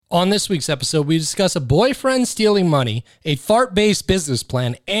On this week's episode, we discuss a boyfriend stealing money, a fart-based business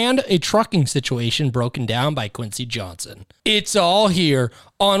plan, and a trucking situation broken down by Quincy Johnson. It's all here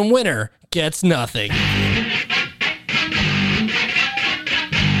on Winner Gets Nothing.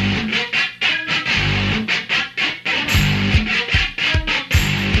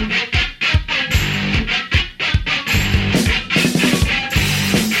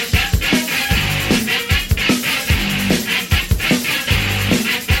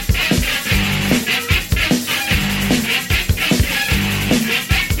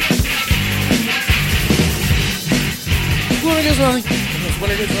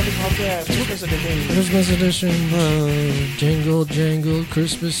 Christmas edition. Jingle, jangle,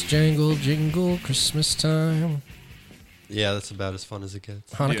 Christmas jangle, jingle, Christmas time. Yeah, that's about as fun as it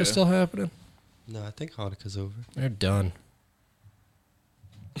gets. Hanukkah's still happening? No, I think Hanukkah's over. They're done.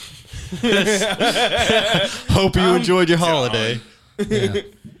 Hope you enjoyed your holiday. Yeah.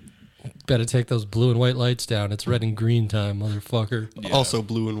 Better take those blue and white lights down. It's red and green time, motherfucker. Yeah. Also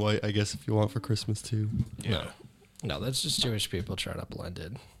blue and white, I guess, if you want for Christmas too. Yeah. No, that's just Jewish people trying to blend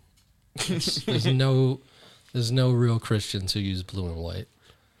in. There's no real Christians who use blue and white.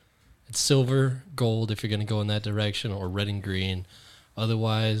 It's silver, gold if you're going to go in that direction, or red and green.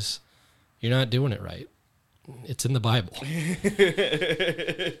 Otherwise, you're not doing it right. It's in the Bible.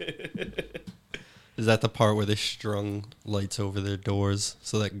 Is that the part where they strung lights over their doors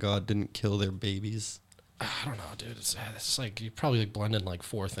so that God didn't kill their babies? I don't know, dude. It's like you probably like blended like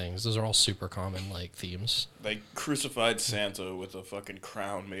four things. Those are all super common like themes. They crucified Santa with a fucking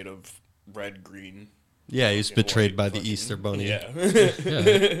crown made of red, green. Yeah, he was betrayed by the Easter Bunny. Yeah.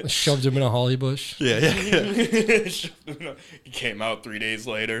 Yeah. Shoved him in a holly bush. Yeah. He came out 3 days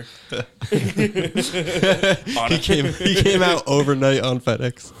later. He came out overnight on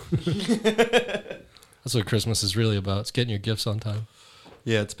FedEx. That's what Christmas is really about. It's getting your gifts on time.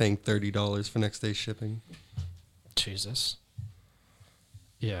 Yeah, it's paying $30 for next day shipping. Jesus.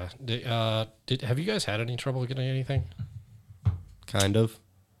 Yeah. Have you guys had any trouble getting anything? Kind of.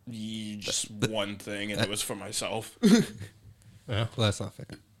 Just one thing, and it was for myself. Yeah. Well, that's not fair.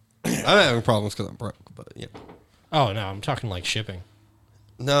 I'm having problems because I'm broke, but yeah. Oh, no. I'm talking like shipping.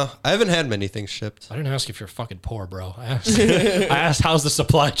 No, I haven't had many things shipped. I didn't ask if you're fucking poor, bro. I asked how's the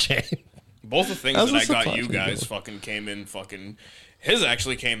supply chain? Both the things How's that the I got supply you chain guys going? fucking came in fucking... His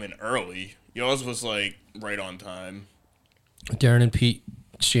actually came in early. Yours was like right on time. Darren and Pete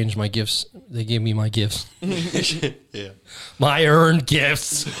exchanged my gifts. They gave me my gifts. Yeah. My earned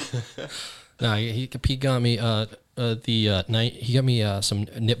gifts. No, Pete got me he got me some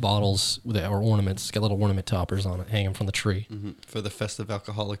knit bottles with our ornaments. It's got little ornament toppers on it, hanging from the tree. Mm-hmm. For the festive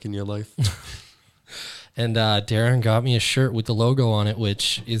alcoholic in your life. And Darren got me a shirt with the logo on it,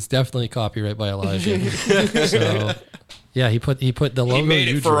 which is definitely copyright by Elijah. So, yeah, he put the logo. He made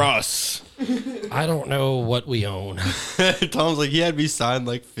it for drew. us. I don't know what we own. Tom's like, he had me sign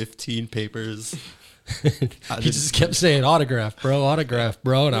like 15 papers. He just kept saying autograph, bro, and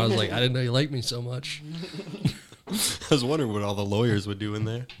I was like, I didn't know you liked me so much. I was wondering what all the lawyers would do in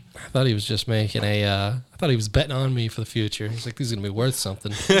there. I thought he was just making I thought he was betting on me for the future. He's like, these are going to be worth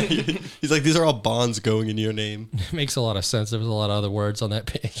something. He's like, these are all bonds going in your name. It makes a lot of sense. There was a lot of other words on that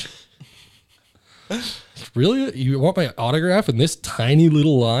page. Really? You want my autograph in this tiny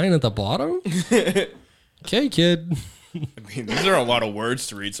little line at the bottom? Okay, kid. I mean, these are a lot of words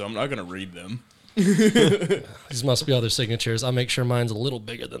to read, so I'm not going to read them. These must be other signatures. I'll make sure mine's a little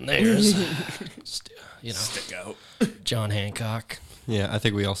bigger than theirs. Stick out. John Hancock. Yeah, I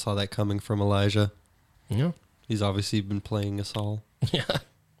think we all saw that coming from Elijah. Yeah. He's obviously been playing us all. Yeah.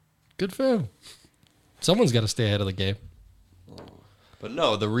 Good for him. Someone's got to stay ahead of the game. But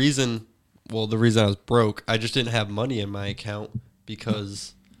no, the reason I was broke, I just didn't have money in my account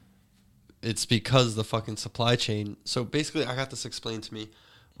because the fucking supply chain. So basically, I got this explained to me.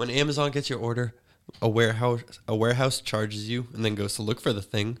 When Amazon gets your order, a warehouse charges you and then goes to look for the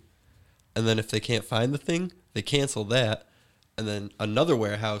thing. And then if they can't find the thing, they cancel that. And then another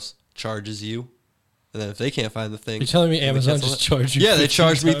warehouse charges you. And then if they can't find the thing... You're telling me they Amazon cancel just it. charged you? Yeah, they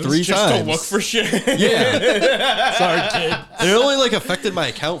charged me 3 Just times. to look for shit. Yeah. Sorry, kid. And it only like affected my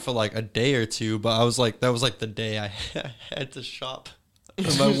account for like a day or two, but I was like, that was like the day I had to shop.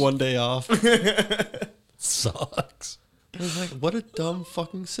 My one day off. Sucks. I was like, what a dumb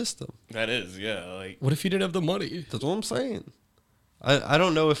fucking system. That is, yeah. Like, What if you didn't have the money? That's what I'm saying. I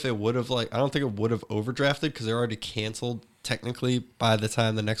don't know if it would have I don't think it would have overdrafted because they're already canceled technically by the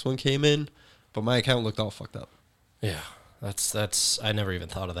time the next one came in, but my account looked all fucked up. Yeah. That's I never even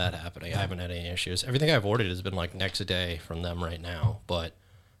thought of that happening. I haven't had any issues. Everything I've ordered has been like next day from them right now, but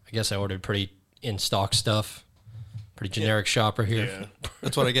I guess I ordered pretty in stock stuff. Pretty generic shopper here. Yeah.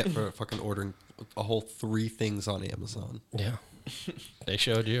 That's what I get for fucking ordering a whole 3 things on Amazon. Yeah. They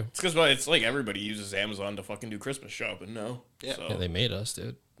showed you. It's because it's like everybody uses Amazon to fucking do Christmas shopping now. Yeah. So, Yeah, they made us,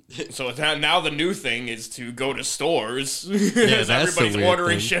 dude. so it's now the new thing is to go to stores. that's the Everybody's weird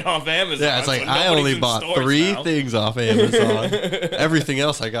ordering thing. shit off Amazon. Yeah, it's like so I nobody's only in bought stores 3 now. things off Amazon. Everything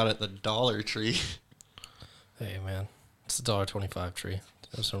else I got at the Dollar Tree. Hey, man. It's a $1.25 tree.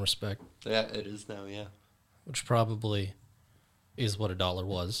 Have some respect. Yeah, it is now, yeah. Which probably is what $1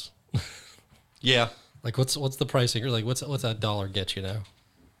 was. Yeah. Like, what's the pricing? Or like, what's that dollar get you now?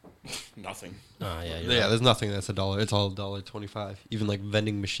 Nothing. Oh, yeah. Yeah, there's nothing that's $1. It's all $1.25. Even like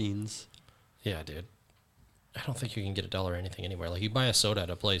vending machines. Yeah, dude. I don't think you can get $1 anything anywhere. Like, you buy a soda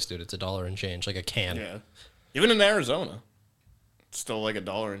at a place, dude, it's $1 and change, like a can. Yeah. Even in Arizona, it's still like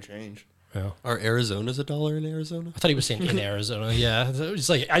 $1 and change. Yeah. Are Arizona's $1 in Arizona? I thought he was saying in Arizona. Yeah. It's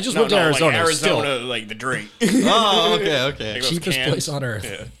like, I just No, went to no, Arizona. like Arizona, Still, like the drink. Oh, okay. Like those cheapest cans. place on earth.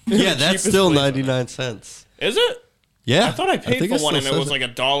 Yeah. Yeah, that's Cheapest still place on 99 cents. Is it? Yeah. I thought I paid think for it one still and it says was like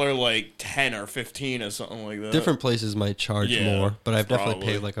 $1, like 10 or 15 or something like that. Different places might charge Yeah, more, but I've definitely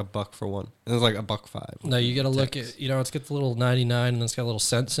probably. paid like $1 for one. It was like $1.05. No, you got to look at, it's got the little 99 and it's got a little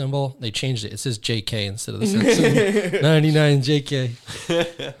cent symbol. They changed it. It says JK instead of the cent symbol. 99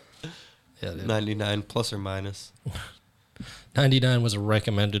 JK. Yeah, dude. 99 plus or minus. 99 was a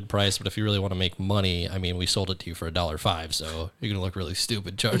recommended price, but if you really want to make money, I mean, we sold it to you for $1.05, so you're going to look really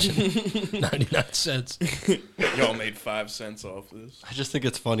stupid charging 99 cents. Y'all made 5 cents off this. I just think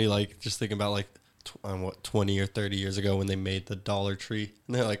it's funny, like, just thinking about, like, 20 or 30 years ago when they made the Dollar Tree.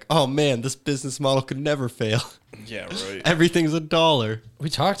 And they're like, oh, man, this business model could never fail. Yeah, right. Everything's $1. We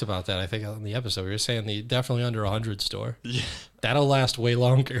talked about that, I think, on the episode. We were saying the definitely under 100 store. Yeah. That'll last way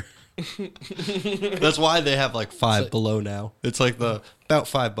longer. That's why they have, like, 5 below now. It's like the about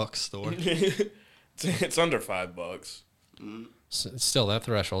 $5 store. It's under $5. Still, that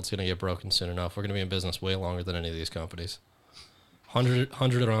threshold's going to get broken soon enough. We're going to be in business way longer than any of these companies. 100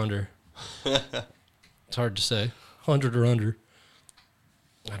 or under. It's hard to say. 100 or under.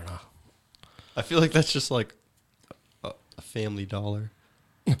 I don't know. I feel like that's just, like, a Family Dollar.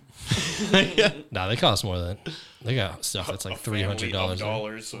 Nah, they cost more than that. They got stuff that's like $300.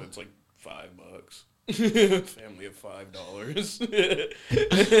 $300. So it's like $5. Family of $5.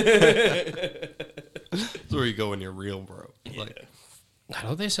 That's where you go when you're real broke. Like, I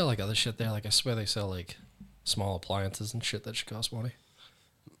don't they sell like other shit there. Like I swear they sell like small appliances and shit that should cost money.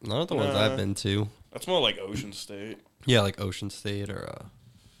 none of the ones I've been to. That's more like Ocean State. Yeah, like Ocean State or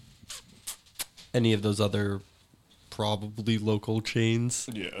any of those other probably local chains.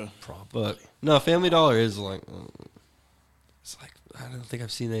 Yeah. But no, Family Dollar is like, it's like, I don't think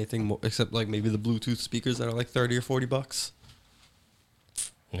I've seen anything more except like maybe the Bluetooth speakers that are like $30 or $40.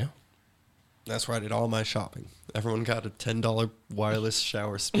 Yeah. That's where I did all my shopping. Everyone got a $10 wireless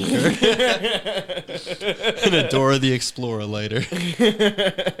shower speaker and a Dora the Explorer later.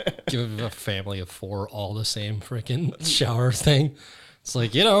 Give a family of 4 all the same freaking shower thing. It's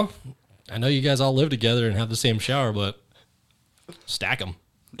like, I know you guys all live together and have the same shower, but stack them.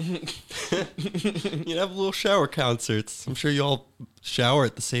 You have little shower concerts. I'm sure you all shower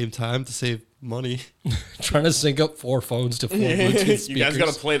at the same time to save money. Trying to sync up 4 phones to 4 Bluetooth speakers. You guys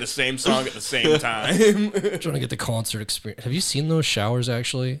got to play the same song at the same time. Trying to get the concert experience. Have you seen those showers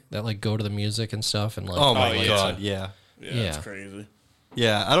actually that like go to the music and stuff and like? Oh my yeah. god, yeah. Yeah, Yeah. that's crazy.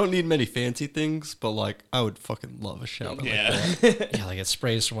 Yeah, I don't need many fancy things, but like I would fucking love a shower like Yeah. that. Yeah, like it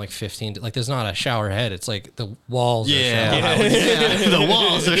sprays from like 15 to, like there's not a shower head. It's like the walls. Are Yeah, showers. yeah. The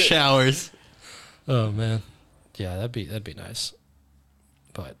walls are showers. Oh man. Yeah, that'd be nice.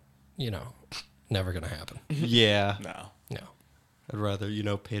 But, never gonna happen. Yeah. No. No. I'd rather,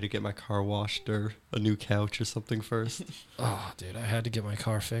 pay to get my car washed or a new couch or something first. Oh, dude, I had to get my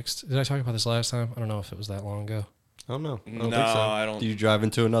car fixed. Did I talk about this last time? I don't know if it was that long ago. I don't know. I don't No, think so. I don't- Do you drive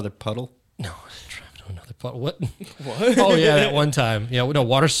into another puddle? No, I didn't drive to another puddle. What? What? Oh yeah, that one time. Yeah, no,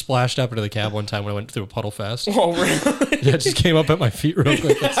 water splashed up into the cab one time when I went through a puddle fast. Oh, really? Yeah, it just came up at my feet real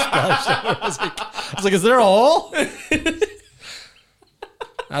quick and splashed out. I was like, is there a hole?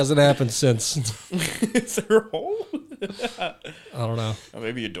 Hasn't happened since. Is there a hole? I don't know. Oh,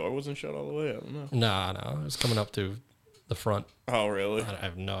 maybe your door wasn't shut all the way. I don't know. No, it was coming up to the front. Oh, really? I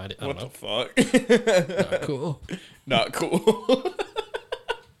have no idea. I What don't the fuck? know. Not cool. Not cool.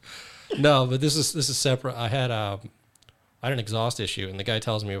 No, but this is separate. I had an exhaust issue, and the guy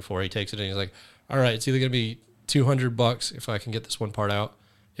tells me before he takes it in, he's like, "All right, it's either gonna be $200 if I can get this one part out.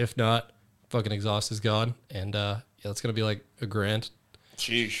 If not, fucking exhaust is gone, and it's gonna be like $1,000."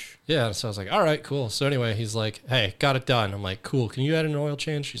 Sheesh. Yeah, so I was like, "All right, cool." So anyway, he's like, "Hey, got it done." I'm like, "Cool. Can you add an oil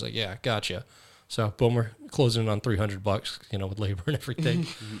change?" She's like, "Yeah, gotcha." So boom, we're closing in on $300, with labor and everything.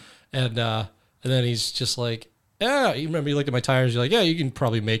 And then he's just like, yeah, you remember you looked at my tires, you're like, yeah, you can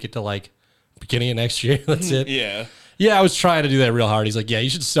probably make it to like beginning of next year. That's it. Yeah. Yeah, I was trying to do that real hard. He's like, yeah, you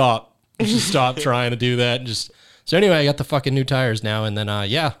should stop. You should stop trying to do that. And just so anyway, I got the fucking new tires now, and then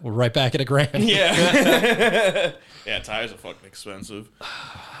we're right back at $1,000. Yeah. Yeah, tires are fucking expensive.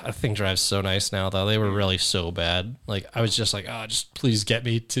 That thing drives so nice now, though. They were really so bad. Like I was just like, just please get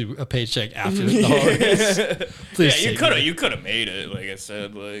me to a paycheck after the holidays. Please. Yeah, you could have made it, like I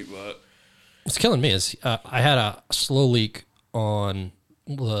said, but What's killing me is I had a slow leak on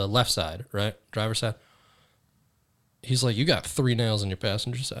the left side, right, driver's side. He's like, you got 3 nails in your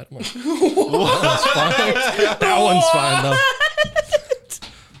passenger side. I'm like, that one's fine though.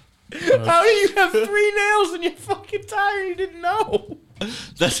 How do you have 3 nails in your fucking tire? You didn't know.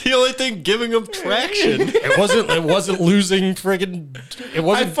 That's the only thing giving them traction. It wasn't losing friggin'. It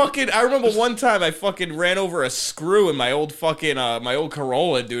wasn't. I remember one time I fucking ran over a screw in my old fucking my old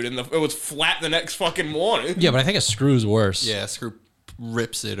Corolla, dude, and it was flat the next fucking morning. Yeah, but I think a screw's worse. Yeah, screw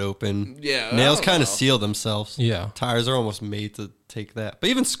rips it open. Yeah, I nails don't kind know. of seal themselves. Yeah. Tires are almost made to take that.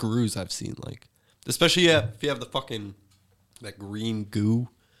 But even screws I've seen, like, especially if you have the fucking that green goo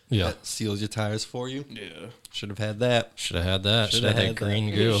that seals your tires for you. Yeah. Should have had that. Should have had that. Should have had had that green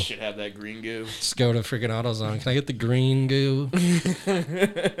You goo. should have that green goo. Let's go to freaking AutoZone. Can I get the green goo?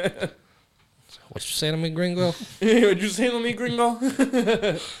 What you saying to me, gringo? Would you say to me, gringo?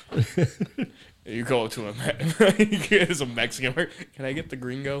 You go up to him. There's a Mexican. Can I get the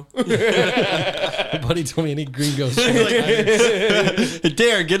gringo? My buddy told me I need gringos.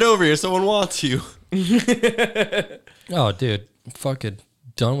 Darren, get over here. Someone wants you. Oh, dude. Fucking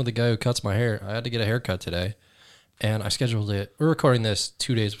done with the guy who cuts my hair. I had to get a haircut today. And I scheduled it. We're recording this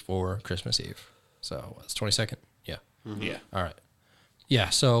 2 days before Christmas Eve. So it's 22nd. Yeah. Yeah. All right. Yeah.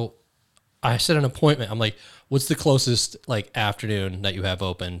 So I set an appointment. I'm like, what's the closest like afternoon that you have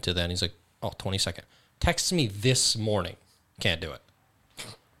open to then? He's like, 22nd. Texts me this morning. Can't do it.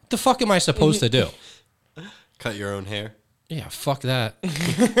 What the fuck am I supposed to do? Cut your own hair. Yeah, fuck that.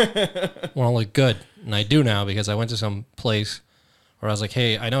 Want to look good. And I do now because I went to some place where I was like,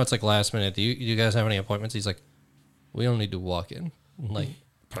 hey, I know it's like last minute. Do you guys have any appointments? He's like, we don't need to walk in. I'm like,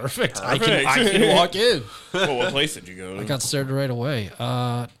 perfect. I can walk in. Well, what place did you go to? I got served right away.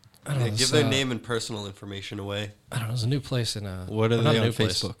 I don't know. Give their name and personal information away. I don't know. There's a new place in What are not they a on new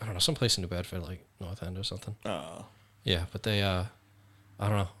place. Facebook? I don't know. Some place in New Bedford, like North End or something. Oh. Yeah, but they, I don't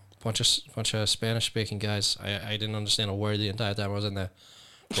know. Bunch of Spanish speaking guys. I didn't understand a word the entire time I was in there,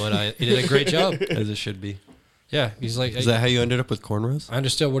 but he did a great job. As it should be. Yeah, he's like, Is that how you ended up with cornrows? I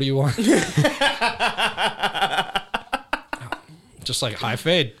understood. What do you want? Just like high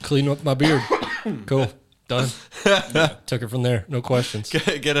fade, clean up my beard. Cool, done. Took it from there. No questions.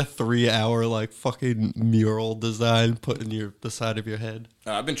 Get a 3-hour like fucking mural design put in the side of your head.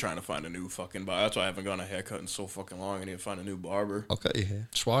 I've been trying to find a new fucking barber. That's why I haven't gotten a haircut in so fucking long. I need to find a new barber. I'll cut your hair.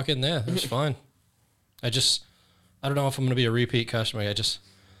 Just walk in there. It's fine. I don't know if I'm gonna be a repeat customer. I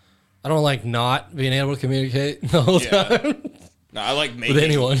don't like not being able to communicate the whole time. No, I like making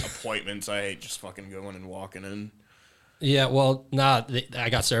anyone. appointments. I hate just fucking going and walking in. Yeah, well, I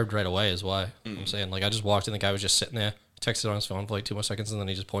got served right away is why I'm saying. Like, I just walked in, the guy was just sitting there, texted on his phone for like 2 more seconds, and then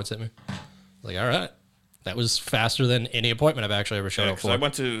he just points at me. Like, all right. That was faster than any appointment I've actually ever showed up for. I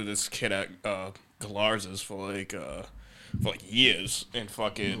went to this kid at Galarza's for years, and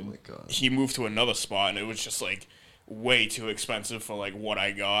fucking Oh my God. he moved to another spot, and it was just like way too expensive for like what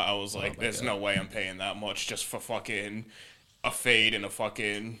I got. I was like, there's no way I'm paying that much just for fucking a fade and a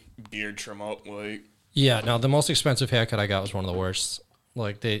fucking beard trim up. Like, Yeah, no, the most expensive haircut I got was one of the worst.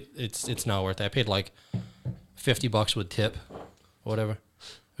 Like, it's not worth it. I paid like $50 with tip, or whatever.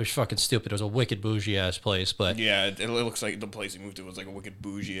 It was fucking stupid. It was a wicked bougie ass place, but yeah, it looks like the place he moved to was like a wicked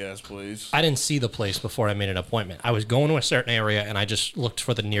bougie ass place. I didn't see the place before I made an appointment. I was going to a certain area and I just looked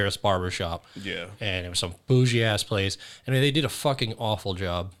for the nearest barber shop. Yeah. And it was some bougie ass place. And they did a fucking awful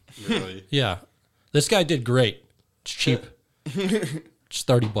job. Really? Yeah. This guy did great. It's cheap. Just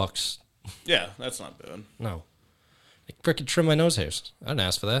 $30. Yeah, that's not bad. No. They freaking trim my nose hairs. I didn't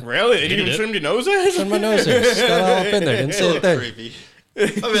ask for that. Really? They didn't even trim your nose hairs? Trim my nose hairs. Just got all up in there. Didn't say a thing. Creepy. I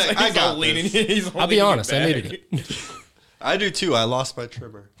mean, I got this. I'll be honest. I needed it. I do too. I lost my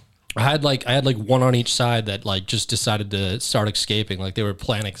trimmer. I had like one on each side that like just decided to start escaping. Like they were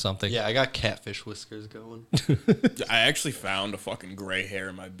planning something. Yeah, I got catfish whiskers going. I actually found a fucking gray hair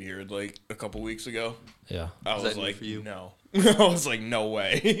in my beard like a couple weeks ago. Yeah. I Was was that new like, for you? no. I was like, no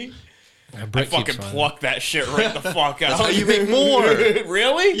way. I Britt keeps fucking finding pluck that shit right the fuck out. That's how you make more.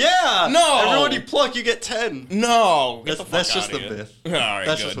 Really? Yeah. No. Everyone you pluck, you get 10. No. Get That's the just fuck the outta here. myth. All right,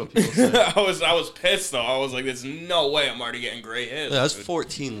 That's good. just what people say. I was pissed though. I was like, "There's no way I'm already getting gray hairs." Yeah, I was dude.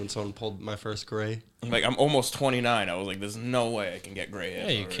 14 when someone pulled my first gray. Like I'm almost 29. I was like, "There's no way I can get gray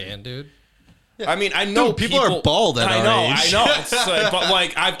hairs." Yeah, you already. can, dude. I mean, I know Dude, people are bald at I our know, age. I know. It's like, but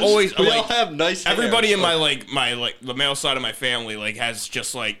like, I've always We like all have nice hair. everybody in so- my the male side of my family like has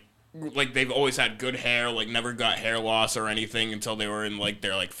just like they've always had good hair, like never got hair loss or anything until they were in like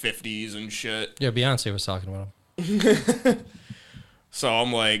their like 50s and shit. Yeah, Beyonce was talking about him. So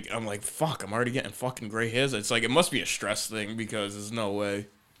I'm like, fuck, I'm already getting fucking gray hairs. It's like it must be a stress thing because there's no way.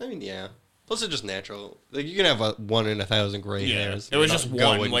 I mean, yeah. Plus, it's just natural. Like you can have a 1 in 1,000 gray hairs. It was You're just not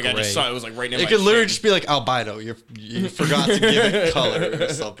one. going Like I just gray. saw it was like right near my It could literally chin. just be like albino. You forgot to give it color or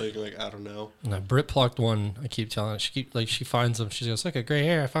something. Like I don't know. No, Britt plucked one. I keep telling her. She finds them. She goes, "Look at gray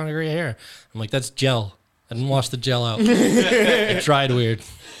hair. I found a gray hair." I'm like, "That's gel. I didn't wash the gel out. It dried weird.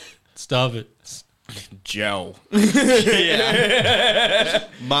 Stop it." gel. Yeah.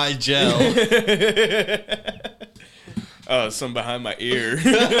 My gel. Some behind my ear.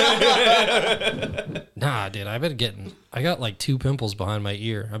 Nah, dude. I got like 2 pimples behind my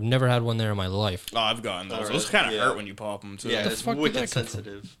ear. I've never had one there in my life. Oh, I've gotten those. Alright, Those kind of yeah. hurt when you pop them too. Yeah, the it's fuck did wicked that come from?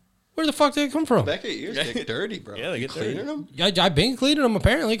 sensitive. Where the fuck did it come from? Back of your ears get dirty, bro. Yeah, they You get dirty. cleaning them. I've been cleaning them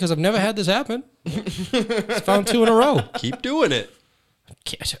apparently because I've never had this happen. It's found 2 in a row. Keep doing it.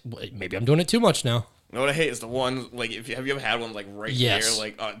 Maybe I'm doing it too much now. You know what I hate is the one like have you ever had one like right Yes. here?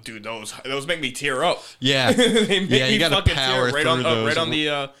 Like, dude, those make me tear up. Yeah. They make Yeah, you me gotta fucking power tear right on through those right on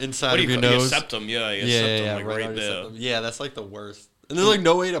the inside what do of you your call- nose. septum. Yeah, Yeah, septum, like, right on your there. septum. Yeah, that's like the worst. And there's like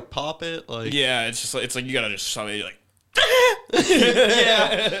no way to pop it. Like Yeah, it's like you gotta just somebody like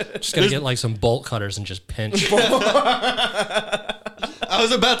yeah. Just gotta get like some bolt cutters and just pinch. I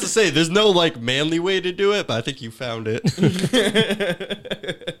was about to say there's no like manly way to do it, but I think you found it.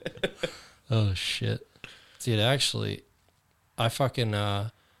 Oh shit, dude! Actually, I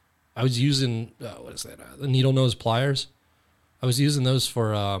was using what is that? The needle nose pliers. I was using those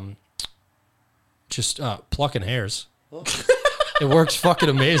for just plucking hairs. It works fucking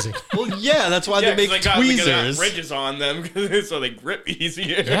amazing. Well, yeah, that's why they make 'cause they got tweezers. ridges on them so they grip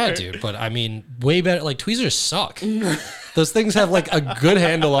easier. Yeah, dude. But I mean, way better. Like tweezers suck. Those things have like a good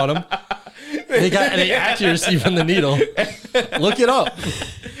handle on them. They got any accuracy from the needle. Look it up.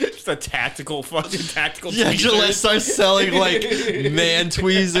 Just a tactical Yeah, tweezers. Gillette starts selling like man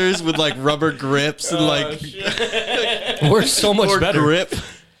tweezers with like rubber grips and like It works so much more better. grip.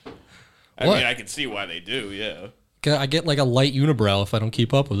 I What? mean, I can see why they do. Yeah. I get like a light unibrow if I don't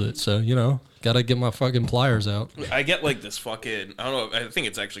keep up with it. So, gotta get my fucking pliers out. I get like this fucking I don't know. I think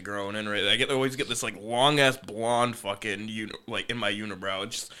it's actually growing in right. I always get this like long ass blonde fucking like in my unibrow.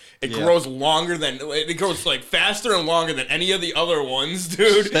 It Yeah. grows longer than it grows like faster and longer than any of the other ones,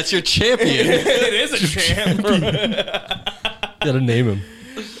 dude. That's your champion. It is a champ. Gotta name him.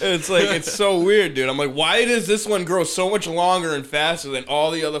 It's like it's so weird, dude. I'm like, why does this one grow so much longer and faster than all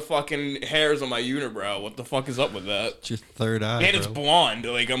the other fucking hairs on my unibrow? What the fuck is up with that? It's your third eye. And it's bro. blonde.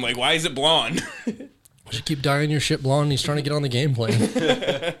 Like I'm like, why is it blonde? Should keep dyeing your shit blonde. He's trying to get on the game plan.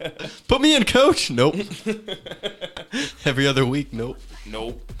 Put me in, coach. Nope. Every other week. Nope.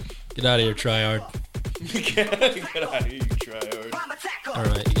 Nope. Get out of here, tryhard. Get out of here, you tryhard. All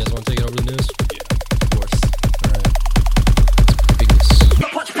right, you guys want to take it over to the news? Of course. All right. Biggest.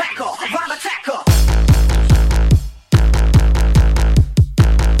 Punch back up, rhyme attacker.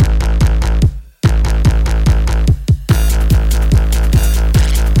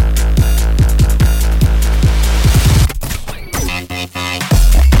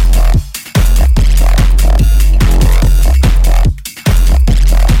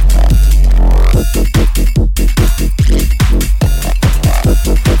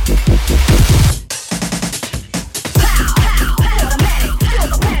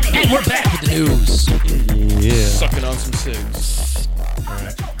 And we're back with the news. Yeah. Sucking on some cigs.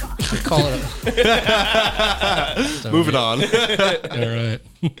 Call it. Moving on. All right.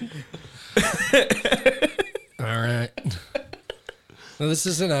 All right. No, this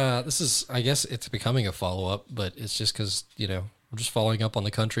isn't. This is. I guess it's becoming a follow up, but it's just because we're just following up on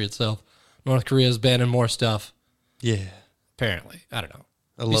the country itself. North Korea is banning more stuff. Yeah. Apparently, I don't know.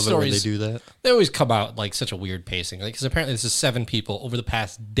 I These love it when they stories- do that. They always come out like such a weird pacing, like because apparently this is 7 people over the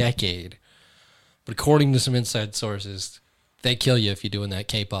past decade. But according to some inside sources, they kill you if you're doing that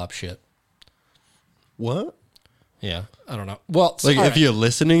K-pop shit. What? Yeah, I don't know. Well, Like all if right. you're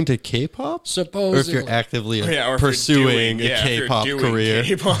listening to K-pop, or if supposedly, you're actively Yeah, or if you're pursuing doing- a yeah, if you're K-pop doing career.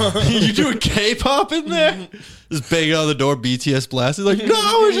 K-pop. You doing K-pop in there? Just banging on the door, BTS blasting. Like,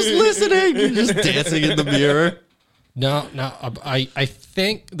 no, we're just listening. You're just dancing in the mirror. no. I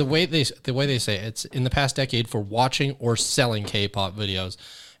think the way they say it, it's in the past decade for watching or selling K-pop videos,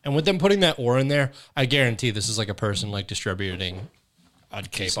 and with them putting that "or" in there, I guarantee this is like a person like distributing a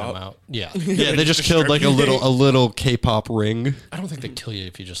K-pop out. Yeah, Yeah, they just killed like a little K-pop ring. I don't think they kill you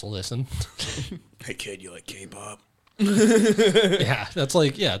if you just listen. Hey kid, you like K-pop? Yeah, that's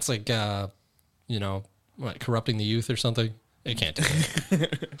like it's like what, corrupting the youth or something. It can't do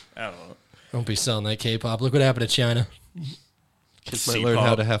that. I don't know. Don't be selling that K-pop. Look what happened to China. Kids might learn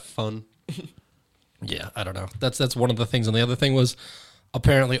how to have fun. Yeah, I don't know. That's one of the things. And the other thing was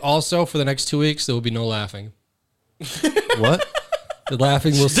apparently also for the next 2 weeks there will be no laughing. What? The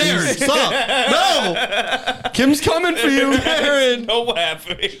laughing will Darren, cease. stop! No! Kim's coming for you, Darren. No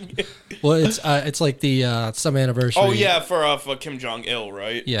laughing. Well, it's like the some anniversary. Oh yeah, for Kim Jong Il,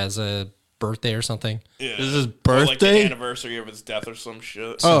 right? Yeah, it's a birthday or something. Yeah. This is Or, like the birthday? anniversary of his death or some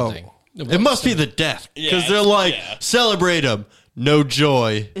shit. Something. It must be the death. Because Yeah, they're like, yeah. celebrate him. No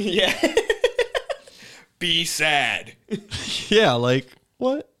joy. Yeah. Be sad. Yeah, like,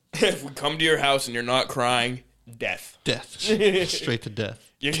 what? If we come to your house and you're not crying, death. Death. Straight to death.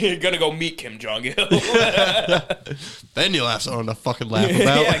 You're gonna go meet Kim Jong Il. Then you'll have something to fucking laugh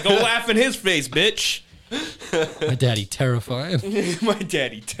about. Yeah, go laugh in his face, bitch. My daddy terrifying. My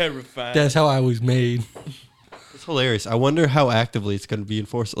daddy terrified. That's how I was made. It's hilarious. I wonder how actively it's going to be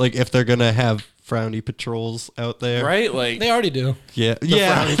enforced. Like, if they're going to have frowny patrols out there. Right? Like, They already do. Yeah.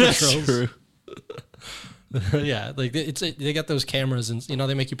 Yeah, frowny that's patrols. true. Yeah, like they got those cameras, and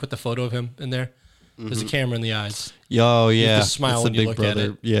they make you put the photo of him in there. There's a camera in the eyes. Yo, yeah. to smile It's when the you Big look at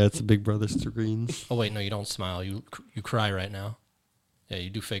Brother. it. Yeah, it's a Big Brother screens. Oh wait, no, you don't smile. You cry right now. Yeah, you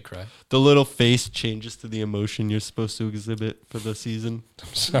do fake cry. The little face changes to the emotion you're supposed to exhibit for the season.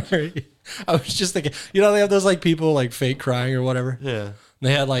 Sorry, I was just thinking. They have those like people like fake crying or whatever. Yeah.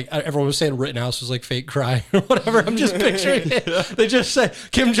 They had like everyone was saying Rittenhouse was like fake crying or whatever. I'm just picturing it. They just say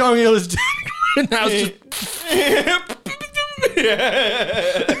Kim Jong Il is dead. Rittenhouse just.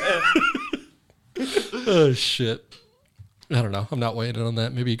 Oh shit. I don't know. I'm not weighing in on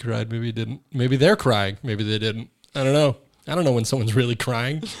that. Maybe he cried. Maybe he didn't. Maybe they're crying. Maybe they didn't. I don't know. I don't know when someone's really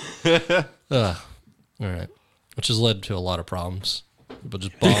crying. All right. Which has led to a lot of problems. People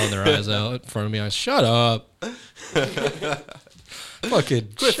just bawling their eyes out in front of me. Shut up.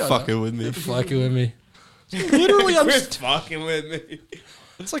 Fucking Quit shut fucking up. with me. Fucking with me. Literally, quit fucking with me.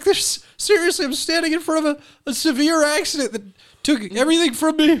 it's like this. Seriously, I'm standing in front of a severe accident that took everything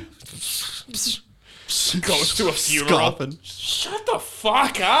from me. Goes to a funeral. Scoffing. Shut the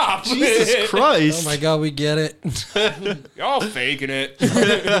fuck up. Jesus Christ. Oh my god, we get it. Y'all faking it.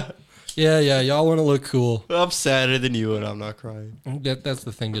 Yeah, y'all want to look cool. I'm sadder than you and I'm not crying. That's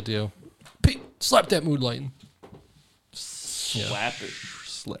the thing to do. Pete, slap that mood lighting. Slap it.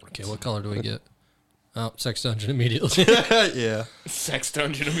 Slept. Okay, what color do we get? Oh, sex dungeon immediately. Yeah. Sex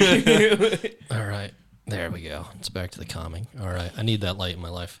dungeon immediately. All right, there we go. It's back to the calming. All right, I need that light in my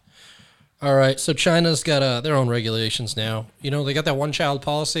life. All right, so China's got their own regulations now. They got that one-child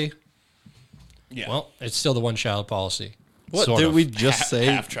policy. Yeah. Well, it's still the one-child policy. What Sort did of. we just say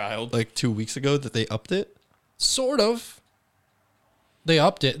half child. like 2 weeks ago that they upped it? Sort of. They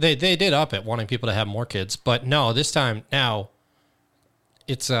upped it. They did up it, wanting people to have more kids. But no, this time now,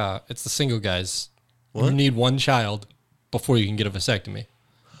 it's the single guys. You What? need one child before you can get a vasectomy.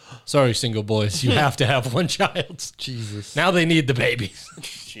 Sorry, single boys, you have to have one child. Jesus. Now they need the babies.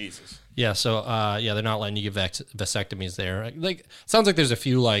 Jesus. Yeah, so they're not letting you give vasectomies there. Like, sounds like there's a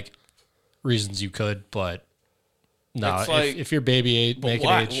few like reasons you could, but no, It's like- if your baby making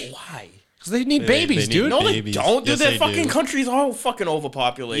Why? age, Why? because they need babies, they need dude. No, Babies. they don't. Dude, Yes, that they fucking do. country's all fucking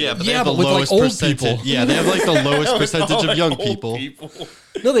overpopulated. Yeah, but Yeah, they have but the with, like, lowest old percentage. people. Yeah, they have like the lowest percentage of young Old people.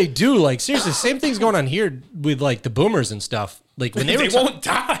 No, they do. Like, seriously, same thing's going on here with like the boomers and stuff. Like when they They were won't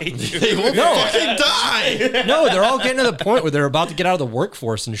die. Dude. They will fucking die. no, they're all getting to the point where they're about to get out of the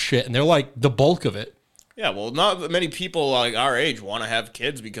workforce and shit, and they're like the bulk of it, Yeah, well, not many people like our age want to have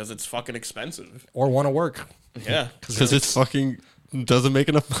kids because it's fucking expensive. or want to work. Yeah. Because it's fucking doesn't make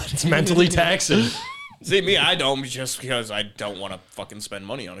enough money. It's mentally taxing. See, me, I don't just because I don't want to fucking spend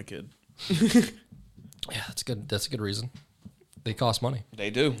money on a kid. Yeah, that's good. That's a good reason. They cost money. They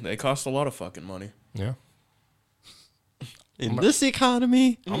do. They cost a lot of fucking money. Yeah, In this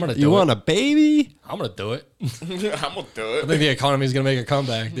economy, I'm gonna you do want a baby? I'm gonna do it. I'm gonna do I it. think the economy's gonna make a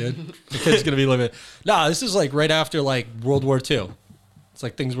comeback, dude. The kid's gonna be living. Nah, this is like right after like World War II. It's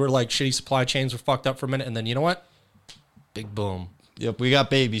like things were like shitty supply chains were fucked up for a minute, and then you know what? Big boom. Yep, we got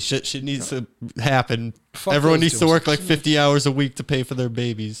babies. Shit needs to happen. Fuck Everyone those needs to work doomsayers. like 50 hours a week to pay for their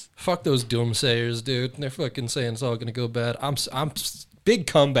babies. Fuck those doomsayers, dude. They're fucking saying it's all gonna go bad. I'm big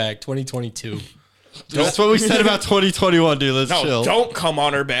comeback 2022. That's what we said about 2021, dude. Let's No, chill. don't come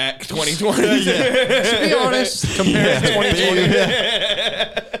on her back. 2020. To be honest, compared to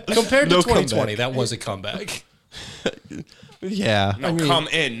 2020, compared to No 2020, comeback. that was a comeback. Yeah. No, I mean- come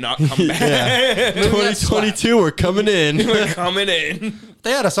in, not come back. 2022, we're coming in. We're coming in. They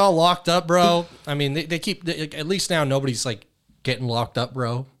had us all locked up, bro. I mean, they keep at least now nobody's like getting locked up,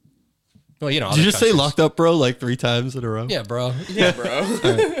 bro. Well, you know, Did you other just say countries- locked up, bro, like 3 times in a row? Yeah, bro. Yeah,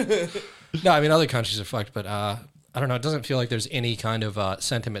 bro. No, I mean other countries are fucked, but I don't know. It doesn't feel like there's any kind of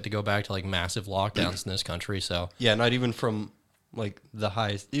sentiment to go back to like massive lockdowns in this country. So Yeah, not even from like the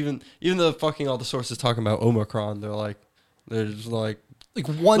highest. Even the fucking all the sources talking about Omicron, they're just like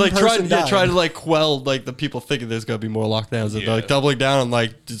one like person died. try to like quell like the people thinking there's gonna be more lockdowns and they're like Yeah. doubling down on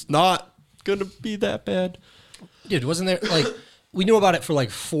like it's not gonna be that bad. Dude, wasn't there like we knew about it for like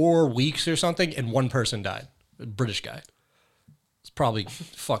 4 weeks or something, and one person died, a British guy. It's probably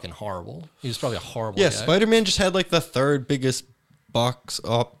fucking horrible. He was probably a horrible Yeah, guy. Spider-Man just had like the 3rd biggest box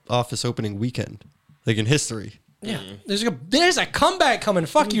office opening weekend like in history. Yeah, there's a comeback coming.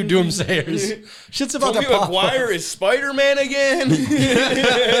 Fuck you, doomsayers. Shit's about Tobey to pop. Maguire is Spider-Man again.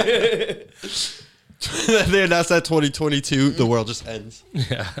 They announced that 2022, the world just ends.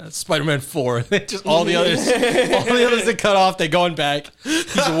 Yeah, Spider-Man 4. They just all the others that cut off. They going back.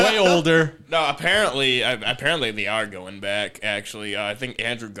 He's way older. No, apparently they are going back. Actually, I think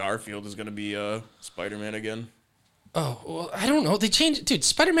Andrew Garfield is going to be Spider-Man again. Oh, well, I don't know. They changed, dude.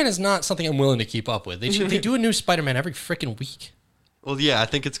 Spider-Man is not something I'm willing to keep up with. They do a new Spider-Man every freaking week. Well, yeah, I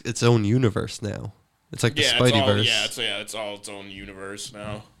think it's its own universe now. It's like the Yeah, Spideyverse. it's all its own universe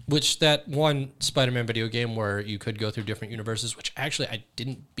now. Which that one Spider-Man video game where you could go through different universes, which actually I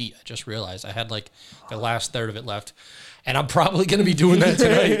didn't beat. I just realized I had like the last third of it left. And I'm probably going to be doing that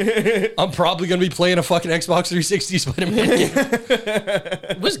tonight. I'm probably going to be playing a fucking Xbox 360 Spider-Man game.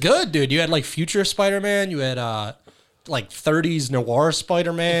 It was good, dude. You had like future Spider-Man. You had like 30s noir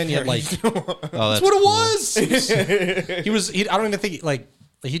Spider-Man. You had like... Oh, That's what it was. He was. I don't even think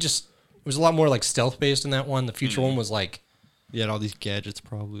he just. It was a lot more like stealth based in that one. The future one was like You had all these gadgets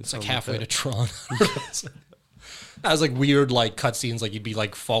probably. it's like halfway to Tron. That was like weird like cutscenes. Like you'd be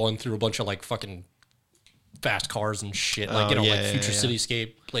like falling through a bunch of like fucking fast cars and shit. Like Oh, like yeah, future yeah.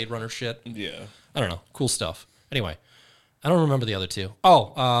 cityscape, Blade Runner shit. Yeah. I don't know. Cool stuff. Anyway. I don't remember the other two.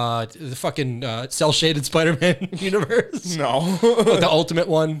 Oh, the fucking cell shaded Spider-Man universe. No. Like the ultimate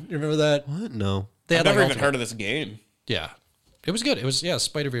one. You remember that? What? No. They I've had, like, never even Ultimate. heard of this game. Yeah. It was good. It was,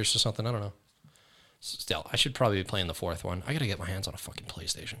 Spider-Verse or something. I don't know. Still, I should probably be playing the 4th one. I got to get my hands on a fucking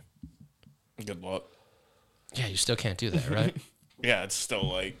PlayStation. Good luck. Yeah, you still can't do that, right? Yeah, it's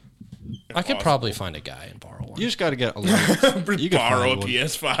still like I could probably find a guy and borrow one. You just got to get a lot. You can borrow a find one.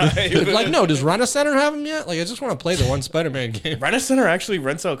 PS5. Like, no, does Rena Center have them yet? Like, I just want to play the one Spider-Man game. Rent a Center actually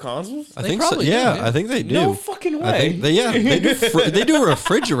rents out consoles? I They think so. probably do, Yeah, yeah. I think they do. No fucking I way. think they do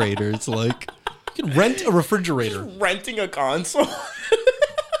refrigerators like You can rent a refrigerator. Renting a console?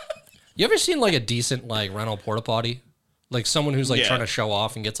 You ever seen, like, a decent, like, rental porta potty? Like, someone who's, like, Yeah. trying to show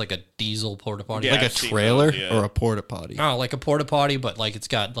off and gets, like, a diesel porta potty? Yeah. like a I've seen trailer those, yeah. or a porta potty. Oh, like a porta potty, but, like, it's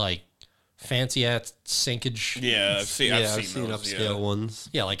got, like, fancy-ass sinkage. Yeah, I've seen those, upscale ones.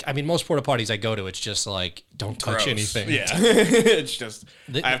 Yeah, like, I mean, most porta potties I go to, it's just, like, don't touch Gross. anything. Yeah. It's just,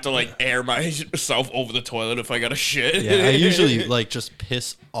 The- I have to, like, air myself over the toilet if I got a shit. Yeah, I usually like just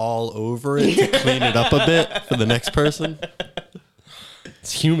piss all over it to clean it up a bit for the next person.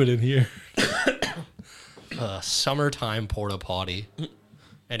 It's humid in here. Summertime porta potty.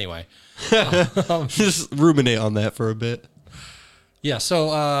 Anyway, Just ruminate on that for a bit. yeah.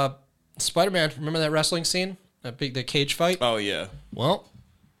 So Spider-Man, remember that wrestling scene? That cage fight? Oh, yeah. Well,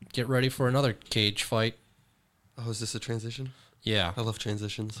 get ready for another cage fight. Oh, is this a transition? Yeah. I love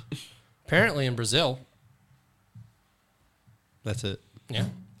transitions. Apparently in Brazil. That's it. Yeah.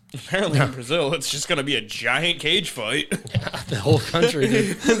 Apparently in Brazil, it's just going to be a giant cage fight. The whole country,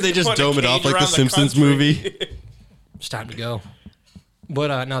 dude. They just Put a dome it off cage like the around the Simpsons country. movie. It's time to go.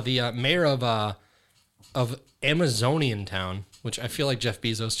 But now the mayor of Amazonian Town, which I feel like Jeff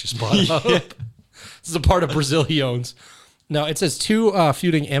Bezos just bought up. This is a part of Brazil he owns. Now, it says 2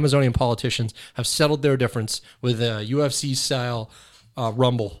 feuding Amazonian politicians have settled their difference with a UFC-style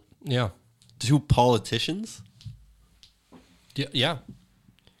rumble. Yeah. 2 politicians? Yeah.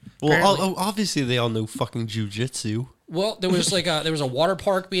 Well, Apparently. obviously they all know fucking jujitsu. Well, there was like there was a water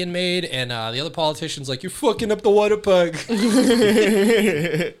park being made, and the other politicians like, you're fucking up the water park.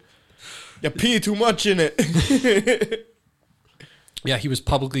 You pee too much in it. Yeah, he was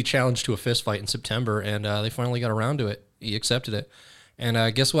publicly challenged to a fist fight in September, and they finally got around to it. He accepted it.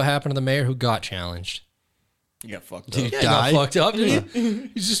 And guess what happened to the mayor who got challenged? You got fucked Did up. he He got die? fucked up, didn't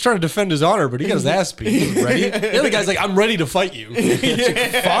he? He's just trying to defend his honor, but he got his ass beat. He was ready. The other guy's like, I'm ready to fight you. He's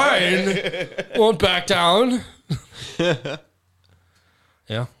like, fine. Won't back down.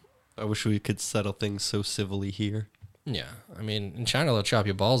 Yeah. I wish we could settle things so civilly here. Yeah. I mean, in China, they'll chop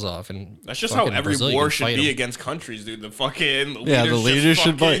your balls off. And That's just how fucking every Brazil, you war can should fight be 'em. against countries, dude. The fucking Yeah, the leaders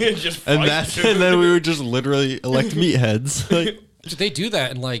should fight. Just And fight, that's dude. and then we would just literally elect meatheads. Like, They do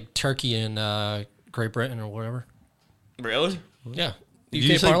that in like Turkey and Great Britain or whatever. Really? Yeah. did UK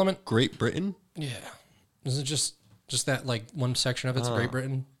you say Parliament? Great Britain? Yeah. Isn't it just that like one section of it's Great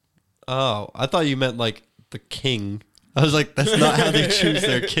Britain? Oh, I thought you meant like the king. I was like, that's not how they choose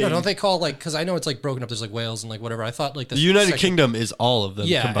their king. No, don't they call like, because I know it's like broken up, there's like Wales and like whatever. I thought like The United section, Kingdom is all of them.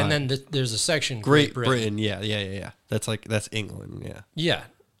 Yeah, combined. and then there's a section Great Britain. Yeah. That's England. Yeah. Yeah.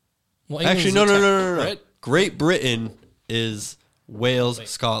 Well, Actually, England's no. right? Great Britain is Wales,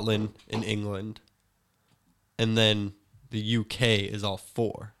 Scotland, and England, and then the UK is all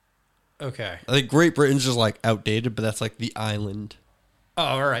four. Okay. I think Great Britain's just like outdated, but that's like the island, Oh,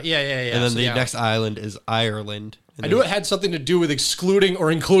 all right. Yeah. and then So, the yeah. next island is Ireland. And I knew it had something to do with excluding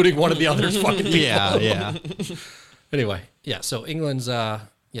or including one of the other fucking people. Yeah. Anyway, yeah. So England's,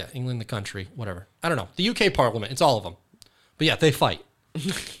 England, the country, whatever. I don't know. The UK Parliament, it's all of them. But yeah, they fight.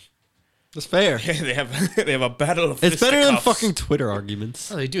 That's fair. they have a battle of It's better than fisticuffs. fucking Twitter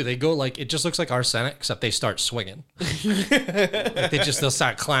arguments. Oh, they do. They go like, it just looks like our Senate, except they start swinging. Like they'll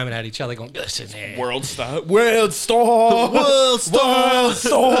start climbing at each other, going, listen here. World Star. World Star. World Star.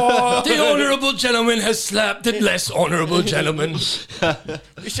 Star. The honorable gentleman has slapped the less honorable gentleman.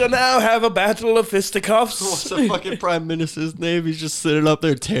 We shall now have a battle of fisticuffs. What's the fucking prime minister's name? He's just sitting up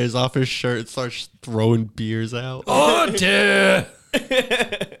there, tears off his shirt, and starts throwing beers out. Oh, dear.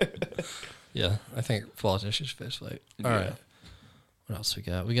 Yeah, I think politicians fist fight. All right. What else we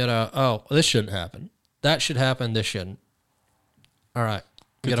got? We got this shouldn't happen. That should happen. This shouldn't. All right.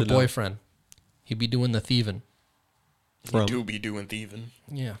 We Good got a to know. boyfriend. He'd be doing the thieving. You do be doing thieving.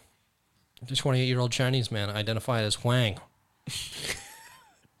 Yeah. The 28-year-old Chinese man identified as Huang.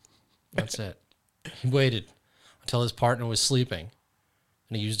 That's it. He waited until his partner was sleeping,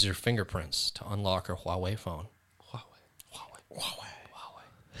 and he used her fingerprints to unlock her Huawei phone. Huawei.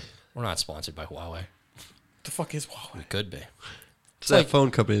 We're not sponsored by Huawei. The fuck is Huawei? We could be. It's that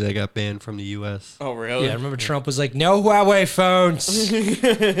phone company that got banned from the U.S. Oh, really? Yeah, I remember Trump was like, no Huawei phones.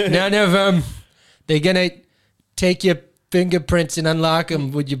 None of them. They're going to take your fingerprints and unlock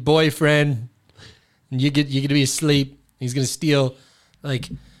them with your boyfriend. And you're going to be asleep. He's going to steal like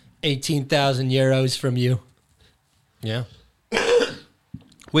 18,000 euros from you. Yeah.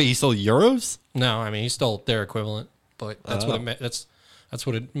 Wait, he stole euros? No, I mean, he stole their equivalent. But that's that's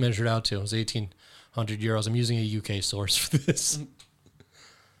what it measured out to. It was 1,800 euros. I'm using a UK source for this.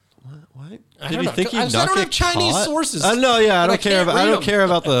 What? I Did don't he know. think he'd I not don't have get Chinese caught? sources. I know, yeah. I And don't care can't about. I read don't them. care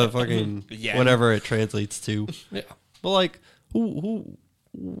about the fucking Yeah. whatever it translates to. Yeah. But like, who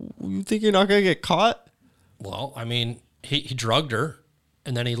you think you're not gonna get caught? Well, I mean, he drugged her,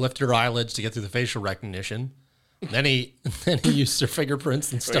 and then he lifted her eyelids to get through the facial recognition. Then he used her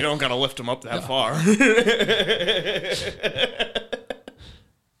fingerprints and But you stuff. don't gotta lift them up that far.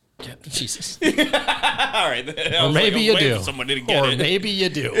 Yeah, Jesus. All right. Or maybe you do. Somebody to get Or it. maybe you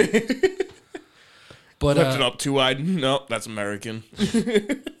do. But Lift it up two-eyed. Nope, that's American.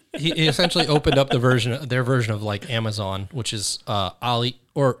 he essentially opened up their version of like Amazon, which is Alibaba's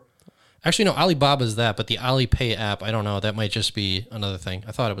that, but the Alipay app, I don't know, that might just be another thing.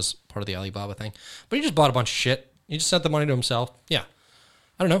 I thought it was part of the Alibaba thing. But he just bought a bunch of shit. He just sent the money to himself. Yeah.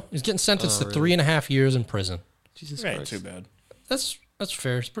 I don't know. He's getting sentenced to 3.5 years in prison. Jesus Ain't Christ. too bad. That's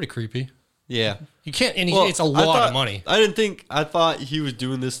fair. It's pretty creepy. Yeah. You can't, and Well, it's a I lot of thought- money. I thought he was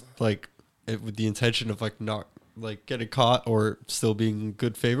doing this like with the intention of like not like getting caught or still being in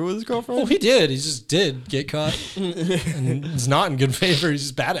good favor with his girlfriend. Well, he did. He just did get caught. And he's not in good favor. He's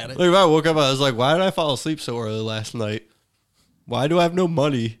just bad at it. Like, if I woke up, I was like, why did I fall asleep so early last night? Why do I have no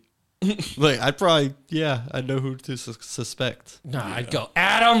money? Like, I'd probably, I know who to suspect. Nah, I'd go,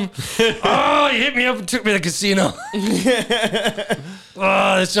 Adam. Oh, he hit me up and took me to the casino.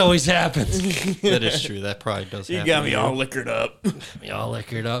 Oh, this always happens. That is true. That probably does You happen. got me all liquored up. Me all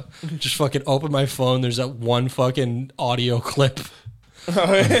liquored up. Just fucking open my phone. There's that one fucking audio clip.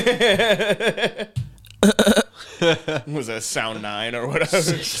 Was that Sound 9 or whatever?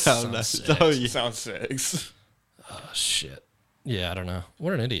 Sound nice. Sound Oh, yeah. Sound 6. Oh, shit. Yeah, I don't know.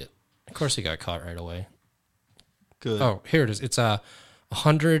 What an idiot. Of course he got caught right away. Good. Oh, here it is. It's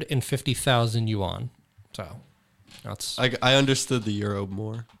 150,000 yuan. So That's I understood the euro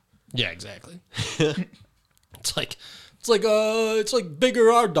more. yeah, exactly. It's like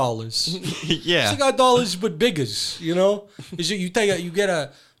bigger our dollars. Yeah. It's like our dollars but biggers, you know? Is it you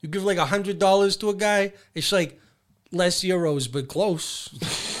give like $100 to a guy, it's like less euros but close.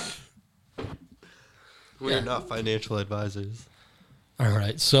 We're not financial advisors. All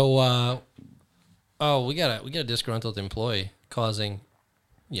right. So we got a disgruntled employee causing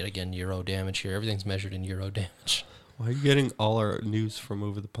yet again euro damage here. Everything's measured in euro damage. Why are you getting all our news from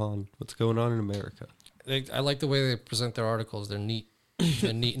over the pond? What's going on in America? I like the way they present their articles. They're neat.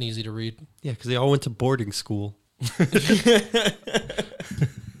 They're neat and easy to read. Yeah, because they all went to boarding school.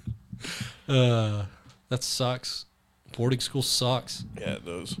 That sucks. Boarding school sucks. Yeah, it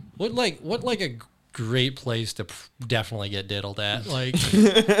does. What a great place to definitely get diddled at. Like,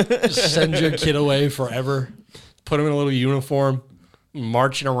 just send your kid away forever. Put him in a little uniform,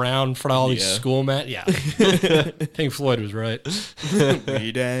 marching around in front of all these Yeah. school mat. Yeah, Pink Floyd was right.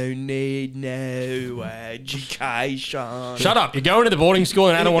 We don't need no education. Shut up! You're going to the boarding school,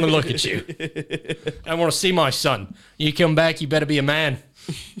 and I don't want to look at you. I want to see my son. You come back, you better be a man.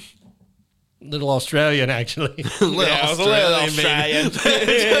 Little Australian, actually. Yeah, I was a little Australian. Just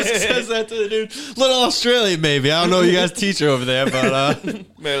says that to the dude. Little Australian, maybe. I don't know you guys teach over there, but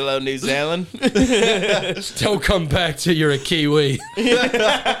Hello, New Zealand. Don't come back till you're a Kiwi.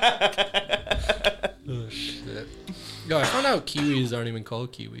 Oh, shit. Yo, I found out Kiwis aren't even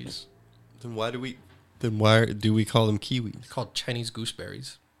called Kiwis. then why do we call them kiwis? It's called Chinese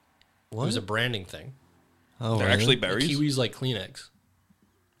gooseberries. What? It was a branding thing. Oh, They're really? actually The berries. Kiwis like Kleenex.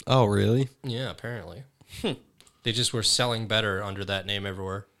 Oh, really? Yeah, apparently. They just were selling better under that name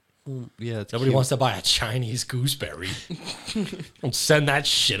everywhere. Yeah, it's Nobody cute. wants to buy a Chinese gooseberry. Don't send that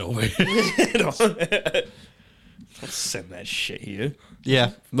shit over here. Don't send that shit here.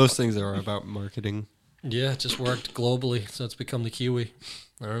 Yeah, most things are about marketing. Yeah, it just worked globally, so it's become the Kiwi.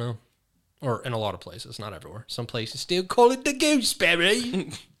 I don't know. Or in a lot of places, not everywhere. Some places still call it the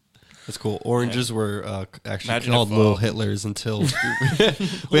gooseberry. That's cool. Oranges were actually Imagine called if, little Hitlers until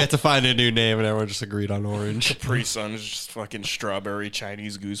we had to find a new name, and everyone just agreed on orange. Capri Sun is just fucking strawberry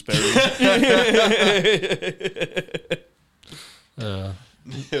Chinese gooseberry.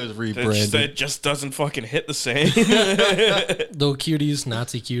 It was It rebranded. just doesn't fucking hit the same. Little cuties,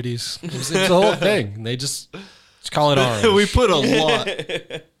 Nazi cuties. It was the whole thing. They just call it orange. We put a lot.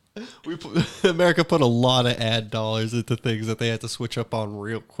 America put a lot of ad dollars into things that they had to switch up on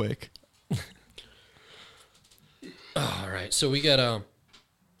real quick. All right, so we got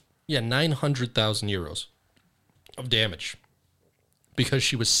 900,000 euros of damage because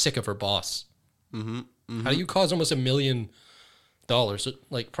she was sick of her boss. How do you cause almost $1 million?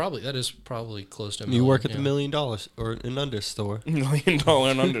 Like that is probably close to $1 million. You work at the yeah. $1 million or an under store. $1 million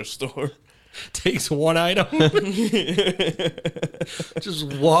and under store. Takes one item, just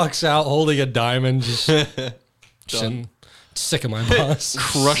walks out holding a diamond. Just sick of my boss.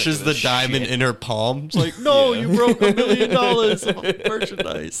 Crushes Sick the of this diamond shit. in her palm. It's like, no, Yeah. you broke $1 million of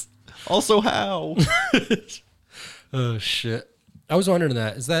merchandise. Also, how? Oh shit! I was wondering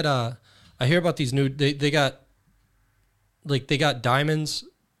that. Is that I hear about these new. They got diamonds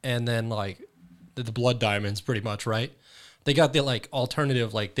and then like the blood diamonds, pretty much, right? They got the like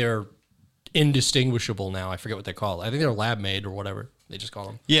alternative, like they're indistinguishable now. I forget what they call it. I think they're lab made or whatever they just call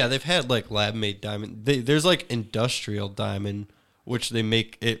them. Yeah, they've had like lab made diamond. There's like industrial diamond, which they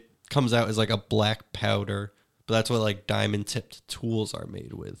make it comes out as like a black powder, but that's what like diamond tipped tools are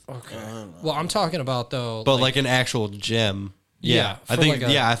made with. Okay. Well, I'm talking about though, But like an actual gem. Yeah, I for think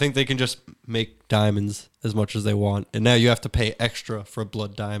like a- I think they can just make diamonds as much as they want, and now you have to pay extra for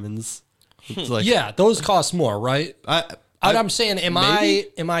blood diamonds. It's like yeah, those cost more, right? I'm I'm saying, am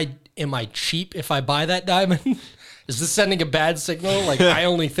I cheap if I buy that diamond? Is this sending a bad signal? Like I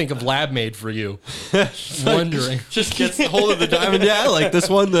only think of lab made for you. Wondering. just gets the hold of the diamond. Yeah, like this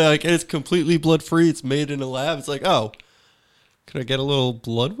one, like it's completely blood free. It's made in a lab. It's like, oh, could I get a little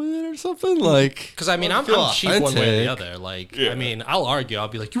blood with it or something? Like, Because I mean, I'm feel cheap one way or the authentic. other. Like, Yeah. I mean, I'll argue. I'll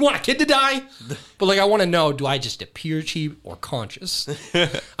be like, "You want a kid to die?" But like, I want to know: do I just appear cheap or conscious?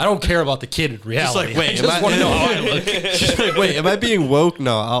 I don't care about the kid in reality. like, wait, I am just I- want to know how I look. just like, wait, am I being woke?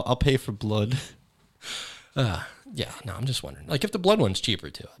 No, I'll pay for blood. Yeah, no, I'm just wondering. Like, if the blood one's cheaper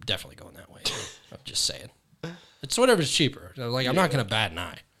too, I'm definitely going that way. I'm just saying. It's whatever's cheaper. Like, I'm not gonna bat an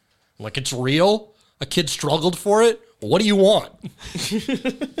eye. Like, it's real. A kid struggled for it. What do you want?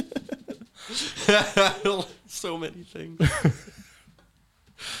 So many things.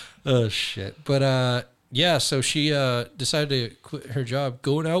 Oh shit! But yeah. So she decided to quit her job,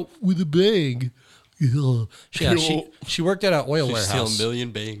 going out with a bang. Yeah, she worked at an oil She's stealing warehouse. a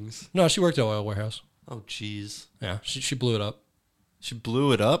million bangs. No, she worked at an oil warehouse. Oh, jeez. Yeah, she blew it up. She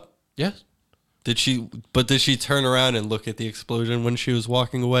blew it up? Yeah. Did she turn around and look at the explosion when she was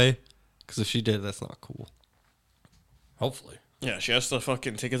walking away? Because if she did, that's not cool. Hopefully. Yeah, she has to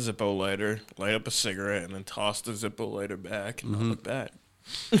fucking take a Zippo lighter, light up a cigarette, and then toss the Zippo lighter back and not look back.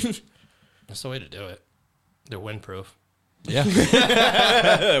 That's the way to do it. They're windproof. Yeah.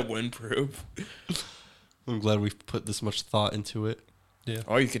 Windproof. I'm glad we've put this much thought into it. Yeah.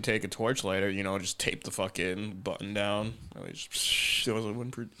 Or you could take a torch lighter, you know, just tape the fucking button down. That way just it was a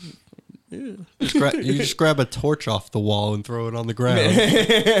windproof. Yeah. You just grab a torch off the wall and throw it on the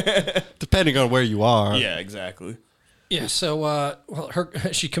ground. Depending on where you are. Yeah, exactly. Yeah, so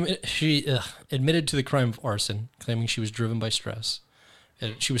she admitted to the crime of arson, claiming she was driven by stress.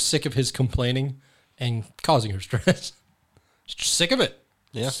 And she was sick of his complaining and causing her stress. She's just sick of it.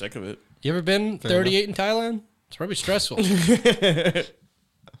 Yeah. Sick of it. You ever been Fair 38 in Thailand? It's probably stressful. I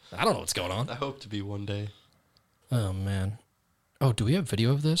don't know what's going on. I hope to be one day. Oh, man. Oh, do we have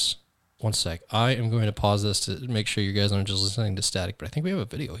video of this? One sec. I am going to pause this to make sure you guys aren't just listening to static, but I think we have a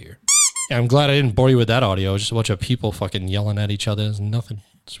video here. Yeah, I'm glad I didn't bore you with that audio. Just a bunch of people fucking yelling at each other. It's nothing.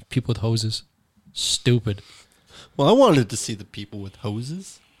 It's people with hoses. Stupid. Well, I wanted to see the people with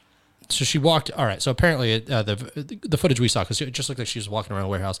hoses. So she walked. All right. So apparently, the footage we saw, because it just looked like she was walking around a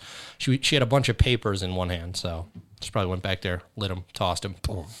warehouse. She had a bunch of papers in one hand. So she probably went back there, lit them, tossed them,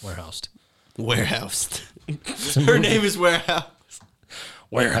 boom, warehoused. Warehoused. Her name is Warehouse.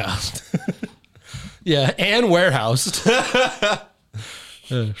 Warehoused. Yeah, and warehoused.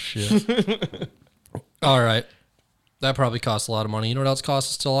 Oh shit. All right. That probably costs a lot of money. You know what else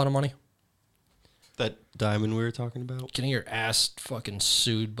costs us a lot of money? That diamond we were talking about. Getting your ass fucking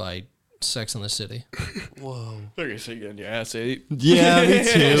sued by Sex and the City. Whoa. They're gonna say getting your ass ate. Yeah, me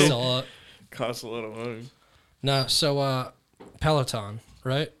too. Saw it. Costs a lot of money. No, so Peloton,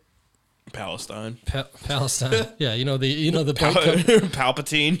 right? Palestine. Palestine. Yeah, you know the bike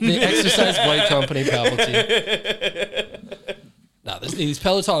Palpatine. the exercise bike company Palpatine. No, these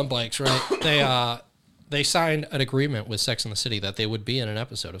Peloton bikes, right? They signed an agreement with Sex and the City that they would be in an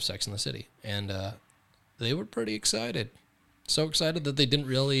episode of Sex and the City, and they were pretty excited. So excited that they didn't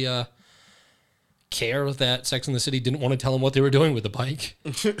really care that Sex and the City didn't want to tell them what they were doing with the bike.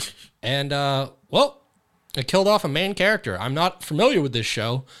 And well, it killed off a main character. I'm not familiar with this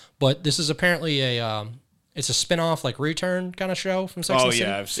show, but this is apparently it's a spin-off, like Return kind of show from Sex and the City.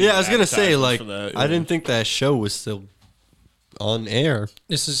 I've seen. Yeah, I was gonna say, advertisements like, for that, I didn't think that show was still on air.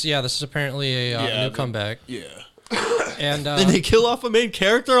 This is apparently a new comeback. Yeah. And Did they kill off a main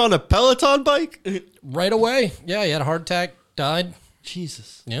character on a Peloton bike? right away, yeah, he had a heart attack, died.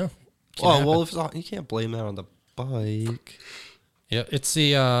 Jesus. Yeah. Oh well, if it's not, you can't blame that on the bike. Yeah, it's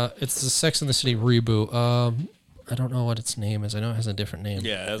the Sex and the City reboot. I don't know what its name is. I know it has a different name.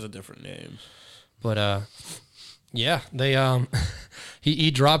 Yeah, it has a different name. But yeah, they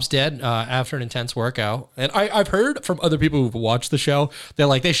he drops dead after an intense workout. And I've heard from other people who've watched the show,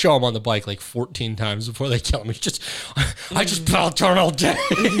 they show him on the bike like 14 times before they kill him. I just Peloton all day.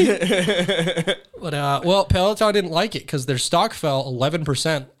 But well, Peloton didn't like it because their stock fell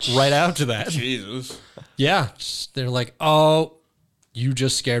 11% right after that. Jesus. Yeah, they're like, oh, you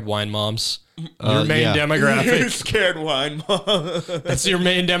just scared wine moms. Your main yeah. You're demographic. scared wine mom. That's your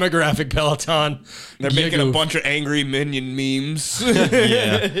main demographic, Peloton. They're making a bunch of angry minion memes.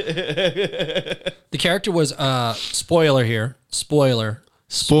 Yeah. The character was spoiler here. Spoiler.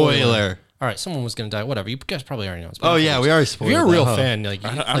 All right, someone was gonna die. Whatever. You guys probably already know. It's been Oh a yeah, couple we weeks. already If spoiled. you're a real that, huh? fan, like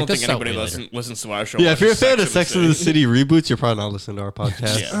I don't this think out anybody way later. listens to our show. Yeah, if you're a watches fan of Sex and the City reboots, you're probably not listening to our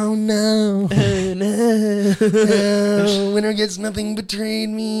podcast. Yeah. Oh no! no! Winner gets nothing betrayed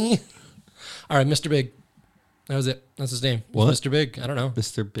me. All right, Mr. Big. That was it. That's his name. What? Mr. Big. I don't know.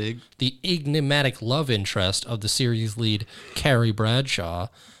 Mr. Big. The enigmatic love interest of the series lead, Carrie Bradshaw,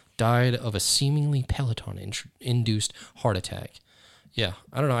 died of a seemingly Peloton-induced heart attack. Yeah,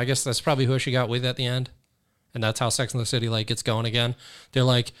 I don't know. I guess that's probably who she got with at the end. And that's how Sex and the City gets going again. They're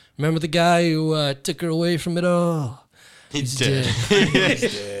like, remember the guy who took her away from it all? He's dead.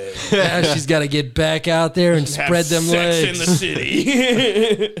 Now she's got to get back out there and spread them sex legs. in the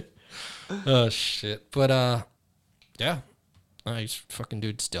city. Oh, shit. But, yeah. Nice fucking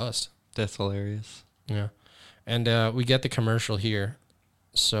dude's dust. That's hilarious. Yeah. And we get the commercial here.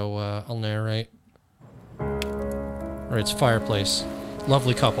 So I'll narrate. All right, it's Fireplace.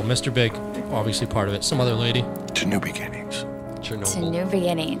 Lovely couple. Mr. Big, obviously part of it. Some other lady. To new beginnings. To Chernobyl. new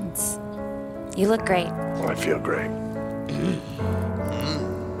beginnings. You look great. Well, I feel great.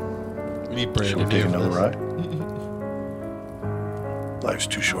 Me, Shall Brandon. we take here another with us. ride? Life's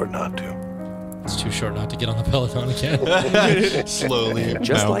too short not to. It's too short not to get on the Peloton again. Slowly.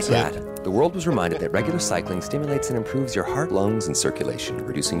 Just like bounce it. that, The world was reminded that regular cycling stimulates and improves your heart, lungs, and circulation,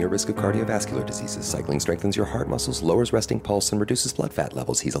 reducing your risk of cardiovascular diseases. Cycling strengthens your heart muscles, lowers resting pulse, and reduces blood fat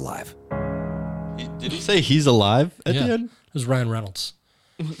levels. He's alive. Did he say he's alive at Yeah, the end? it was Ryan Reynolds.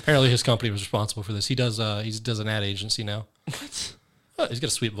 Apparently, his company was responsible for this. He does an ad agency now. What? Oh, he's got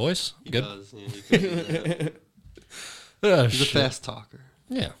a sweet voice. He Good. does. Yeah, he could do that. Oh, He's a shit. fast talker.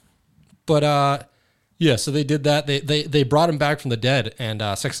 Yeah, but yeah. So they did that. They brought him back from the dead, and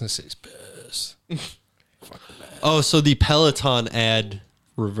Sex and the City's pissed. Oh, so the Peloton ad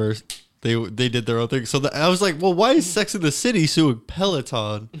reversed. They did their own thing. So I was like, well, why is Sex in the City suing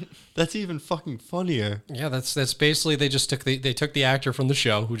Peloton? That's even fucking funnier. Yeah, that's basically they just took the actor from the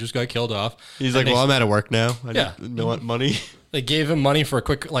show who just got killed off. He's and like, well, I'm out of work now. I Yeah. don't want money. They gave him money for a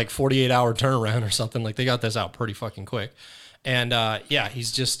quick 48-hour turnaround or something. Like they got this out pretty fucking quick, and yeah,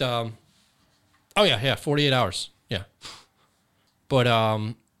 he's just 48 hours. Yeah, but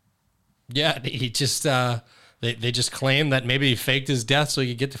yeah, he just they just claim that maybe he faked his death so he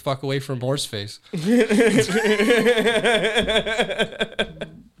could get the fuck away from Horseface.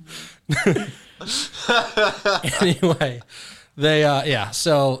 Anyway,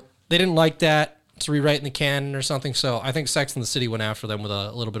 so they didn't like that. It's rewriting the canon or something. So I think Sex and the City went after them with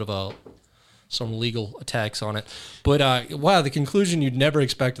a little bit of some legal attacks on it. But wow, the conclusion you'd never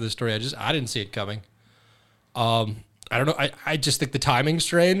expect of the story. I didn't see it coming. I don't know. I just think the timing's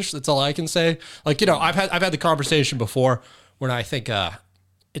strange. That's all I can say. Like, I've had the conversation before when I think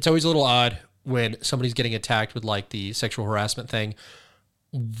it's always a little odd when somebody's getting attacked with like the sexual harassment thing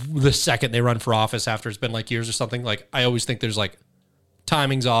the second they run for office after it's been like years or something. Like, I always think there's like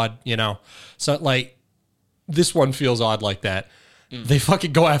timing's odd, So like this one feels odd like that. They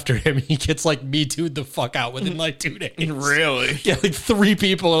fucking go after him. He gets like Me Too'd the fuck out within like 2 days. Really? Yeah, like 3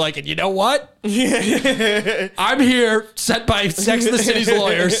 people are like, and you know what? I'm here, sent by Sex and the City's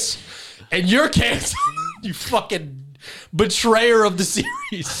lawyers, and you're canceled. You fucking betrayer of the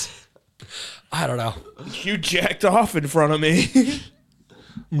series. I don't know. You jacked off in front of me.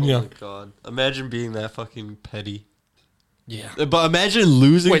 Yeah. Oh my God. Imagine being that fucking petty. Yeah. But imagine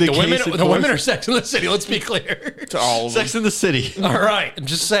losing Wait, the the case. women are Sex and the City. Let's be clear. To all of them. Sex in the City. All right, I'm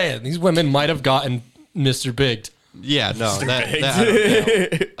just saying these women might have gotten Mr. Bigged. Yeah, no, that I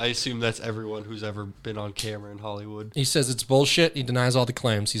don't know. I assume that's everyone who's ever been on camera in Hollywood. He says it's bullshit. He denies all the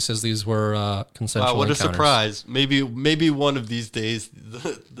claims. He says these were consensual. Wow, what a encounters. surprise! Maybe one of these days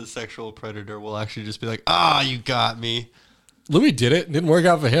the sexual predator will actually just be like, you got me. Louis did it. It didn't work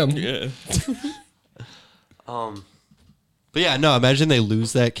out for him. Yeah. But yeah, no, imagine they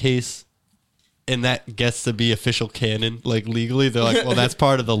lose that case and that gets to be official canon. Like legally, they're like, well, that's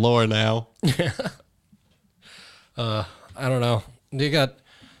part of the lore now. I don't know. They got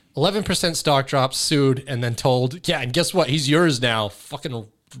 11% stock drops, sued, and then told, yeah, and guess what? He's yours now. Fucking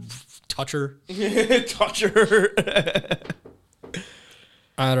toucher. Toucher.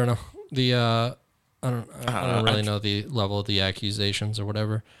 I don't know. I don't really know the level of the accusations or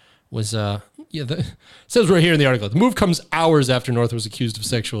whatever. It says right here in the article, the move comes hours after North was accused of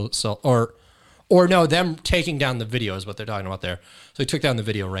sexual assault, or no, them taking down the video is what they're talking about there. So they took down the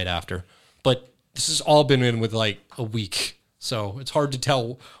video right after. But this has all been in with like a week, so it's hard to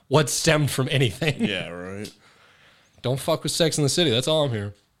tell what stemmed from anything. Yeah, right. Don't fuck with Sex in the City. That's all I'm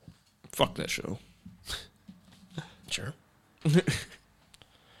here. Fuck that show. Sure.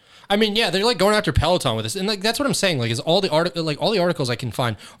 I mean, yeah, they're like going after Peloton with this, and like that's what I'm saying. Like, is all the articles I can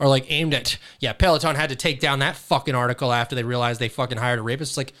find are like aimed at, yeah, Peloton had to take down that fucking article after they realized they fucking hired a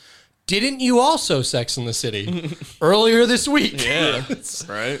rapist. It's like, didn't you also Sex in the City earlier this week? Yeah,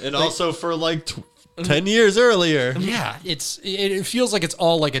 right. And also for like 10 years earlier. Yeah, it feels like it's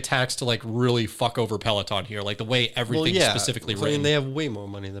all like attacks to like really fuck over Peloton here, like the way everything's specifically written. I mean, they have way more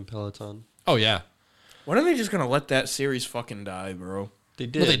money than Peloton. Oh yeah, When are they just gonna let that series fucking die, bro? They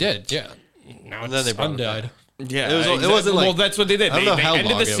did. well they did, yeah. Now And then it's they brought it undied. back. Yeah, It wasn't like- well, that's what they did. I don't They know how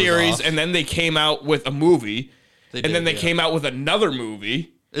ended long the it was series, off. and then they came out with a movie, They and did, then they yeah. came out with another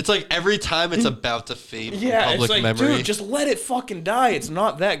movie. It's like every time it's about to fade from Yeah, public it's like, memory. dude, just let it fucking die. It's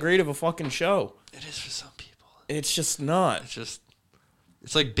not that great of a fucking show. It is for some people. It's just not. It's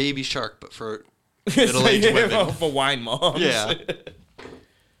like Baby Shark, but for It's middle-aged like, women. for wine moms. Yeah.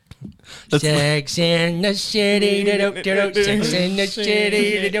 Sex in the City, Sex in the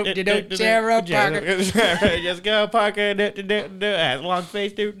City, Sarah Parker. Just go Parker, has long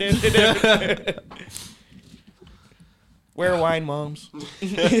face, Wear wine moms.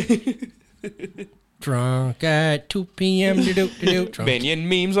 Drunk at 2 p.m. Drunk. Minion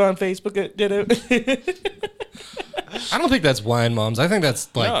memes on Facebook. I don't think that's wine moms. I think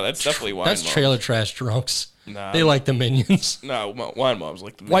that's like No, that's definitely wine that's moms. trailer trash drunks. Nah, They like the Minions. no. Wine moms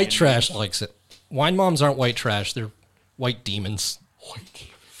like the White Minions. trash likes it. Wine moms aren't white trash. They're white demons.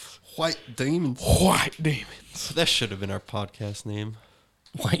 White demons. White demons. That should have been our podcast name.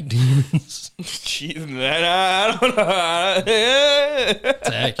 White demons. Gee, I don't know. It's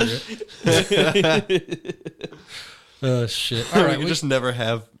accurate. Oh, shit. All right. We just never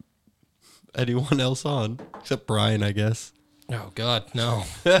have anyone else on except Brian, I guess. Oh, God, no.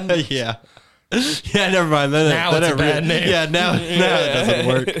 Yeah. Yeah, never mind. Then Now it's a bad name. Yeah, now it doesn't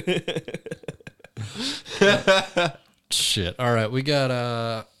work. Shit. All right. We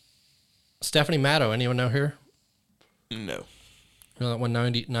got Stephanie Matto. Anyone know her? No. You know that one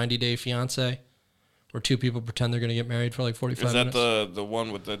 90 Day Fiance? Where two people pretend they're going to get married for like 45 Is that minutes? the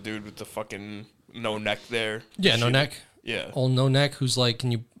one with the dude with the fucking no neck there? Yeah, no neck. Yeah. Old no neck who's like,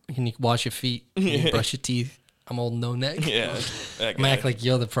 can you wash your feet? Can you brush your teeth? I'm old no neck. Yeah. That I'm guy. act like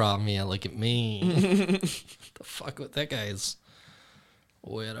you're the problem. Yeah, look at me. The fuck with that guy is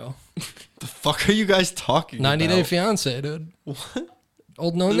weirdo. The fuck are you guys talking 90 about? Day Fiance, dude. What?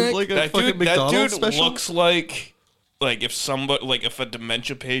 Old no There's neck? like a That fucking dude, McDonald's that dude special? looks like if somebody if a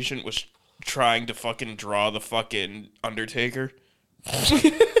dementia patient was trying to fucking draw the fucking Undertaker.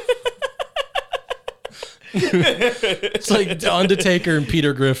 It's like The Undertaker and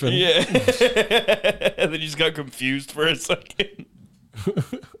Peter Griffin. Yeah. And then you just got confused for a second.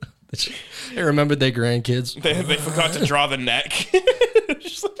 They remembered their grandkids. They forgot to draw the neck.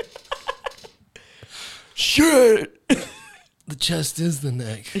 Just like, shit. The chest is the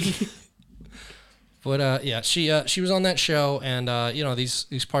neck. But yeah, she was on that show, and you know, these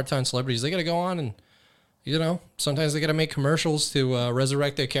part-time celebrities, they got to go on and, you know, sometimes they got to make commercials to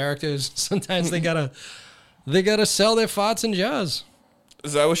resurrect their characters. Sometimes they gotta sell their farts and jars.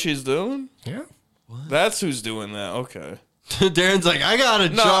 Is that what she's doing? Yeah. That's who's doing that. Okay. Darren's like, I got a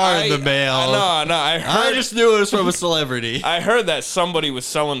jar in the mail. I heard I just knew it was from a celebrity. I heard that somebody was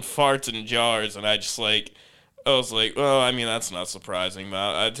selling farts in jars, and I was like, well, I mean, that's not surprising,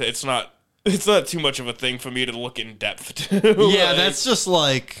 but it's not too much of a thing for me to look in depth to. Yeah, Like, that's just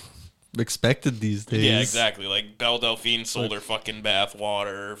like expected these days. yeah, exactly. Like Belle Delphine sold her fucking bath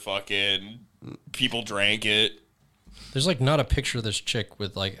water, fucking people drank it. There's like not a picture of this chick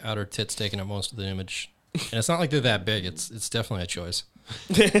with like out her tits taking up most of the image. And it's not like they're that big. It's definitely a choice.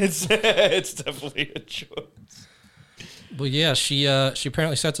 It's definitely a choice. But yeah, she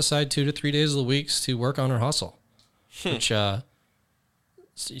apparently sets aside 2 to 3 days of the week to work on her hustle. Which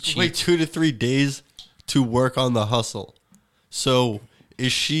she, Wait, 2 to 3 days to work on the hustle. So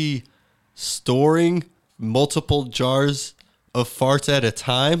is she storing multiple jars of farts at a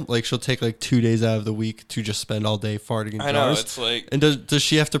time? Like she'll take like 2 days out of the week to just spend all day farting in jars? I know, it's like... And does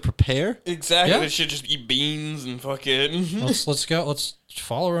she have to prepare? Exactly. Yeah. They should just eat beans and fucking... let's go. Let's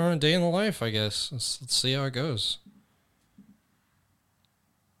follow her on a day in the life, I guess. Let's see how it goes.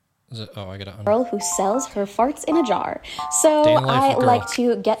 Is it? Oh, I gotta. Girl who sells her farts in a jar. So Day in the life I of a girl. like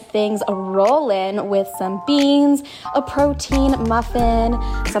to get things rolling with some beans, a protein muffin,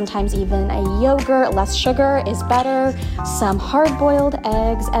 sometimes even a yogurt. Less sugar is better. Some hard-boiled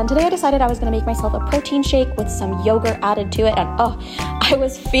eggs. And today I decided I was going to make myself a protein shake with some yogurt added to it. And oh, I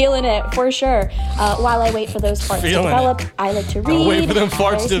was feeling it for sure. While I wait for those farts to Feeling develop, I like to read. wait for them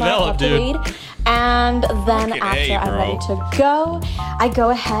farts Very to smart, develop, love to dude. read. And then Fucking after A, I'm bro. ready to go, I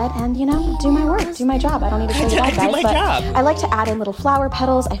go ahead and, you know, do my work, do my job. I don't need to tell you that, Do guys, my but job. I like to add in little flower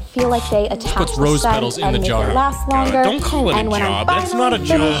petals. I feel like they attach puts the rose scent petals in and the make jar. it last longer. Don't call it a and when job. I'm That's not a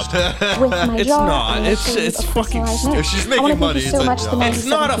finally job. finished with my It's jar, not. I'm It's- gonna it's leave a fucking personalized stupid. note. If she's I making wanna thank money, you it's so a much to job. the It's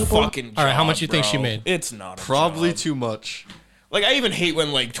 97 not a people. fucking job, All right, how much you think she bro. made? It's not a Probably job. too much. Like, I even hate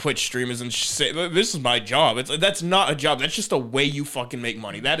when, like, Twitch streamers and say, this is my job. That's not a job. That's just a way you fucking make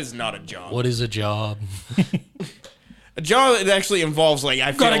money. That is not a job. What is a job? A job that actually involves, like,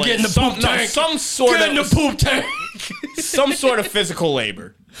 I feel Gotta like get in the some, poop no, tank. some sort Get of... in the poop tank. some sort of physical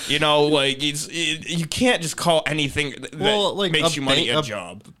labor. You know, like, you can't just call anything that makes you money a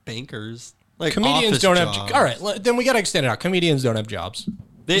job. Bankers. Like Comedians office don't jobs. have. All right, then we gotta extend it out. Comedians don't have jobs.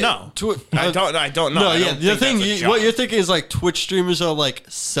 They, No. I I don't know. No, I yeah. don't The think thing, that's a job. what you're thinking is like Twitch streamers are like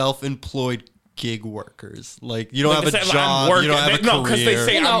self-employed gig workers. Like you don't Like have they a say, I'm job. working. You don't have a No, 'cause career. they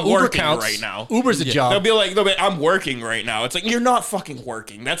say I'm Uber working counts. right now. Uber's a job. They'll be like, I'm working right now. It's like, you're not fucking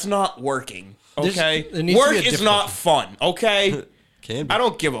working. That's not working. Okay? there needs to be Work a is difference. not fun. Okay? Can be. I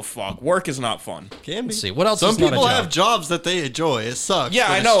don't give a fuck. Work is not fun. Can be. Let's see, what else Some is not a people job? have jobs that they enjoy. It sucks. Yeah,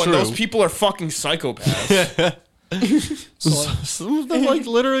 but I it's know, and true. those people are fucking psychopaths. Some of them like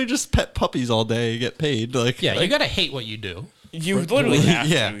literally just pet puppies all day, get paid. Like Yeah, you gotta hate what you do. You literally have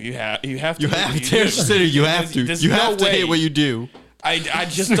Yeah. to. You have to. you hate have what to. do. You have to. There's You no have to way. hate what you do. I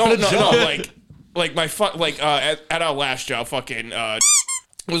just don't know. No, like, like at our last job, fucking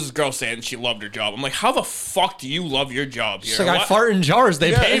was this girl saying she loved her job. I'm like, how the fuck do you love your job here? It's like I fart in jars.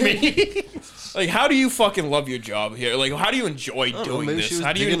 They pay me. Like, how do you fucking love your job here? Like, how do you enjoy doing this?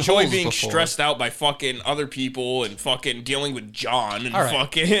 How do you enjoy being stressed out by fucking other people and fucking dealing with John and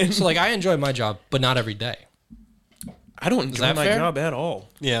fucking... So, like, I enjoy my job, but not every day. I don't enjoy my job at all.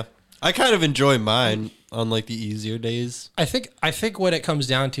 Yeah. I kind of enjoy mine on, like, the easier days. I think what it comes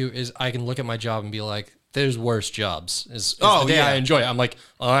down to is I can look at my job and be like, there's worse jobs. The day I enjoy it. I'm like,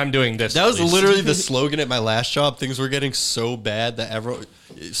 oh, I'm doing this. That was literally the slogan at my last job. Things were getting so bad that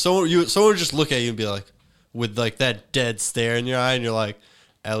someone would just look at you and be like, with like that dead stare in your eye, and you're like,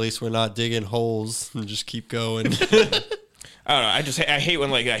 at least we're not digging holes, and just keep going. I don't know. I hate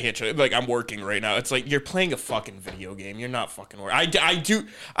when like I hit you. Like I'm working right now. It's like you're playing a fucking video game. You're not fucking working.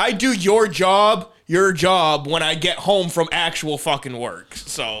 I do your job when I get home from actual fucking work.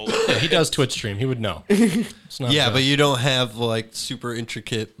 So yeah, he does Twitch stream. He would know. It's not but you don't have like super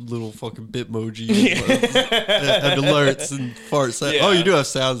intricate little fucking Bitmoji and alerts and farts. Yeah. Oh, you do have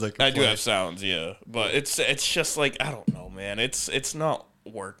sounds like I do have sounds, yeah. But it's just like I don't know, man. It's not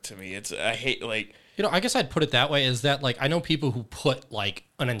work to me. I hate like. You know, I guess I'd put it that way, is that, like, I know people who put, like,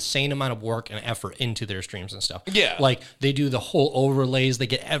 an insane amount of work and effort into their streams and stuff. Yeah. Like, they do the whole overlays. They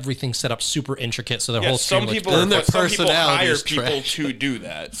get everything set up super intricate, so their whole stream some people hire people to do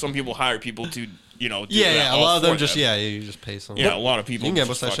that. Some people hire people to, do that. A lot of them just, you just pay someone. Yeah, a lot of people. You can get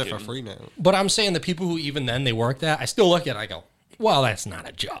most of that shit for free now. But I'm saying the people who even then they work that, I still look at it, I go, well, that's not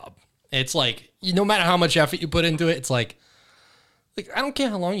a job. It's like, no matter how much effort you put into it, it's like I don't care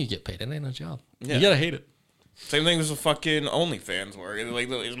how long you get paid. It ain't a job. Yeah. You gotta hate it. Same thing as a fucking OnlyFans work.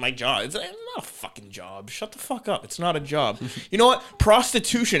 It's my job. It's not a fucking job. Shut the fuck up. It's not a job. You know what?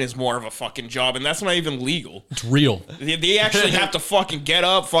 Prostitution is more of a fucking job, and that's not even legal. It's real. They actually have to fucking get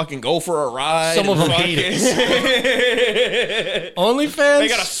up, fucking go for a ride. Some of them hate it. OnlyFans? They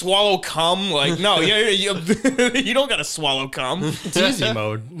gotta swallow cum. Like, no, you don't gotta swallow cum. It's easy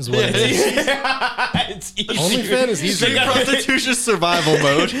mode is what it is. It's easy. OnlyFans is easy. Prostitution survival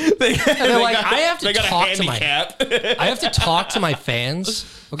mode. I have to talk to my I have to talk to my fans.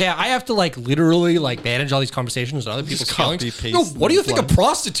 Okay, I have to literally manage all these conversations and other people's feelings. No, what do you think a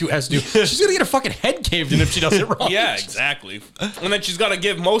prostitute has to do? She's gonna get her fucking head caved in if she does it wrong. Yeah, exactly. And then she's gotta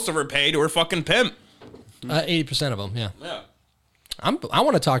give most of her pay to her fucking pimp. 80% of them, yeah. Yeah. I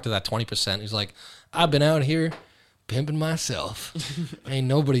want to talk to that 20%. He's like, I've been out here pimping myself. Ain't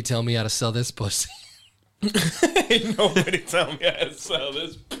nobody tell me how to sell this pussy. Ain't nobody tell me how to sell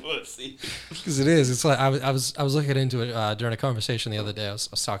this pussy. Because it is. It's like I was looking into it during a conversation the other day. I was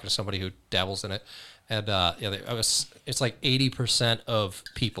talking to somebody who dabbles in it, and it's like 80% of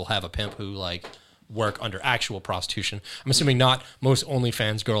people have a pimp who work under actual prostitution. I'm assuming not most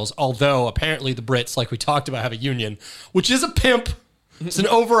OnlyFans girls, although apparently the Brits, like we talked about, have a union, which is a pimp. It's an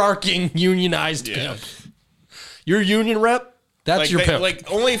overarching unionized pimp. Your union rep. That's your pimp.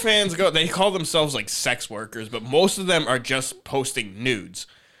 OnlyFans they call themselves sex workers, but most of them are just posting nudes.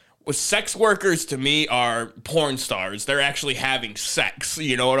 With sex workers, to me, are porn stars. They're actually having sex.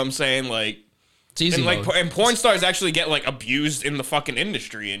 You know what I'm saying? It's easy. And porn stars actually get abused in the fucking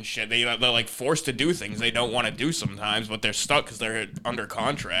industry and shit. They're forced to do things they don't want to do sometimes, but they're stuck because they're under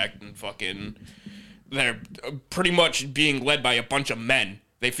contract and fucking they're pretty much being led by a bunch of men.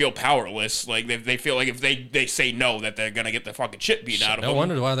 They feel powerless. They feel like if they say no, that they're gonna get the fucking shit beat out of them. No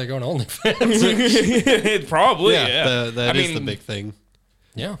wonder why they're going to OnlyFans. Probably, that is the big thing.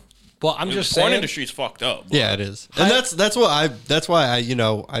 Yeah. Well, I'm just saying, porn industry's fucked up. Bro. Yeah, it is, and that's why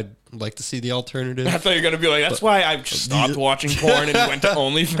I'd like to see the alternative. I thought you were gonna be like, that's why I stopped watching porn and went to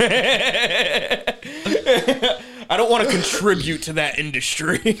OnlyFans. I don't want to contribute to that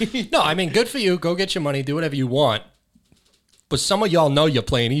industry. No, I mean, good for you. Go get your money. Do whatever you want. But some of y'all know you're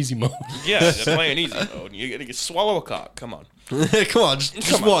playing easy mode. Yeah, they're playing easy mode. You gotta swallow a cock. Come on. Come on,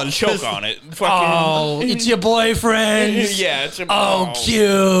 just one. Choke on it. Oh, it's your boyfriend. Yeah, it's your Oh,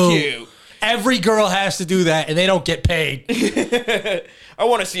 cute. Every girl has to do that, and they don't get paid. I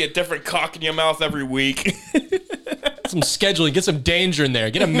want to see a different cock in your mouth every week. Some scheduling. Get some danger in there.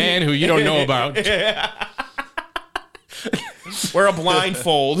 Get a man who you don't know about. Wear a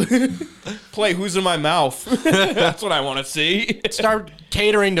blindfold. Play Who's in My Mouth. That's what I want to see. Start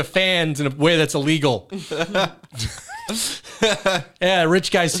catering to fans in a way that's illegal. Yeah,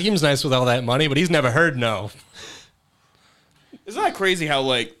 rich guy seems nice with all that money, but he's never heard no. Isn't that crazy how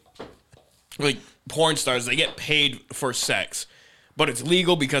porn stars, they get paid for sex, but it's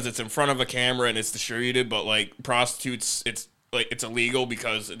legal because it's in front of a camera and it's distributed, but prostitutes, it's like it's illegal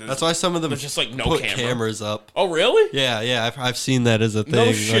because That's why some of them there's just like no put camera. cameras up. Oh, really? Yeah, I've seen that as a thing. No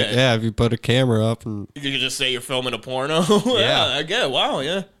Like, shit. yeah, if you put a camera up and You can just say you're filming a porno. Yeah. I get it. Wow,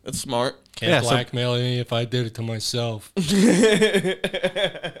 yeah. That's smart. Can't blackmail me if I did it to myself.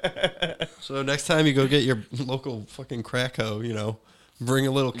 so next time you go get your local fucking crack hoe, bring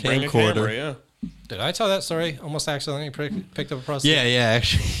a little Bring a camcorder. camera, yeah. Did I tell that story? Almost accidentally picked up a prostitute. Yeah,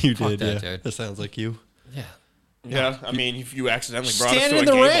 actually you Fuck did. that, Yeah, dude. that sounds like you. Yeah. Yeah, I mean, if you accidentally brought us Standing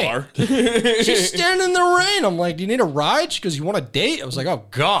to a in the gay rain. bar. She's standing in the rain. I'm like, do you need a ride? She goes, you want a date? I was like, oh,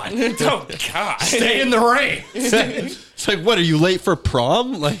 God. Oh, God. Stay in the rain. It's like, what, are you late for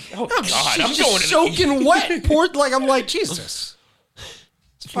prom? Like, Oh, God. She's I'm just going to soaking wet. Poured, like, I'm like, Jesus.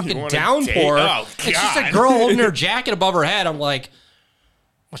 It's a fucking want a downpour. date? Oh, It's just a God. girl holding her jacket above her head. I'm like,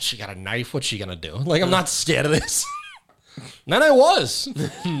 what's she got a knife? What's she going to do? Like, I'm not scared of this. And then I was.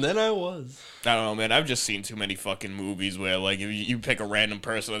 and then I was. I don't know, man. I've just seen too many fucking movies where, like, if you pick a random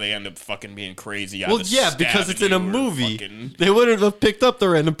person and they end up fucking being crazy. Well, either yeah, because it's in stabbing a you or movie. fucking- They wouldn't have picked up the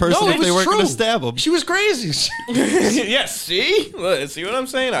random person if it was they weren't going true. to stab him. She was crazy. Yeah, see? Look, see what I'm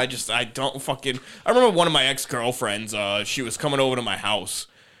saying? I don't fucking... I remember one of my ex-girlfriends, she was coming over to my house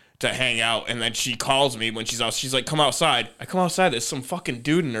to hang out, and then she calls me when she's out. She's like, come outside. I come outside, there's some fucking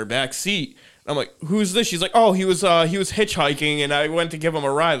dude in her back seat. I'm like, who's this? She's like, oh, he was hitchhiking, and I went to give him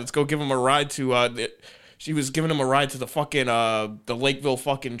a ride. Let's go give him a ride to, she was giving him a ride to the fucking, the Lakeville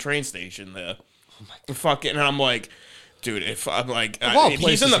fucking train station there. Oh my God. And I'm like, dude, if I'm like, all he's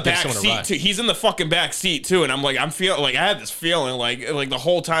places in the to give back someone a seat ride. too. He's in the fucking back seat too, and I'm like, I'm feeling like I had this feeling like the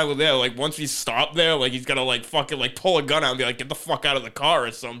whole time we're there, like once we stop there, like he's gonna like fucking like pull a gun out and be like, get the fuck out of the car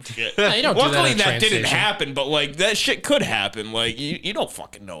or some shit. No, you don't do that Luckily at a that train didn't station. happen, but like that shit could happen. Like you don't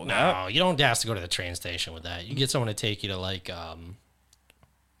fucking know that. No, you don't have to go to the train station with that. You get someone to take you to, like,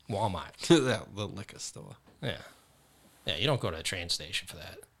 Walmart. The liquor store. Yeah. Yeah, you don't go to a train station for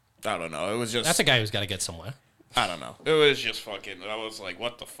that. I don't know. It was just That's a guy who's got to get somewhere. I don't know. It was just fucking. I was like,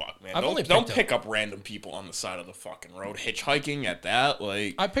 what the fuck, man? I've only Don't picked pick up random people on the side of the fucking road hitchhiking at that.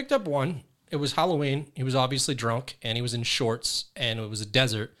 Like I picked up one. It was Halloween. He was obviously drunk, and he was in shorts, and it was a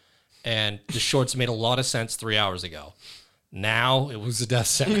desert, and the shorts made a lot of sense 3 hours ago. Now it was a death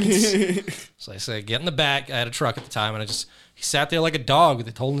sentence. So I said, get in the back. I had a truck at the time, and he sat there like a dog with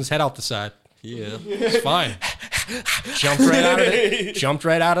it holding his head out the side. Yeah. It's fine. Jumped right out of it. Jumped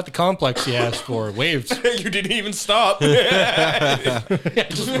right out at the complex he asked for. Waved. you didn't even stop.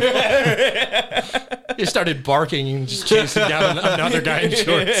 He started barking and just chasing down another guy in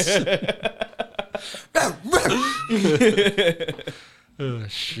shorts. Oh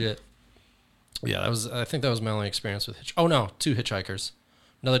shit. Yeah, I think that was my only experience with Oh no, 2 hitchhikers.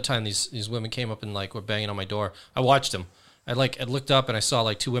 Another time these women came up and like were banging on my door. I watched them. I looked up and I saw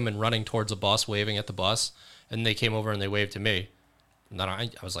like 2 women running towards a bus, waving at the bus, and they came over and they waved to me. And then I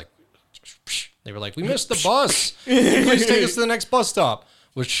was like, psh. They were like, we missed the bus. Please take us to the next bus stop.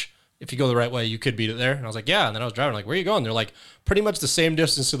 Which, if you go the right way, you could beat it there. And I was like, yeah. And then I was driving, like, where are you going? They're like, pretty much the same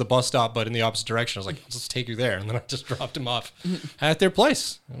distance to the bus stop, but in the opposite direction. I was like, I'll just take you there. And then I just dropped them off at their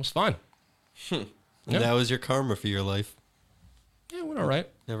place. It was fine. And that was your karma for your life. Yeah, it went all right.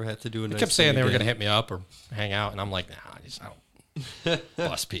 Never had to do a They nice kept saying thing they were going to again. hit me up or hang out, and I'm like, nah, I don't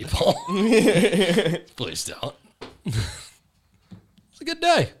bus people. Please don't. It's a good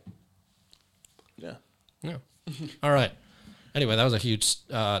day. Yeah. Yeah. All right. Anyway, that was a huge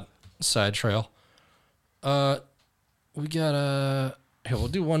side trail. We got here, we'll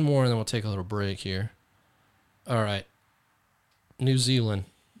do one more and then we'll take a little break here. All right. New Zealand.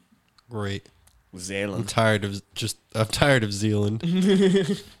 Great. I'm Zealand. tired of Zealand.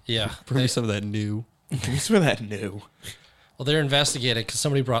 Yeah. Bring me some of that new. What's with that new? Well, they're investigating because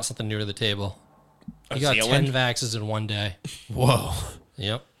somebody brought something new to the table. You got Zealand? 10 vaxes in one day. Whoa.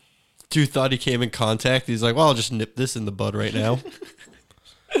 Yep. Dude thought he came in contact. He's like, well, I'll just nip this in the bud right now.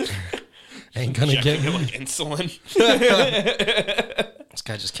 Ain't gonna get Like insulin. This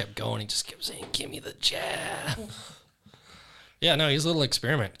guy just kept going. He just kept saying, give me the jab. Yeah, no, he's a little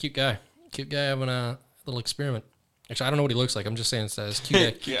experiment. Cute guy. Cute guy having a little experiment. Actually, I don't know what he looks like. I'm just saying it's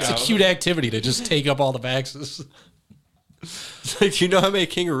cute. It's a cute activity to just take up all the vaxes. It's like, do you know how many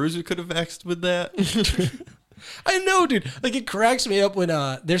kangaroos we could have vaxxed with that? I know, dude. Like, it cracks me up when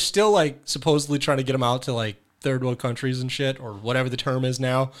they're still, like, supposedly trying to get them out to, like, third world countries and shit, or whatever the term is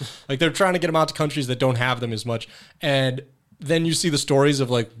now. Like, they're trying to get them out to countries that don't have them as much. And then you see the stories of,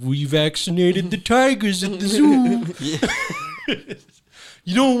 like, we vaccinated the tigers at the zoo.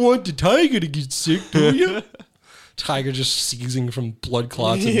 You don't want the tiger to get sick, do you? Tiger just seizing from blood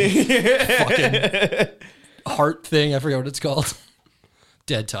clots and fucking heart thing. I forget what it's called.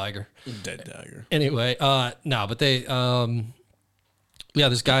 Dead tiger. Dead tiger. Anyway, no, but they Yeah,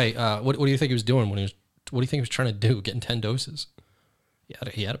 this guy. What do you think he was doing when he was? What do you think he was trying to do? Getting 10 doses.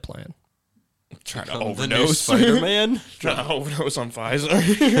 He had a plan. Trying to The new overdose. Spider-Man. Trying to overdose on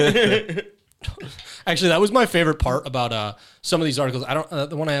Pfizer. Actually, that was my favorite part about some of these articles. I don't.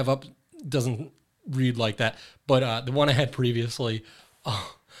 The one I have up doesn't read like that, but the one I had previously,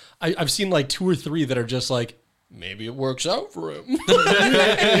 I've seen like 2 or 3 that are just like, maybe it works out for him.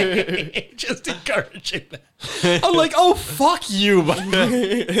 Just encouraging that. I'm like, oh, fuck you.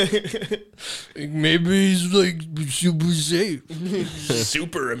 Maybe he's like super safe.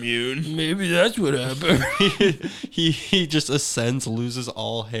 Super immune. Maybe that's what happened. He just ascends, loses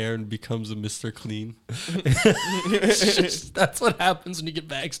all hair, and becomes a Mr. Clean. That's what happens when you get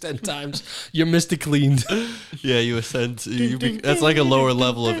vaxxed 10 times. You're Mr. Cleaned. Yeah, you ascend. That's like a lower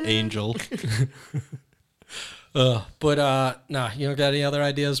level of angel. But nah, you don't got any other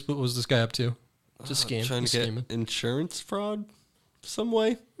ideas? What was this guy up to? Just scheme. Trying He's to get scheming. insurance fraud some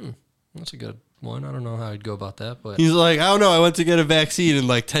way. That's a good one. I don't know how I'd go about that, but He's like, I don't know. I went to get a vaccine, and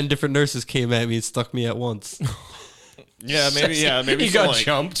like 10 different nurses came at me and stuck me at once. Yeah, maybe. Yeah, maybe he some, got like,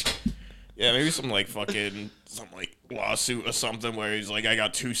 jumped. Yeah, maybe some like fucking some like lawsuit or something where he's like, I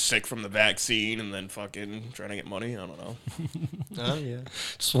got too sick from the vaccine, and then fucking trying to get money. I don't know. Oh yeah.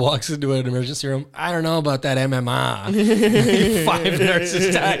 Just walks into an emergency room. I don't know about that MMR. 5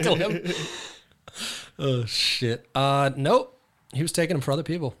 nurses tackle him. Oh shit. Nope. He was taking them for other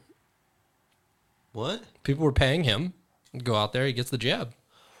people. What? People were paying him to go out there. He gets the jab.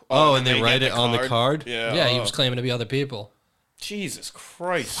 Oh, and they get write it on the card. Yeah. Yeah, he was claiming to be other people. Jesus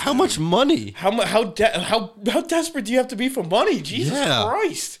Christ. How much money? How desperate do you have to be for money? Jesus Yeah.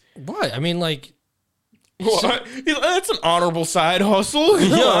 Christ. What? I mean, like, What? That's an honorable side hustle.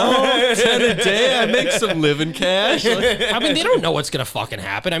 10 a day. I make some living cash. I mean, they don't know what's gonna fucking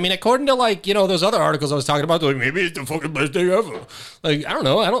happen. I mean, according to like, those other articles I was talking about, like maybe it's the fucking best day ever. Like, I don't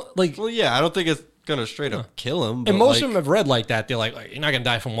know. I don't like. Well, yeah, I don't think it's gonna straight up kill him. But And most like, of them have read like that. They're like, you're not gonna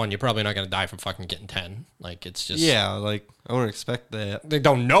die from one. You're probably not gonna die from fucking getting 10. Like, it's just yeah, like I wouldn't expect that. They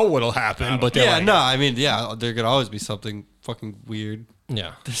don't know what'll happen, but they're Yeah, like, no, I mean, yeah, there could always be something fucking weird.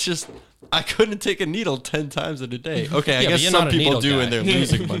 yeah. It's just I couldn't take a needle 10 times in a day. Okay, I Yeah, but guess you're some not a people needle do, guy. and they're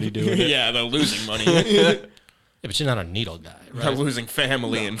losing money doing it. Yeah, they're losing money. Yeah, but you're not a needle guy, They're right? losing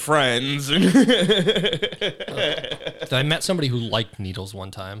family and friends. I met somebody who liked needles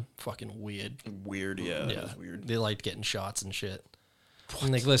one time. Fucking weird. Weird, yeah. Yeah, That's weird. They liked getting shots and shit.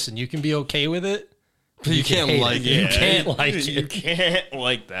 I'm like, listen, you can be okay with it, but You can't hate like it. it. You can't like You it. can't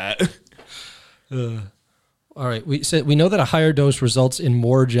like that. All right, we know that a higher dose results in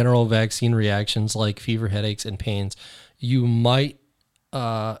more general vaccine reactions like fever, headaches, and pains. You might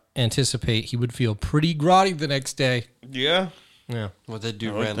anticipate he would feel pretty groggy the next day. Yeah. Yeah, Well, that dude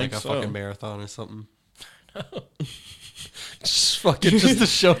I would ran like think a so. fucking marathon or something. just to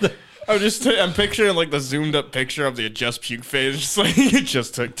show that. I'm picturing like the zoomed up picture of the Just Puke phase. Just like it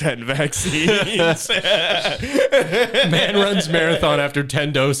just took 10 vaccines. Man runs marathon after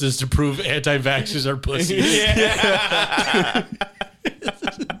 10 doses to prove anti-vaxxers are pussies.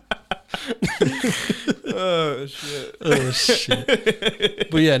 Oh shit. Oh shit!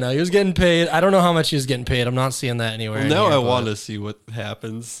 But yeah, no, he was getting paid. I don't know how much he was getting paid. I'm not seeing that anywhere. Well, in now here, I but- want to see what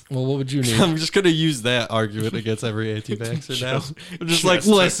happens. Well, what would you need? I'm just gonna use that argument against every anti-vaxxer now. I'm just like, took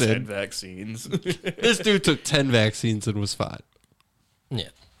 10 listen, vaccines. this dude took 10 vaccines and was fine. Yeah.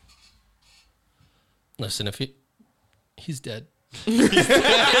 Listen, if he's dead.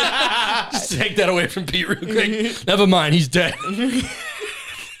 Just take that away from Pete real quick. Never mind, he's dead.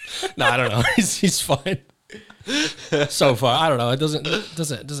 No, I don't know. He's fine. So far, I don't know. It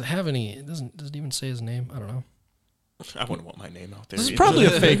doesn't have any. Does it even say his name? I don't know. I wouldn't want my name out there. This is either. probably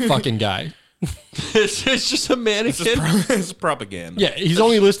a fake fucking guy. It's just a mannequin. It's propaganda. Yeah, he's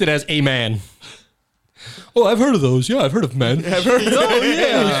only listed as a man. Oh, I've heard of those. Yeah, I've heard of men. Oh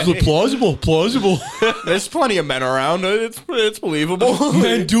yeah. It's plausible. There's plenty of men around. It's believable.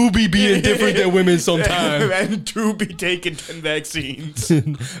 Men do be being different than women sometimes. Men do be taking 10 vaccines.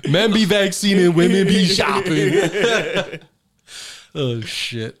 Men be vaccinating, women be shopping. Oh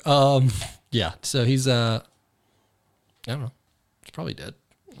shit. Yeah. So he's I don't know. He's probably dead.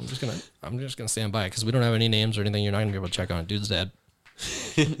 I'm just gonna stand by it because we don't have any names or anything. You're not gonna be able to check on it. Dude's dead.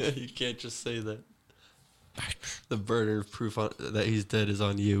 You can't just say that. The burden of proof that he's dead is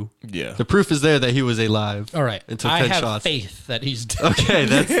on you. Yeah. The proof is there that he was alive. All right. And took I 10 have shots. faith that he's dead. Okay,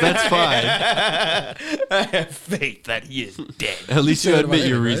 that's fine. I have faith that he is dead. At least you Said admit about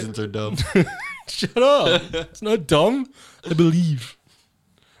your it, right? reasons are dumb. Shut up. It's not dumb. I believe.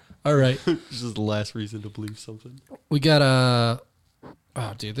 All right. This is the last reason to believe something. We got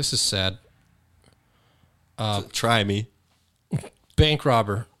oh dude, this is sad. Try me. Bank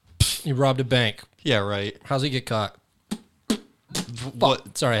robber. He robbed a bank. Yeah, right. How's he get caught?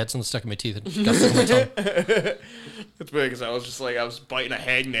 What? Sorry, I had something stuck in my teeth. It got stuck in my tongue. It's weird because I was just like, I was biting a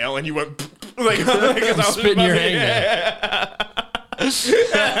hangnail and you went like, I was Spitting your hangnail.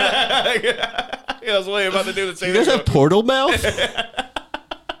 I was waiting about to do the same You guys have portal mouth?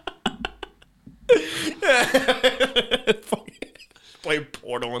 Play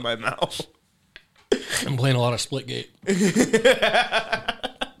Portal in my mouth. I'm playing a lot of Splitgate.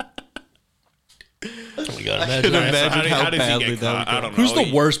 Oh my God, I can imagine how how does he badly get that would caught? I go. don't know. Who's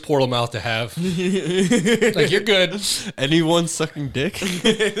the worst portal mouth to have? Like, you're good. Anyone sucking dick?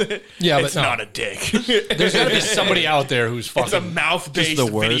 Yeah, It's but no. not a dick. There's got to be somebody out there who's It's a fucking mouth-based the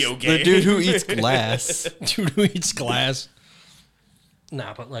worst. video game. The dude who eats glass. dude who eats glass.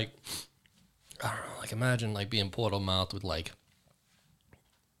 Nah, but like, I don't know. Like, imagine like being portal mouth with like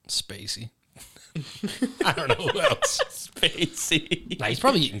Spacey. I don't know who else. Spacey. Nah, he's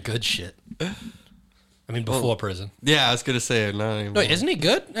probably eating good shit. I mean, before prison. Yeah, I was gonna say not anymore. No, isn't he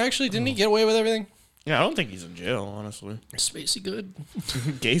good? Actually, didn't he get away with everything? Yeah, I don't think he's in jail, honestly. Spacey good?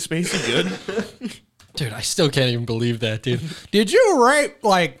 Gay Spacey good? Dude, I still can't even believe that, dude. Did you rape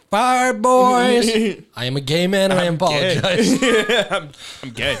like 5 boys? I am a gay man and I apologize. I'm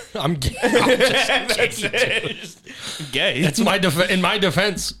gay. I'm gay. I'm just I'm gay. That's my in my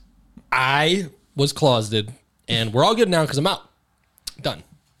defense. I was closeted, and we're all good now because I'm out. Done.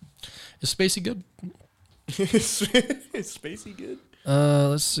 Is Spacey good? Is Spacey good?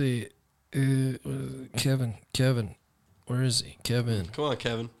 Let's see. Kevin, where is he? Kevin. Come on,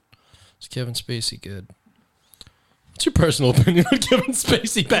 Kevin. Is Kevin Spacey good? What's your personal opinion on Kevin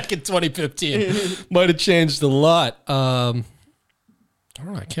Spacey back in 2015? Might have changed a lot. I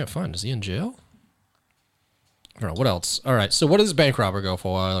don't know. I can't find. Is he in jail? I don't know. What else? All right. So what does bank robber go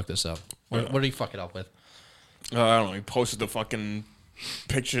for while I look this up? What did he fuck it up with? I don't know. He posted the fucking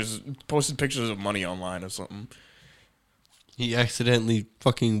pictures of money online or something. He accidentally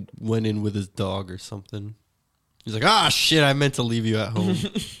fucking went in with his dog or something. He's like, ah, shit, I meant to leave you at home.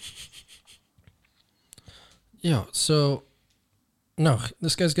 Yeah, so no,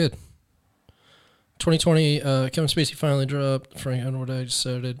 this guy's good. 2020, Kevin Spacey finally dropped. Frank Underwood, I just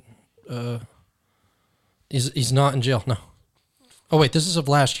said it. He's not in jail. No. Oh wait, this is of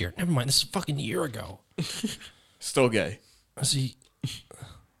last year. Never mind. This is a fucking year ago. Still gay. Is he? It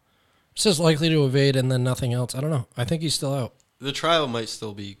says likely to evade and then nothing else. I don't know. I think he's still out. The trial might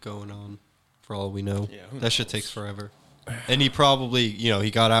still be going on, for all we know. Yeah, who that shit knows? takes forever. And he probably,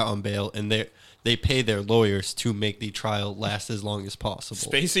 he got out on bail, and they pay their lawyers to make the trial last as long as possible.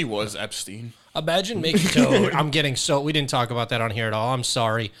 Spacey was Epstein. Imagine making. Dude, I'm getting so. We didn't talk about that on here at all. I'm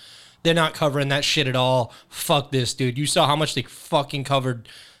sorry. They're not covering that shit at all. Fuck this, dude. You saw how much they fucking covered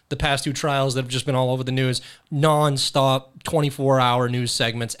the past 2 trials that have just been all over the news. Non-stop, 24-hour news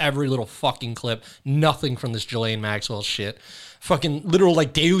segments, every little fucking clip. Nothing from this Ghislaine Maxwell shit. Fucking literal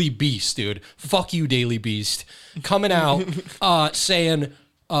like Daily Beast, dude. Fuck you, Daily Beast. Coming out saying,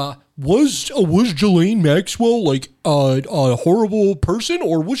 was Ghislaine Maxwell like a horrible person,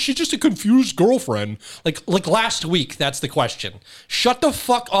 or was she just a confused girlfriend? Like last week, that's the question. Shut the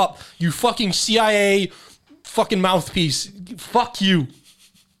fuck up, you fucking CIA fucking mouthpiece. Fuck you.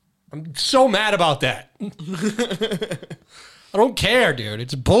 I'm so mad about that. I don't care, dude.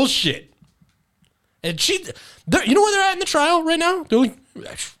 It's bullshit. And you know where they're at in the trial right now? They're like,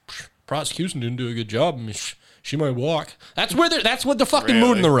 prosecution didn't do a good job. I mean, she might walk. That's where that's what the fucking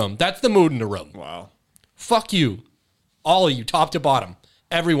mood in the room. That's the mood in the room. Wow. Fuck you. All of you, top to bottom.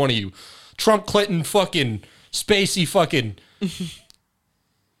 Every one of you. Trump, Clinton, fucking Spacey, fucking.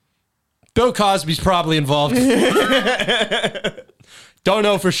 Bill Cosby's probably involved. Don't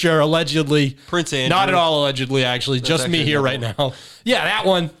know for sure. Allegedly. Prince Andrew. Not at all allegedly, actually. That's Just me actually here another right now. Yeah, that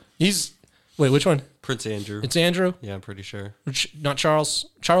one. Wait, which one? Prince Andrew. It's Andrew? Yeah, I'm pretty sure. Not Charles.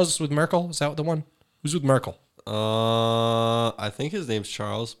 Charles is with Merkel? Is that the one? Who's with Merkel? I think his name's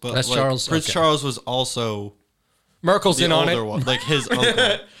Charles, but That's like, Charles? Prince Okay. Charles was also Merkel's the in on older it. one, like his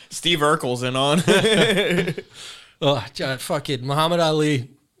uncle. Steve Urkel's in on. Oh, God, fucking Muhammad Ali.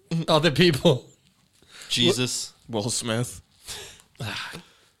 Other people. Jesus, Will Smith.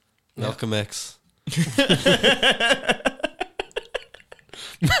 Malcolm X.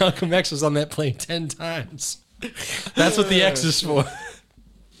 Malcolm X was on that plane 10 times. That's what the X is for.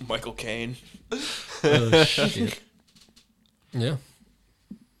 Michael Caine. Oh, shit. Yeah.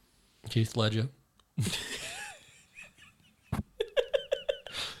 Keith Ledger.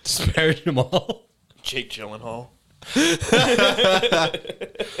 Disparaged them all. Jake Gyllenhaal.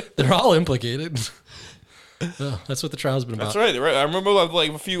 They're all implicated. That's what the trial's been about. That's right. I remember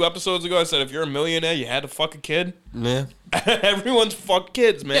like a few episodes ago, I said if you're a millionaire, you had to fuck a kid. Yeah. Everyone's fucked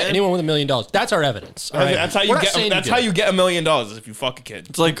kids, man. Yeah, anyone with $1 million. That's our evidence. All right? That's how you We're not get. saying That's you how did you get $1 million is if you fuck a kid.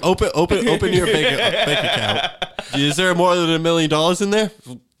 It's like open your bank account. Is there more than $1 million in there?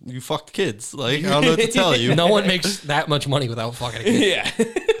 You fucked kids. Like I don't know what to tell you. No one makes that much money without fucking a kid. Yeah.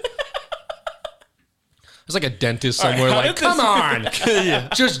 It's like a dentist All right, somewhere how like, did this- come on.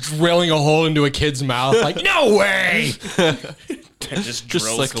 Just drilling a hole into a kid's mouth. Like, no way. Just Just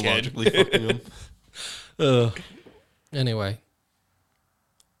drills psychologically fucking them. Anyway.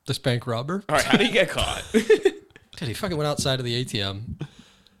 This bank robber. All right, how do you get caught? Dude, he fucking went outside of the ATM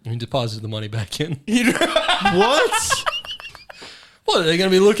and deposited the money back in. What? What, are they going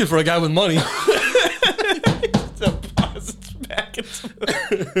to be looking for a guy with money? Deposits back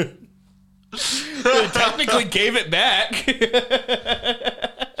into They technically gave it back.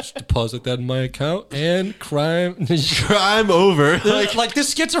 Just deposit that in my account and crime. Crime over. Like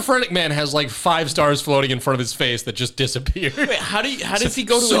this schizophrenic man has like 5 stars floating in front of his face that just disappeared. Wait, how does he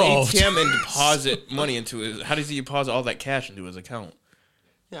go to Solved. an ATM and deposit money into his? How does he deposit all that cash into his account?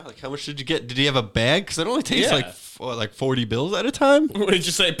 Yeah, like how much did you get? Did he have a bag? Because it only takes Yeah. like 40 bills at a time. What did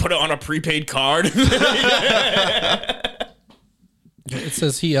you say? Put it on a prepaid card. It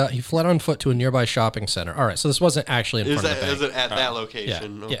says he fled on foot to a nearby shopping center. All right, so this wasn't actually in Is front of the bank. it at that Yeah,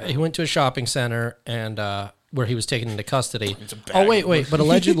 location? yeah. He went to a shopping center and where he was taken into custody. It's a bag Oh wait, but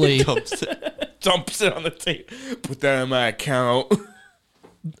allegedly, Dumps it on the table. Put that in my account.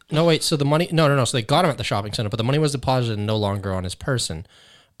 no wait. So the money, no. So they got him at the shopping center, but the money was deposited and no longer on his person.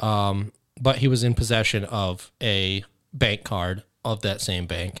 But he was in possession of a bank card of that same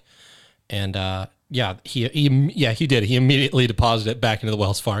bank, and he did. He immediately deposited it back into the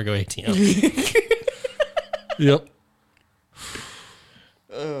Wells Fargo ATM. Yep.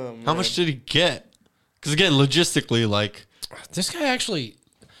 How much did he get? Because again, logistically, like This guy actually,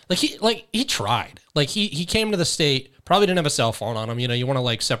 he tried. Like he came to the state, probably didn't have a cell phone on him. You know, you want to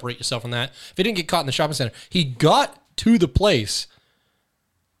like separate yourself from that. If he didn't get caught in the shopping center, he got to the place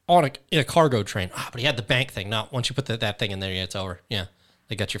in a cargo train. But he had the bank thing. No, once you put that thing in there, yeah, it's over. Yeah.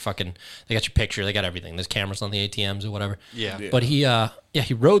 They got your picture. They got everything. There's cameras on the ATMs or whatever. Yeah. But he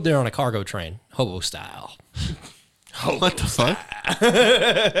rode there on a cargo train, hobo style. what the fuck?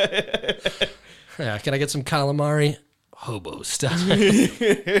 Yeah, can I get some calamari? Hobo style.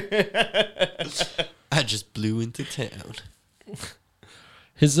 I just blew into town.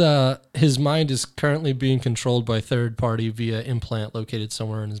 His mind is currently being controlled by third party via implant located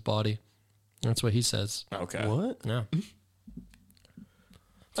somewhere in his body. That's what he says. Okay. What? Yeah.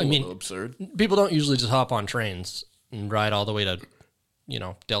 I mean, absurd. People don't usually just hop on trains and ride all the way to,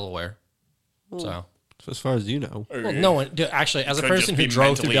 Delaware. So, As far as you know. well, no one actually, as a Could person just who be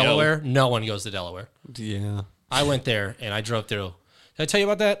drove through mentally ill. Delaware, no one goes to Delaware. Yeah. I went there and I drove through. Did I tell you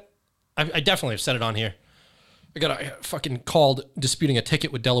about that? I definitely have said it on here. I got fucking called disputing a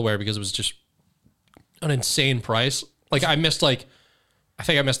ticket with Delaware because it was just an insane price. Like I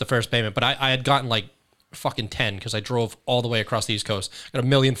think I missed the first payment, but I had gotten like fucking 10 because I drove all the way across the East Coast. Got a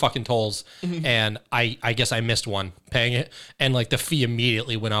million fucking tolls, and I guess I missed one paying it, and like the fee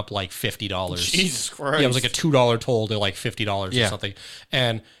immediately went up like $50. Jesus Christ. Yeah, it was like a $2 toll to like $50 or something,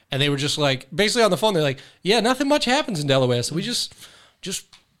 and they were just like basically on the phone. They're like, "Yeah, nothing much happens in Delaware, so we just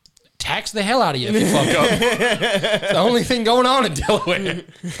tax the hell out of you if you fuck up." It's the only thing going on in Delaware.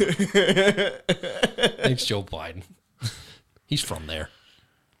 Thanks, Joe Biden. He's from there.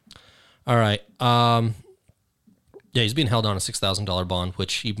 All right. Yeah, he's being held on a $6,000 bond,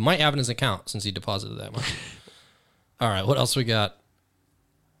 which he might have in his account since he deposited that much. All right, what else we got?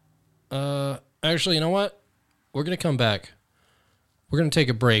 Actually, you know what? We're gonna come back. We're gonna take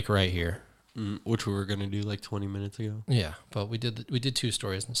a break right here. Which we were going to do like 20 minutes ago. Yeah, but we did 2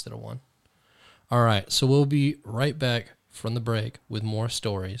 stories instead of 1. All right, so we'll be right back from the break with more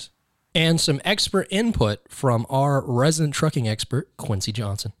stories and some expert input from our resident trucking expert, Quincy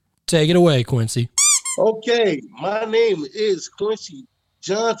Johnson. Take it away, Quincy. Okay, my name is Quincy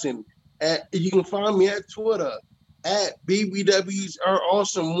Johnson. You can find me at Twitter at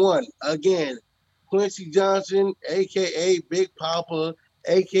BBWsAreAwesome1. Again, Quincy Johnson, a.k.a. Big Papa,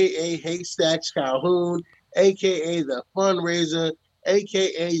 a.k.a. Haystacks Calhoun, a.k.a. The Fundraiser,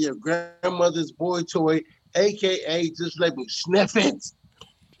 a.k.a. Your Grandmother's Boy Toy, a.k.a. Just Let Me Sniff It.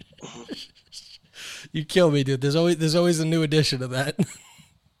 You kill me, dude. There's always a new edition of that.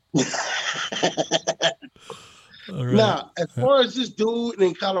 All right. Now, as far as this dude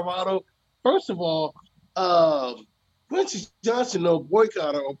in Colorado, first of all, Quincy Johnson no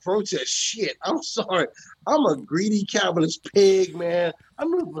boycott or protest shit. I'm sorry. I'm a greedy capitalist pig, man. I'm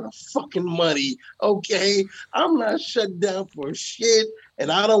looking for the fucking money, okay? I'm not shut down for shit,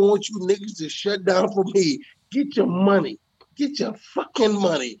 and I don't want you niggas to shut down for me. Get your money. Get your fucking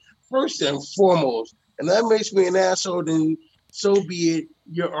money, first and foremost. And that makes me an asshole, then so be it.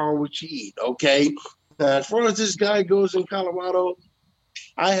 You are what you eat, okay? Now, as far as this guy goes in Colorado,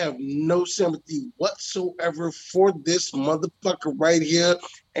 I have no sympathy whatsoever for this motherfucker right here,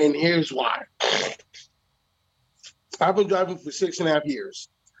 and here's why. I've been driving for 6.5 years.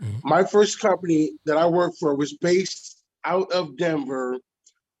 My first company that I worked for was based out of Denver.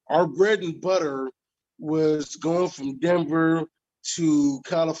 Our bread and butter was going from Denver to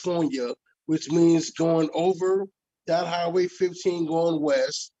California, which means going over that Highway 15 going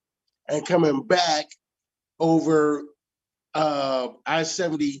west and coming back over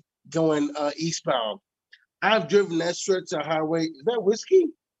I-70 going eastbound. I've driven that stretch of highway. Is that whiskey?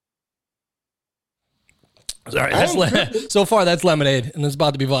 Sorry, so far that's lemonade, and it's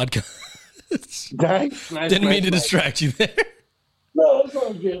about to be vodka. Nice, Didn't mean to distract you there. No, it's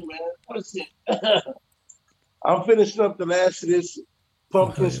all good, man. Listen, I'm finishing up the last of this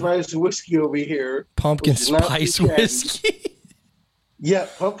pumpkin spice whiskey over here. Pumpkin spice whiskey? Yeah,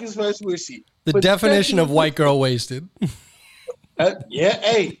 pumpkin spice whiskey. The definition of white girl wasted. Yeah,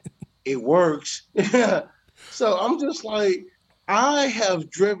 hey, it works. So I'm just like, I have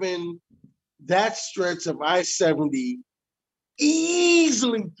driven that stretch of I-70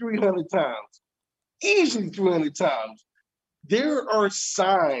 easily 300 times. Easily 300 times. There are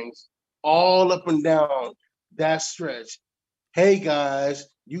signs all up and down that stretch. Hey guys,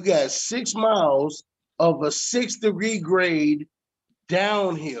 you got 6 miles of a 6-degree grade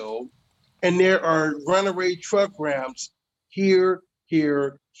downhill, and there are runaway truck ramps here,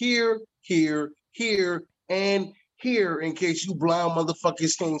 here, here, here, here, and here, in case you blind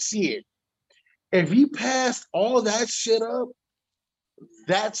motherfuckers can't see it. If he passed all that shit up,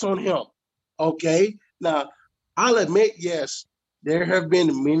 that's on him. Okay? Now, I'll admit, yes, there have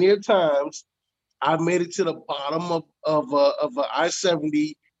been many a times I made it to the bottom of a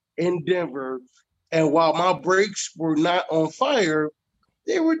I-70 in Denver, and while my brakes were not on fire,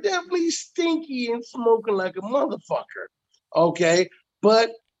 they were definitely stinky and smoking like a motherfucker. Okay,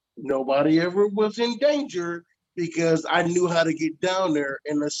 but nobody ever was in danger because I knew how to get down there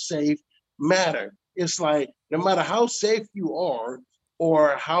in a safe manner. It's like no matter how safe you are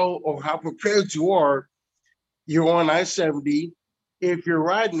or how prepared you are, you're on I-70. If you're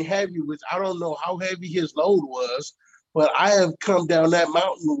riding heavy, which I don't know how heavy his load was, but I have come down that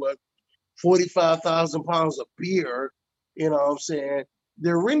mountain with 45,000 pounds of beer. You know what I'm saying?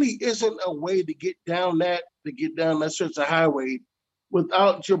 There really isn't a way to get down that stretch of highway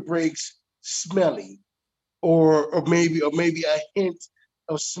without your brakes smelly or maybe a hint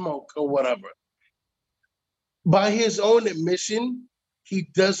of smoke or whatever. By his own admission, he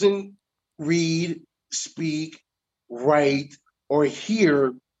doesn't read, speak, write, or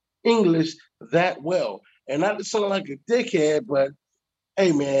hear English that well. And not to sound like a dickhead, but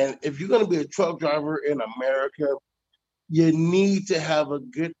hey man, if you're gonna be a truck driver in America, you need to have a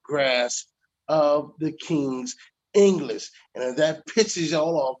good grasp of the King's English. And if that pisses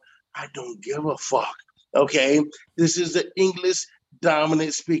y'all off, I don't give a fuck. Okay? This is an English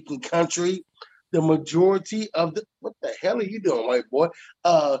dominant speaking country. The majority of the what the hell are you doing, white boy?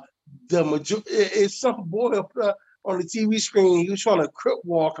 The majority it's some boy up on the TV screen. He was trying to crip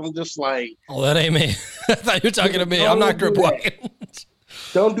walk. I'm just like, oh, that ain't me. I thought you were talking to me. I'm not crip walking.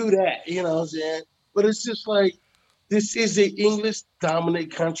 Don't do that. You know what I'm saying? But it's just like, this is an English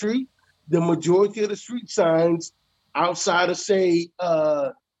dominant country. The majority of the street signs outside of, say,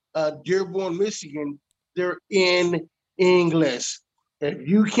 Dearborn, Michigan, they're in English. If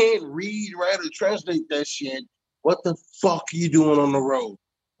you can't read, write, or translate that shit, what the fuck are you doing on the road?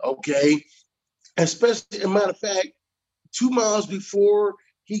 Okay? Especially, as a matter of fact, 2 miles before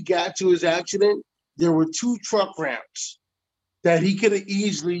he got to his accident, there were 2 truck ramps that he could have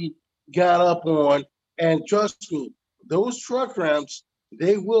easily got up on. And trust me, those truck ramps,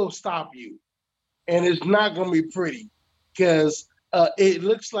 they will stop you. And it's not going to be pretty because it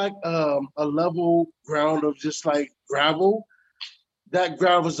looks like a level ground of just like gravel. That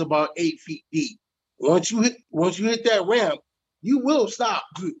gravel is about 8 feet deep. Once you hit that ramp, you will stop,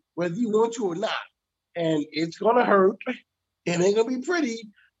 whether you want to or not. And it's going to hurt. It ain't going to be pretty,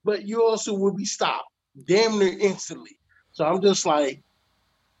 but you also will be stopped damn near instantly. So I'm just like,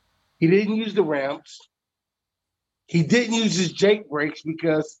 he didn't use the ramps. He didn't use his Jake brakes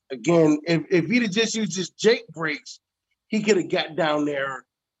because, again, if he'd have just used his Jake brakes, he could have got down there,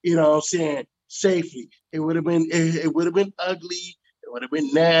 you know what I'm saying, safely. It would have been ugly. It would have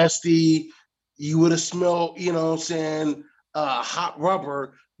been nasty. You would have smelled, you know what I'm saying, hot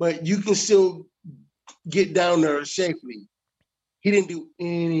rubber, but you can still get down there safely. He didn't do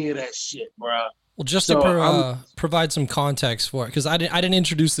any of that shit, bro. Well, just to provide some context for it, because I didn't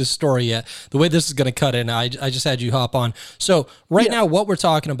introduce this story yet. The way this is going to cut in, I just had you hop on. So now, what we're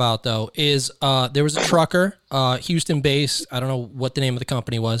talking about though is there was a trucker, Houston-based. I don't know what the name of the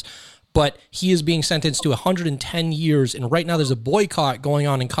company was, but he is being sentenced to 110 years, and right now there's a boycott going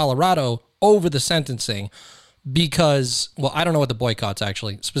on in Colorado over the sentencing. Because, well, I don't know what the boycott's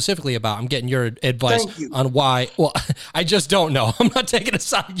actually specifically about. I'm getting your advice on why. Well, I just don't know. I'm not taking a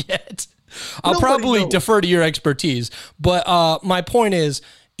side yet. I'll probably defer to your expertise. But my point is,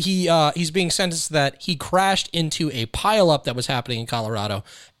 he's being sentenced to that he crashed into a pileup that was happening in Colorado,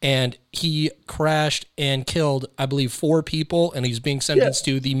 and he crashed and killed, I believe, 4 people, and he's being sentenced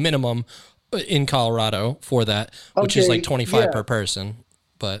to the minimum in Colorado for that, which is like 25 per person.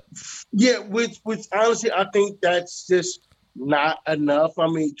 But yeah, which honestly, I think that's just not enough. I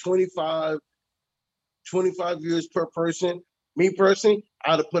mean, 25 years per person. Me personally,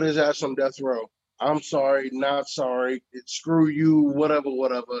 I'd have put his ass on death row. I'm sorry, not sorry. Screw you, whatever.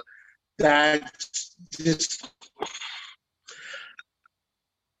 That's just,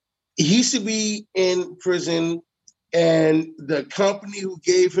 he should be in prison, and the company who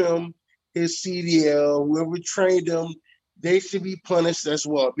gave him his CDL, whoever trained him, they should be punished as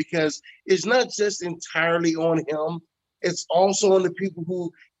well, because it's not just entirely on him. It's also on the people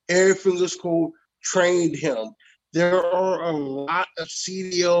who, everything is called, trained him. There are a lot of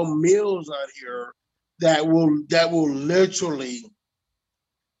CDL mills out here that will literally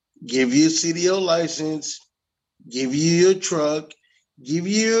give you a CDL license, give you your truck, give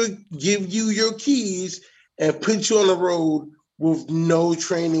you your keys, and put you on the road with no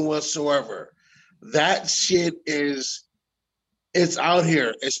training whatsoever. That shit it's out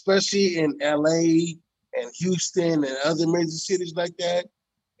here, especially in LA and Houston and other major cities like that.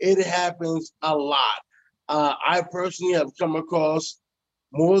 It happens a lot. I personally have come across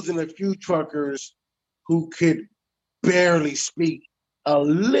more than a few truckers who could barely speak a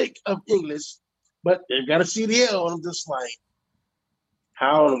lick of English, but they got a CDL, and I'm just like,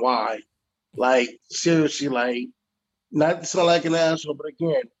 how and why? Like, seriously, like, not to sound like an asshole, but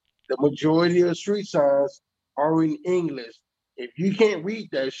again, the majority of street signs are in English. If you can't read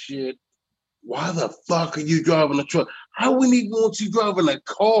that shit, why the fuck are you driving a truck? I wouldn't even want you driving a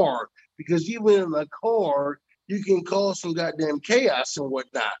car, because even in a car, you can cause some goddamn chaos and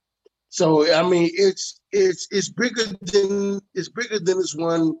whatnot. So I mean, it's bigger than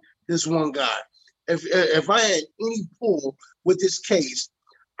this one guy. If I had any pull with this case,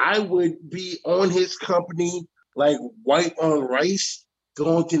 I would be on his company like white on rice,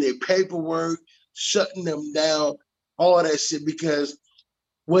 going through their paperwork, shutting them down, all that shit, because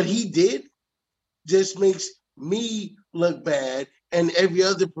what he did just makes me look bad and every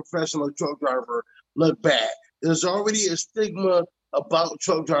other professional truck driver look bad. There's already a stigma about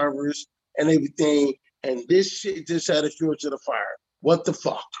truck drivers and everything, and this shit just added fuel to the fire. What the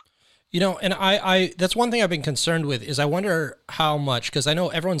fuck? You know, and I that's one thing I've been concerned with is I wonder how much, because I know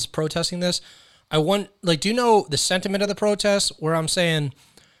everyone's protesting this. Do you know the sentiment of the protest, where I'm saying,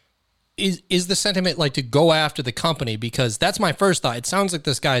 is the sentiment like to go after the company? Because that's my first thought. It sounds like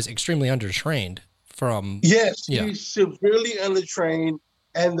this guy's extremely undertrained Yes, he's severely undertrained,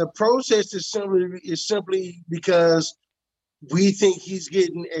 and the protest is simply because we think he's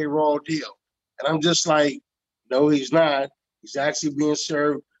getting a raw deal. And I'm just like, no, he's not. He's actually being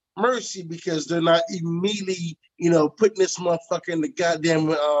served mercy, because they're not immediately, putting this motherfucker in the goddamn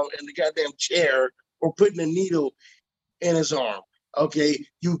chair or putting a needle in his arm. Okay,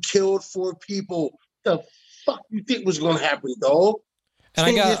 you killed 4 people. The fuck you think was gonna happen, dog? And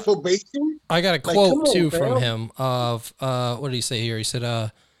I got a quote too from him of what did he say here? He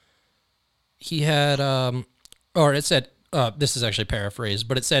said he had or it said this is actually paraphrased,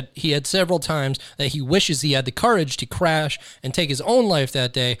 but it said he had several times that he wishes he had the courage to crash and take his own life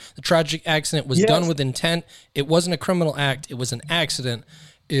that day. The tragic accident was done with intent. It wasn't a criminal act. It was an accident.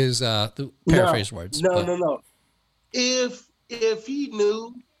 Is the paraphrased words? No. If he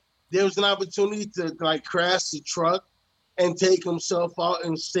knew there was an opportunity to crash the truck and take himself out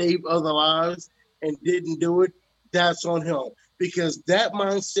and save other lives and didn't do it, that's on him, because that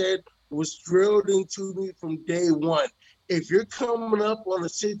mindset was drilled into me from day one. If you're coming up on a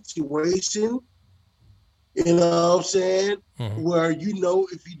situation, you know what I'm saying, where if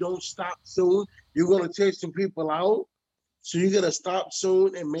you don't stop soon, you're going to take some people out, so you're going to stop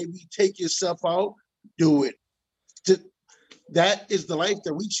soon and maybe take yourself out, do it. That is the life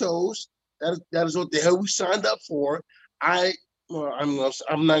that we chose. That is what the hell we signed up for. I'm not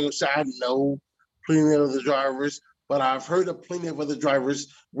gonna say I know plenty of other drivers, but I've heard of plenty of other drivers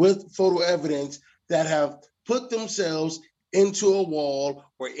with photo evidence that have put themselves into a wall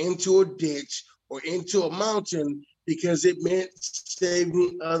or into a ditch or into a mountain because it meant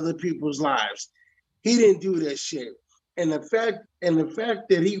saving other people's lives. He didn't do that shit. And the fact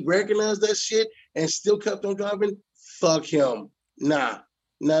that he recognized that shit and still kept on driving, fuck him. Nah.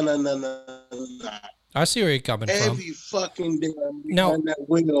 I see where you're coming from. Every fucking day on that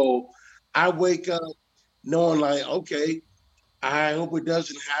window, I wake up knowing like, okay, I hope it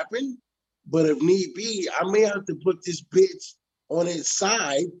doesn't happen. But if need be, I may have to put this bitch on its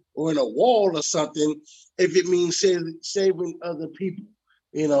side or in a wall or something if it means saving other people,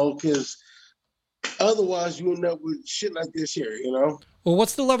 because otherwise you end up with shit like this here, Well,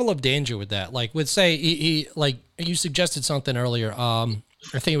 what's the level of danger with that? Like, with say, he like you suggested something earlier. I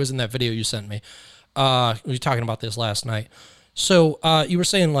think it was in that video you sent me. We were talking about this last night. So you were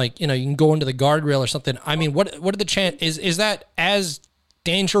saying like, you can go into the guardrail or something. I mean, what are the is that as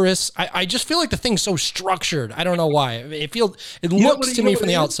dangerous? I just feel like the thing's so structured. I don't know why. It looks to me from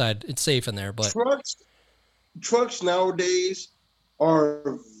the outside it's safe in there, but trucks nowadays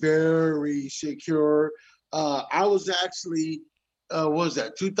are very secure. I was actually what was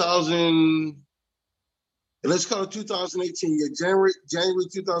that 2000? Let's call it 2018. Yeah, January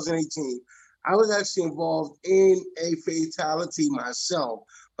 2018. I was actually involved in a fatality myself,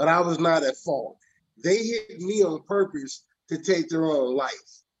 but I was not at fault. They hit me on purpose to take their own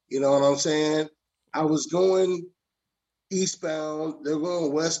life. You know what I'm saying? I was going eastbound, they're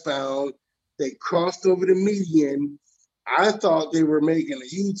going westbound. They crossed over the median. I thought they were making a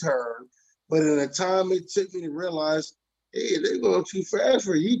U-turn, but in the time it took me to realize, hey, they're going too fast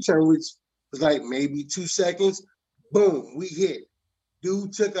for a U-turn, which was like maybe 2 seconds. Boom, we hit.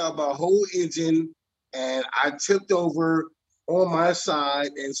 Dude took out my whole engine, and I tipped over on my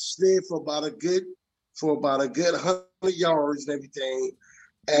side and slid for about a good 100 yards and everything.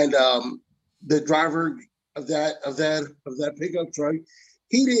 And the driver of that pickup truck,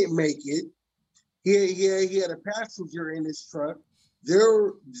 he didn't make it. He had a passenger in his truck.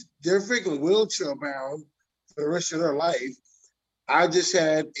 They're freaking wheelchair bound for the rest of their life. I just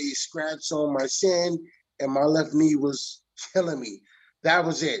had a scratch on my shin, and my left knee was killing me. That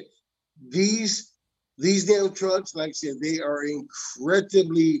was it. These damn trucks, like I said, they are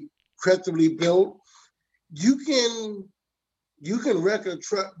incredibly built. You can wreck a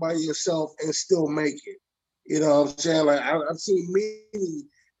truck by yourself and still make it. You know what I'm saying? Like I've seen many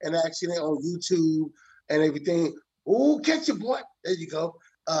an accident on YouTube and everything. Oh, catch your boy. There you go.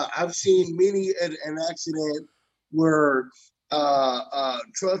 I've seen many an accident where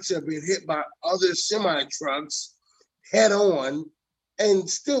trucks have been hit by other semi trucks head on and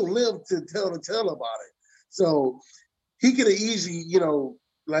still live to tell the tale about it. So he could have easily,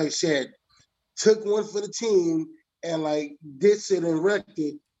 like I said, took one for the team and like ditched it and wrecked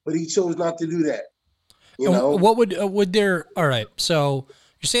it, but he chose not to do that. What would there? All right, so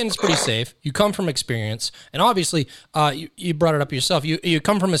you're saying it's pretty safe. You come from experience, and obviously, you brought it up yourself. You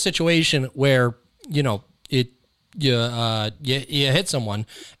come from a situation where you hit someone,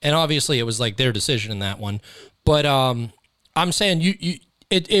 and obviously it was like their decision in that one. But I'm saying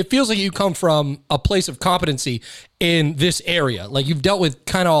it feels like you come from a place of competency in this area. Like you've dealt with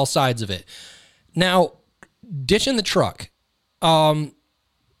kind of all sides of it. Now, ditching the truck,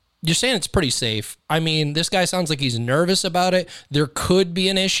 you're saying it's pretty safe. I mean, this guy sounds like he's nervous about it. There could be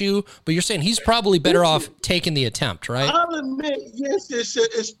an issue, but you're saying he's probably better off taking the attempt, right? I'll admit, yes,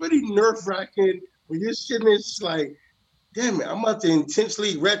 it's pretty nerve-wracking when you're sitting there, it's like, damn it, I'm about to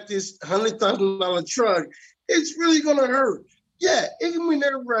intentionally wreck this $100,000 truck. It's really going to hurt. Yeah, it can be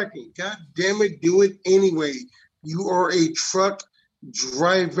nerve-wracking. God damn it, do it anyway. You are a truck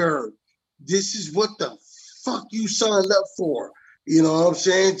driver. This is what the fuck you signed up for. You know what I'm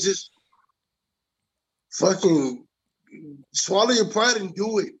saying? Just fucking swallow your pride and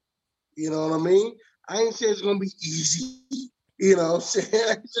do it. You know what I mean? I ain't saying it's going to be easy. You know what I'm saying?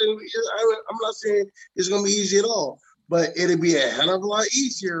 I'm not saying it's going to be easy at all. But it'll be a hell of a lot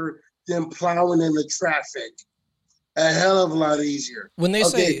easier than plowing in the traffic. A hell of a lot easier. When they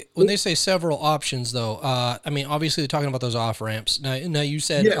say several options, though, I mean, obviously they're talking about those off ramps. Now you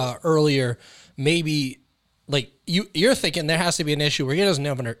said earlier, maybe like you're thinking there has to be an issue where he doesn't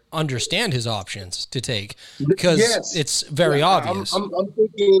even understand his options to take because it's very obvious.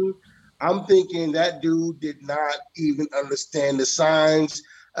 I'm thinking that dude did not even understand the signs.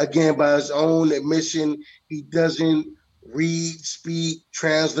 Again, by his own admission, he doesn't read, speak,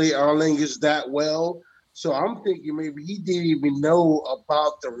 translate our language that well. So I'm thinking maybe he didn't even know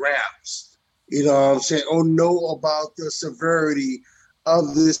about the ramps. you know what I'm saying, or know about the severity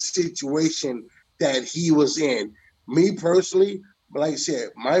of this situation that he was in. Me personally, like I said,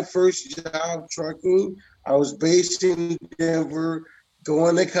 my first job trucking, I was based in Denver,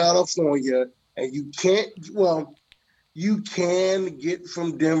 going to California, and you can get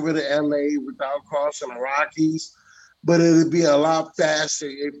from Denver to LA without crossing the Rockies, but it'll be a lot faster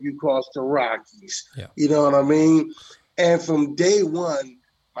if you cross the Rockies. Yeah. You know what I mean? And from day one,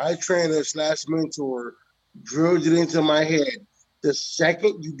 my trainer / mentor drilled it into my head. The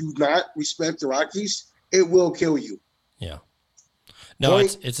second you do not respect the Rockies, it will kill you. Yeah. No,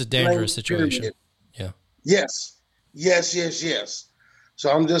 it's a dangerous situation. Yeah. Yes.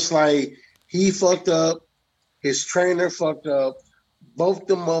 So I'm just like, he fucked up. His trainer fucked up. Both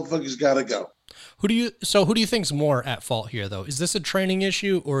the motherfuckers gotta go. Who do you think's more at fault here, though? Is this a training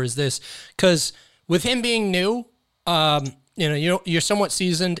issue, or is this because with him being new, you're somewhat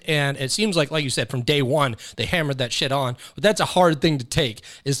seasoned, and it seems like you said, from day one they hammered that shit on. But that's a hard thing to take,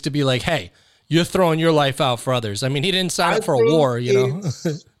 is to be like, hey, you're throwing your life out for others. I mean, he didn't sign up for a war, you know.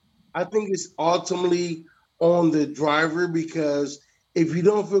 I think it's ultimately on the driver, because if you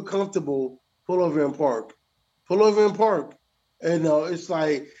don't feel comfortable, pull over and park. It's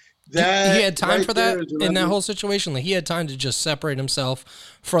like that. He had time right for that in that whole situation. Like, he had time to just separate himself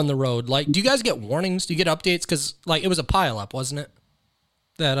from the road. Like, do you guys get warnings? Do you get updates? Because it was a pileup, wasn't it?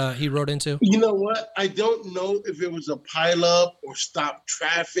 That he rode into. You know what? I don't know if it was a pileup or stop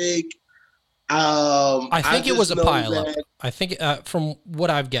traffic. I think it was a pileup. I think from what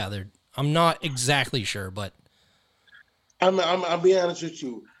I've gathered, I'm not exactly sure, but I'll be honest with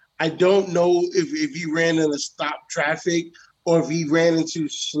you. I don't know if he ran into stop traffic or if he ran into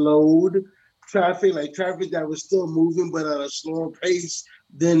slowed traffic, like traffic that was still moving but at a slower pace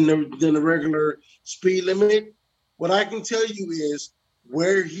than the regular speed limit. What I can tell you is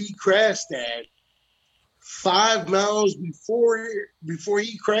where he crashed at, 5 miles before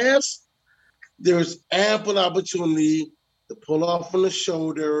he crashed, there's ample opportunity to pull off on the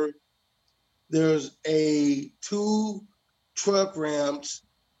shoulder. There's 2 truck ramps.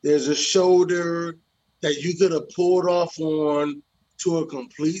 There's a shoulder that you could have pulled off on to a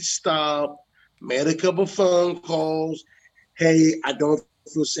complete stop, made a couple phone calls. Hey, I don't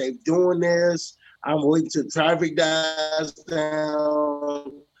feel safe doing this. I'm waiting till traffic dies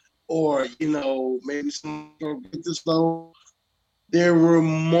down, or, maybe someone can get this low. There were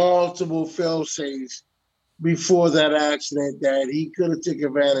multiple fail-safes before that accident that he could have taken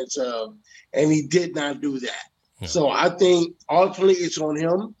advantage of, and he did not do that. Yeah. So I think ultimately it's on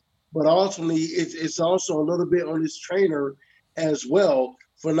him, but ultimately it's also a little bit on his trainer as well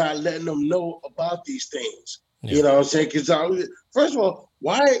for not letting them know about these things. Yeah. You know what I'm saying? Because first of all,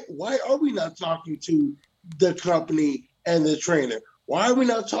 why are we not talking to the company and the trainer? Why are we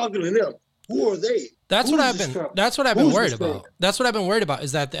not talking to them? Who are they? That's what I've been worried about. That's what I've been worried about,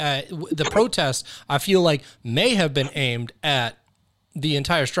 is that the protest, I feel like, may have been aimed at the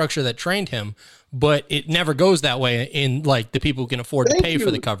entire structure that trained him, but it never goes that way in the people who can afford to pay for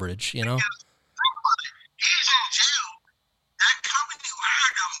the coverage, you know? He's in jail. That company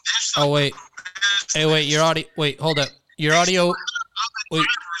hired him. Oh, wait. Hey, wait, your audio. Wait, hold up. Your audio.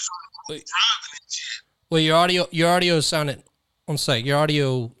 Wait, your audio sounded. One sec. Your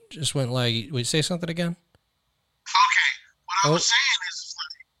audio just went like. Wait, say something again. Okay. What I was saying is.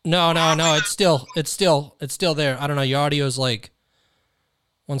 No. It's still there. I don't know. Your audio's like.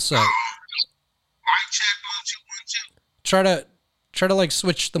 One sec. Mic check 1 2 1 2. Try to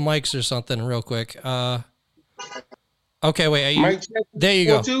switch the mics or something real quick. Okay, wait. There you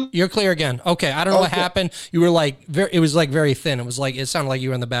go. You're clear again. Okay, I don't know what happened. You were it was very thin. It sounded like you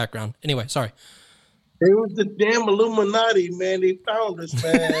were in the background. Anyway, sorry. It was the damn Illuminati, man. They found us,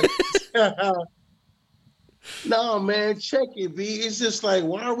 man. No, man, check it, B. It's just why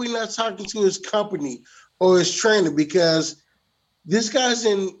are we not talking to his company or his trainer? Because this guy's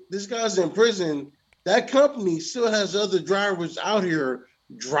in prison. That company still has other drivers out here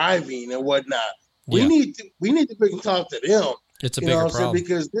driving and whatnot. We need to freaking talk to them. It's a bigger problem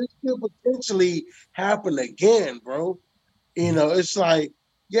because this could potentially happen again, bro. It's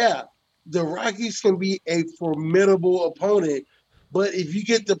the Rockies can be a formidable opponent, but if you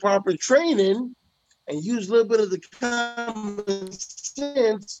get the proper training and use a little bit of the common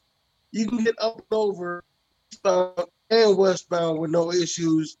sense, you can get up and over eastbound and westbound with no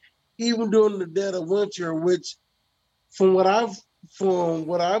issues, even during the dead of winter. Which, from what I've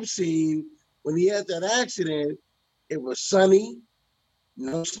seen. When he had that accident, it was sunny,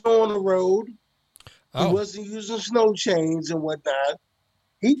 no snow on the road. Oh. He wasn't using snow chains and whatnot.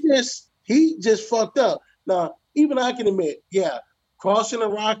 He just fucked up. Now, even I can admit, crossing the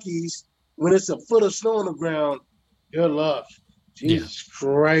Rockies when it's a foot of snow on the ground, good luck. Jesus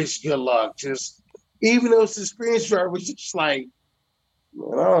Christ, good luck. Just even though it's experienced driver, it's just like,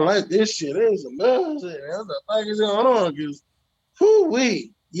 man, I don't like this shit. There's a mess. What the fuck is going on? Because,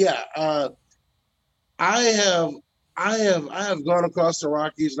 whoo-wee. Yeah, I have gone across the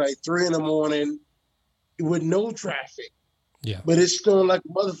Rockies like 3 a.m. with no traffic. Yeah. But it's still like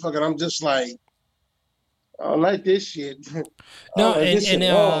a motherfucker. I'm just like, I don't like this shit. No,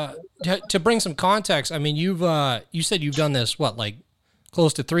 to bring some context, I mean, you said you've done this, what, like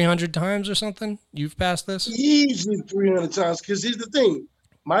close to 300 times or something? You've passed this? Easily 300 times. Because here's the thing.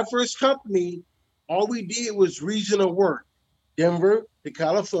 My first company, all we did was regional work. Denver to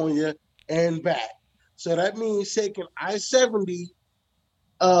California and back. So that means taking I-70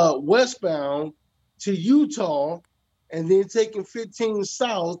 westbound to Utah and then taking 15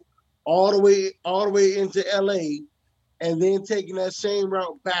 south all the way into LA and then taking that same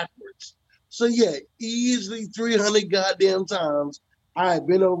route backwards. So yeah, easily 300 goddamn times I've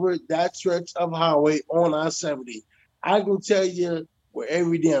been over that stretch of highway on I-70. I can tell you where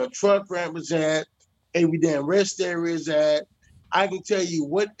every damn truck ramp is at, every damn rest area is at. I can tell you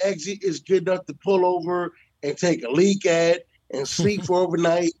what exit is good enough to pull over and take a leak at and sleep for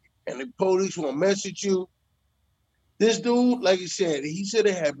overnight, and the police won't mess with you. This dude, like you said, he should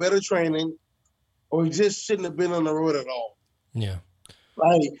have had better training, or he just shouldn't have been on the road at all. Yeah.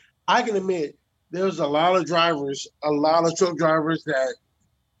 Like, I can admit, there's a lot of drivers, a lot of truck drivers that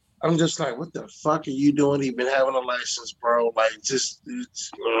I'm just like, what the fuck are you doing even having a license, bro? Like, just,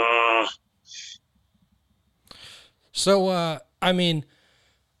 So, I mean,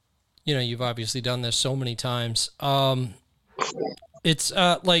 you know, you've obviously done this so many times. It's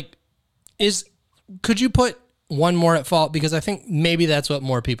like, could you put one more at fault? Because I think maybe that's what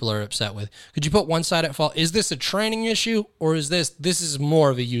more people are upset with. Could you put one side at fault? Is this a training issue, or is this is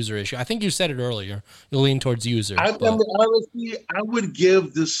more of a user issue? I think you said it earlier. You lean towards user. I mean, honestly, I would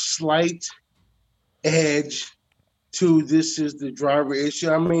give the slight edge to this is the driver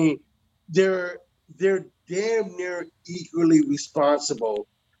issue. I mean, they're damn near equally responsible.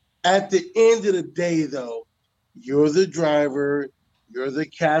 At the end of the day, though, you're the driver, you're the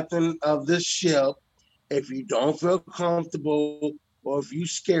captain of the ship. If you don't feel comfortable or if you're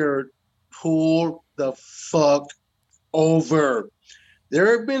scared, pull the fuck over.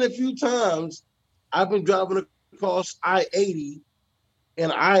 There have been a few times I've been driving across I-80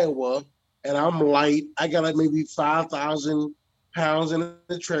 in Iowa, and I'm light. I got like maybe 5,000 pounds in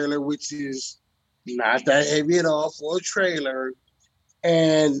the trailer, which is not that heavy at all for a trailer.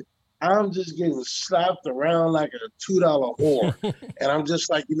 And I'm just getting slapped around like a $2 whore. And I'm just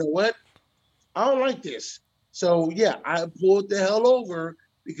like, you know what? I don't like this. So, yeah, I pulled the hell over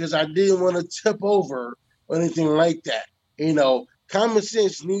because I didn't want to tip over or anything like that. You know, common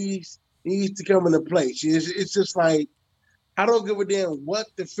sense needs to come into place. It's just like, I don't give a damn what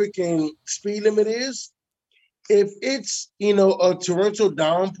the freaking speed limit is. If it's, you know, a torrential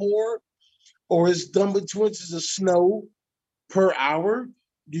downpour or it's done with 2 inches of snow per hour,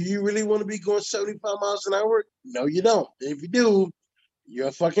 do you really want to be going 75 miles an hour? No, you don't. If you do, you're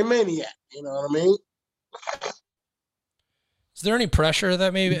a fucking maniac. You know what I mean? Is there any pressure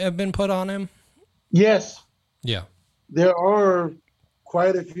that may have been put on him? Yes. Yeah. There are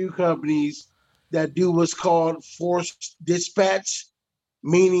quite a few companies that do what's called forced dispatch,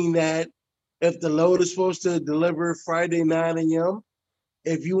 meaning that if the load is supposed to deliver Friday 9 a.m.,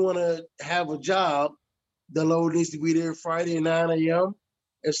 if you want to have a job, the load needs to be there Friday 9 a.m.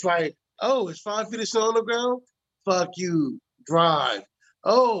 It's like, oh, it's 5 feet of snow on the ground? Fuck you, drive.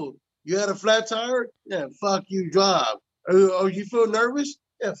 Oh, you had a flat tire? Yeah, fuck you, drive. Oh, you feel nervous?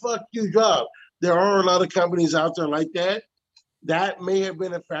 Yeah, fuck you, drive. There are a lot of companies out there like that. That may have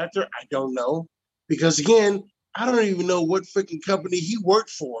been a factor. I don't know. Because again, I don't even know what freaking company he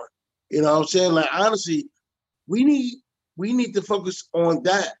worked for. You know what I'm saying? Like, honestly, we need to focus on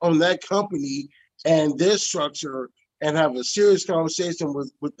that company and their structure and have a serious conversation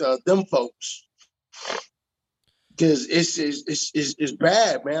with them folks. Because it's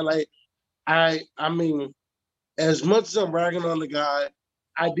bad, man. Like, I mean, as much as I'm ragging on the guy,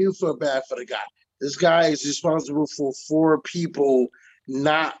 I do feel bad for the guy. This guy is responsible for 4 people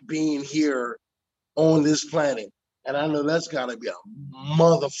not being here on this planet. And I know that's got to be a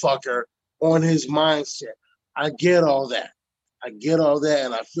motherfucker on his mindset. I get all that.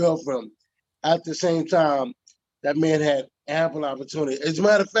 And I feel for him. At the same time, that man had ample opportunity. As a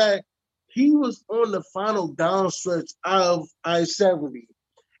matter of fact, he was on the final downstretch of I-70.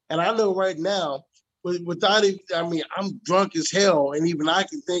 And I know right now, without it, I mean, I'm drunk as hell, and even I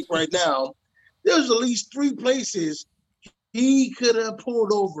can think right now, there's at least 3 places he could have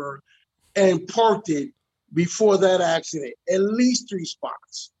pulled over and parked it before that accident. At least 3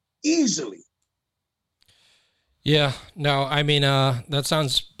 spots. Easily. Yeah, no, I mean that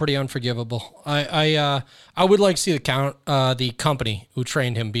sounds pretty unforgivable. I would like to see the company who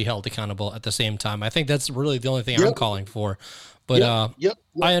trained him be held accountable at the same time. I think that's really the only thing I'm calling for. But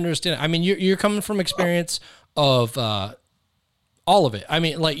I understand. I mean, you're coming from experience of all of it. I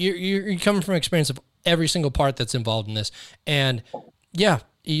mean, like you're coming from experience of every single part that's involved in this, and yeah,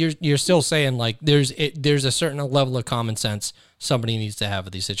 you're still saying like there's a certain level of common sense somebody needs to have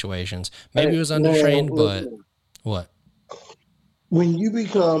with these situations. Maybe it was undertrained, but. What? When you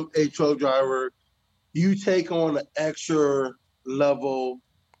become a truck driver, you take on an extra level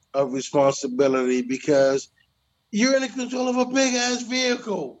of responsibility because you're in the control of a big ass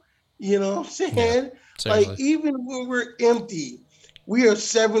vehicle. You know what I'm saying? Yeah, like even when we're empty, we are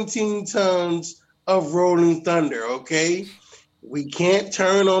 17 tons of rolling thunder, okay? We can't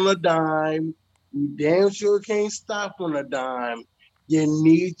turn on a dime. We damn sure can't stop on a dime. You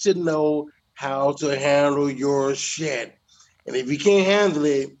need to know how to handle your shit. And if you can't handle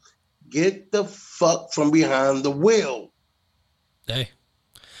it, get the fuck from behind the wheel. Hey,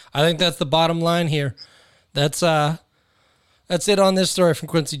 I think that's the bottom line here. That's it on this story from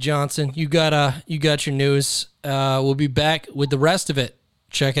Quincy Johnson. You got your news. We'll be back with the rest of it.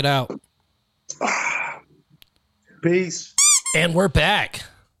 Check it out. Peace. And we're back.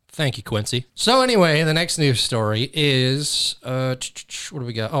 Thank you, Quincy. So anyway, the next news story is what do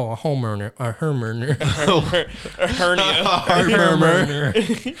we got? Oh, a homeowner, a hernia, a heart murmur,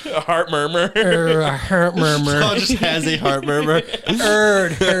 a heart murmur, a heart murmur. Paul just has a heart murmur. A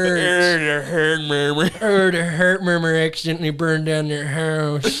heart murmur. The heart murmur accidentally burned down their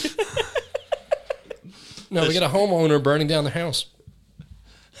house. No, we got a homeowner burning down the house.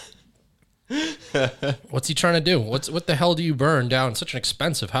 What's he trying to do? What the hell do you burn down such an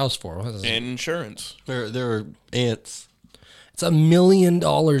expensive house for? Insurance. There are ants. It's $1 million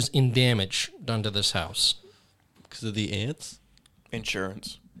in damage done to this house. Because of the ants?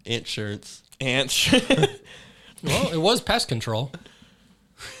 Insurance. Insurance. Ants. Well, it was pest control.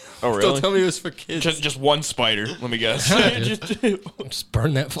 Oh, really? Don't tell me it was for kids. Just one spider, let me guess. Just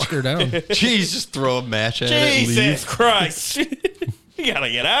burn that fucker down. Jeez, just throw a match at it and leave. Jesus Christ. You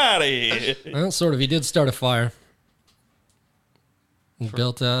gotta get out of here. Well, sort of. He did start a fire. He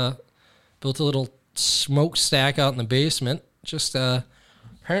built a little smokestack out in the basement. Just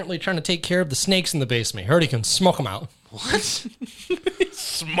apparently trying to take care of the snakes in the basement. Heard he can smoke them out. What?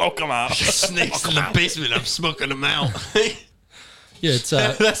 Smoke them out. Snakes in the basement. I'm smoking them out. Yeah, it's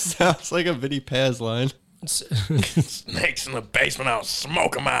that sounds like a Vinny Paz line. Snakes in the basement. I'll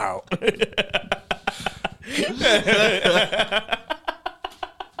smoke them out.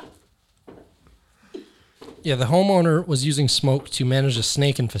 Yeah, the homeowner was using smoke to manage a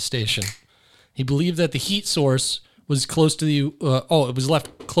snake infestation. He believed that the heat source was close to the it was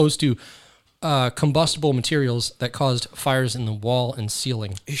left close to combustible materials that caused fires in the wall and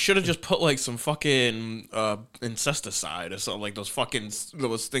ceiling. He should have just put like some fucking insecticide or something, like those things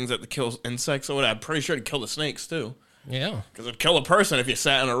that kill insects or whatever. I'm pretty sure it'd kill the snakes too. Yeah, because it'd kill a person if you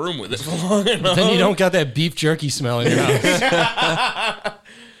sat in a room with it for long enough. But then you don't got that beef jerky smell in your house.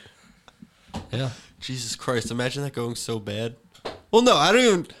 Yeah. Jesus Christ, imagine that going so bad. Well, no,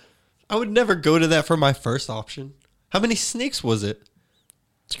 I would never go to that for my first option. How many snakes was it?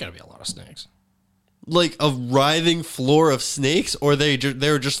 It's got to be a lot of snakes. Like a writhing floor of snakes, or they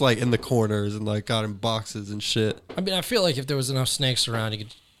were just like in the corners and like got in boxes and shit. I mean, I feel like if there was enough snakes around, you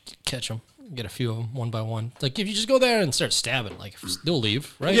could catch them, get a few of them one by one. Like if you just go there and start stabbing, like they'll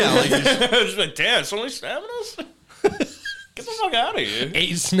leave, right? Yeah, like just like, damn, somebody's stabbing us. Get the fuck out of here.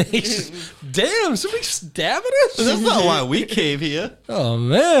 8 snakes. Damn, somebody's stabbing us? That's not why we came here. Oh,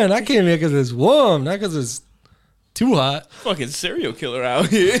 man. I came here because it's warm, not because it's too hot. Fucking serial killer out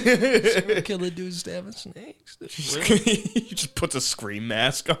here. Serial killer dude stabbing snakes. He just puts a scream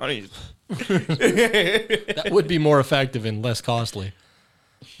mask on. That would be more effective and less costly.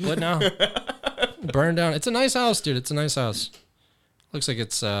 But no. Burn down. It's a nice house, dude. It's a nice house. Looks like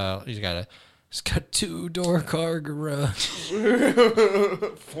it's It's got 2-door car garage.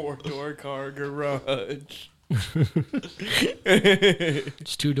 4-door car garage.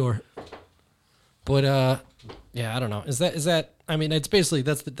 It's 2-door. But yeah, I don't know. Is that? I mean, it's basically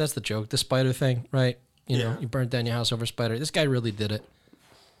that's the joke. The spider thing, right? You know, you burnt down your house over a spider. This guy really did it.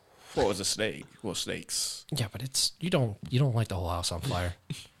 What was a snake? Well, snakes. Yeah, but it's you don't light the whole house on fire.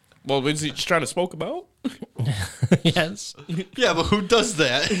 Well, was he just trying to smoke them out? Yes. Yeah, but who does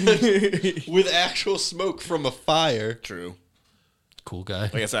that with actual smoke from a fire? True. Cool guy.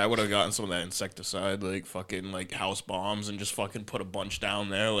 Like I said, I would have gotten some of that insecticide, like fucking like house bombs, and just fucking put a bunch down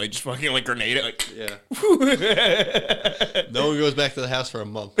there, like just fucking like grenade it, like Yeah. No one goes back to the house for a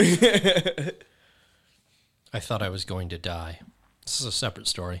month. I thought I was going to die. This is a separate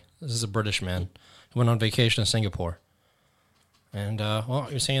story. This is a British man who went on vacation to Singapore. And, well,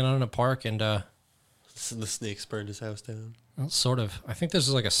 he was hanging out in a park and, The snakes burned his house down. well, sort of. I think this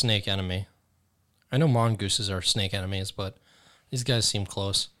is like a snake enemy. I know mongooses are snake enemies, but these guys seem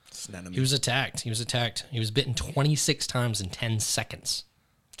close. He was attacked. He was bitten 26 times in 10 seconds.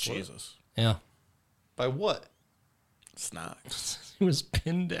 Jesus. Yeah. By what? Snacks. He was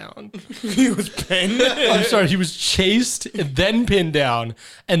pinned down. He was pinned. I'm sorry, he was chased and then pinned down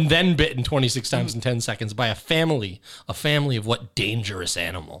and then bitten 26 times in 10 seconds by a family of what dangerous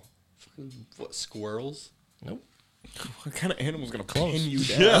animal? What, squirrels? Nope. What kind of animal's gonna pin you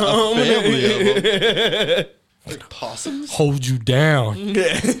down? Yeah, a family of them. Like possums? Hold you down.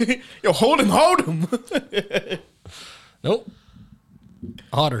 Yo, hold him. Nope.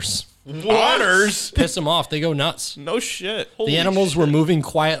 Otters. Otters? Piss them off. They go nuts. No shit. The animals were moving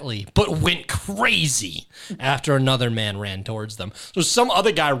quietly, but went crazy after another man ran towards them. So some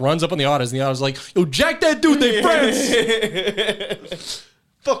other guy runs up on the otters, and the otter's like, yo, jack that dude, they friends.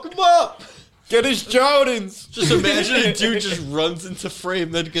 Fuck him up! Get his Jordans. Just imagine a dude just runs into frame,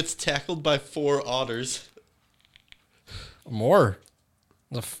 then gets tackled by 4 otters. More.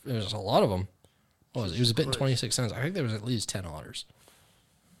 There's a lot of them. What was it? He was bitten 26 times. I think there was at least 10 otters.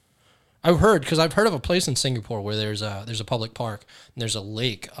 I've heard of a place in Singapore where there's a public park and there's a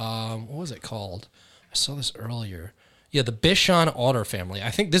lake. What was it called? I saw this earlier. Yeah, the Bishan otter family.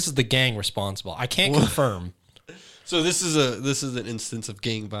 I think this is the gang responsible. I can't confirm. So this is an instance of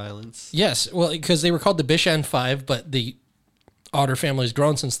gang violence. Yes, well, because they were called the Bishan 5, but the otter family's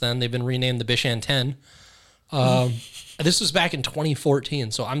grown since then. They've been renamed the Bishan 10. This was back in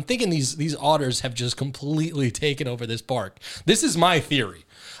 2014, so I'm thinking these otters have just completely taken over this park. This is my theory.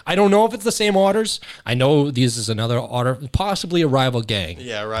 I don't know if it's the same otters. I know this is another otter, possibly a rival gang.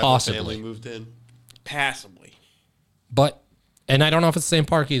 Yeah, a rival family moved in. Passably. And I don't know if it's the same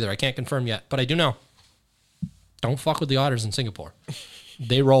park either. I can't confirm yet, but I do know. Don't fuck with the otters in Singapore.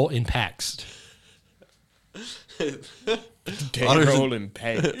 They roll in packs. They roll in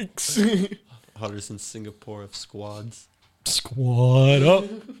packs. Otters in Singapore have squads. Squad up.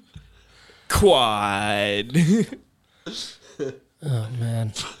 Quad. Oh,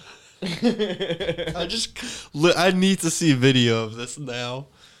 man. I need to see a video of this now.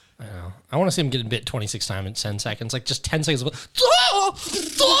 I know. I want to see him getting bit 26 times in 10 seconds. Like, just 10 seconds.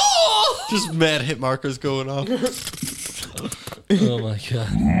 Just mad hit markers going off. Oh, my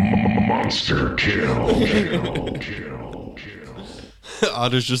God. Monster kill.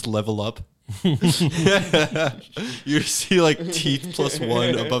 Otters just level up. You see like teeth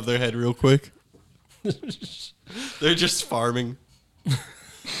 +1 above their head real quick. They're just farming.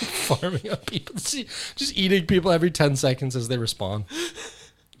 Farming up people. Just eating people every 10 seconds as they respawn.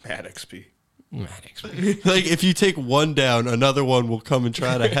 Mad XP. Like if you take one down, another one will come and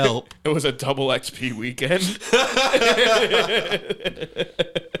try to help. It was a double XP weekend.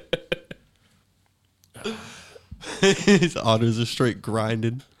 These otters are straight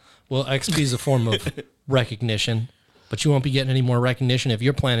grinding. Well, XP is a form of recognition, but you won't be getting any more recognition if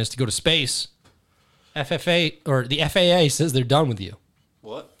your plan is to go to space. FFA or the FAA says they're done with you.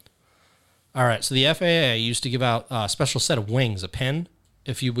 What? All right, so the FAA used to give out a special set of wings, a pin,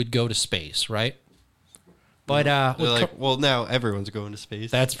 if you would go to space, right? But they're like, well, now everyone's going to space.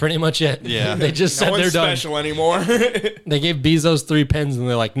 That's pretty much it. Yeah. They just said they're done. Special anymore. They gave Bezos 3 pins and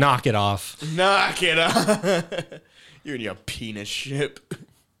they're like, knock it off. Knock it off. You're in your penis ship.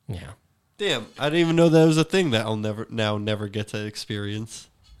 Yeah. Damn, I didn't even know that was a thing that I'll never get to experience.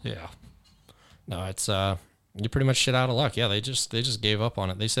 Yeah. No, it's you pretty much shit out of luck. Yeah, they just gave up on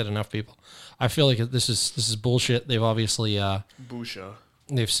it. They said enough people. I feel like this is bullshit. They've obviously Busha.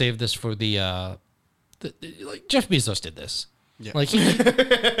 They've saved this for the like Jeff Bezos did this. Yeah. Like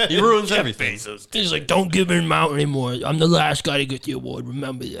he ruins everything. He's like, don't give him out anymore. I'm the last guy to get the award.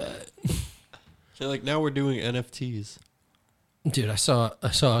 Remember that. They're like, now we're doing NFTs. Dude, I saw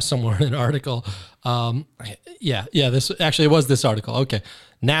somewhere in an article. This actually was this article. Okay,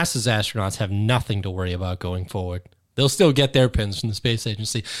 NASA's astronauts have nothing to worry about going forward. They'll still get their pins from the space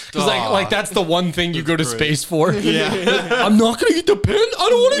agency because like that's the one thing you go to space for. Yeah, I'm not gonna get the pin. I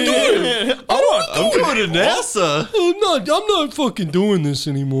don't want to do it. I'm going to NASA. I'm not fucking doing this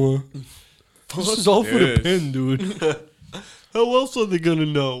anymore. This is all for the pin, dude. How else are they gonna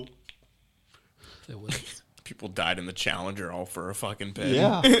know? They would. People died in the Challenger all for a fucking pin.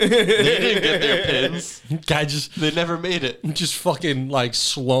 Yeah. They didn't get their pins. Guy just They never made it. just fucking like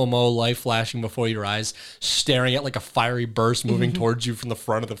slow-mo light flashing before your eyes, staring at like a fiery burst moving towards you from the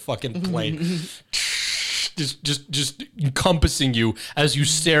front of the fucking plane. Just encompassing you as you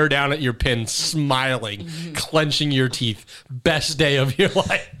stare down at your pin, smiling, clenching your teeth. Best day of your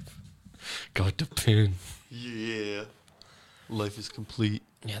life. Got the pin. Yeah. Life is complete.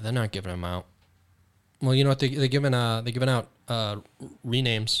 Yeah, they're not giving them out. Well, you know what? They're giving out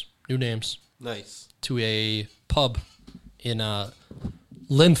renames, new names Nice. to a pub in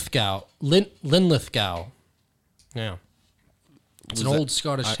Linlithgow. Linlithgow. Yeah. It's an Was that- old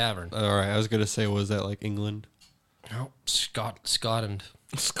Scottish tavern. All right. I was going to say, was that like England? No, Scotland.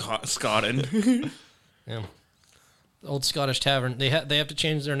 Scotland. Yeah. The old Scottish tavern. They have to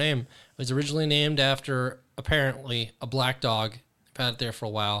change their name. It was originally named after apparently a black dog. They've had it there for a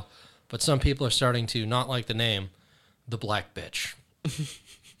while, but some people are starting to not like the name, the Black Bitch.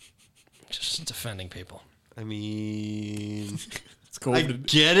 Just defending people. I mean, It's cool. I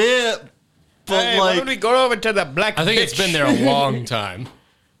get it, but Hey, why like, don't we go over to the Black I think Bitch? it's been there a long time.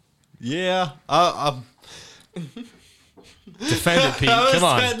 yeah, I'm Defend it, Pete. How is Come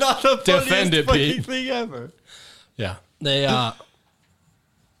on. that not the Defend funniest it, fucking Pete. thing ever? Yeah,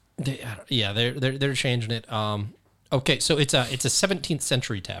 they're changing it. Okay, so it's a 17th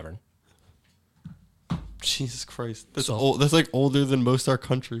century tavern. Jesus Christ, that's So- old. That's like older than most our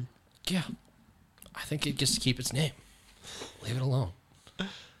country. Yeah, I think it gets to keep its name. Leave it alone.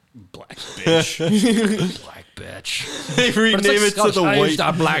 Black Bitch. Black bitch. They rename it to the white.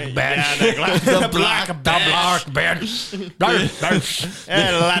 The black bitch. the Black Bitch.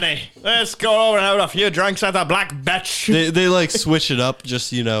 Hey, laddie, let's go over and have a few drinks at the Black Bitch. They like switch it up just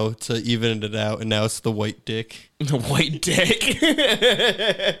to even it out, and now it's the white dick. The white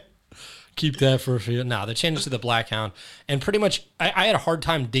dick. Keep that for a few. No, they changed it to the Black Hound. And pretty much, I had a hard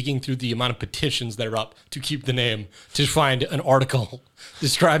time digging through the amount of petitions that are up to keep the name to find an article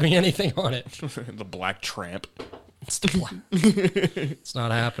describing anything on it. The Black Tramp. It's the black. It's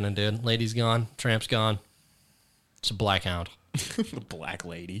not happening, dude. Lady's gone. Tramp's gone. It's a Black Hound. The Black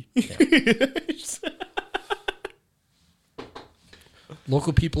Lady.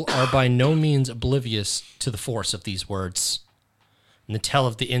 Local people are by no means oblivious to the force of these words. And the tell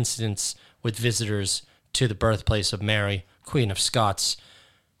of the incidents with visitors to the birthplace of Mary, Queen of Scots,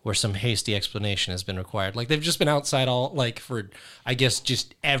 where some hasty explanation has been required. Like, they've just been outside all, like, for, I guess,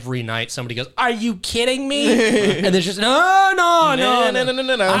 just every night. Somebody goes, "Are you kidding me?" And there's just, no.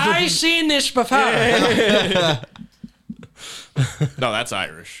 I've seen this before. No, that's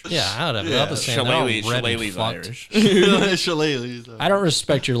Irish. Yeah, I don't know. I'm just saying, they're all red and Shillelagh's fucked. Irish. Shillelagh's. I don't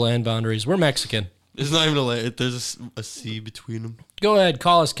respect your land boundaries. We're Mexican. It's not even a land. There's a sea between them. Go ahead,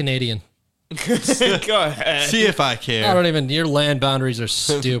 call us Canadian. Go ahead. See if I I care. don't even. Your land boundaries are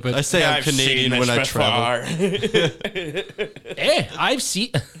stupid. I say I'm I've seen Canadian this when I before. travel. I've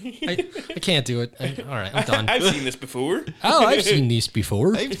seen. I can't do it. All right, I'm done. I've seen this before. Oh, I've seen this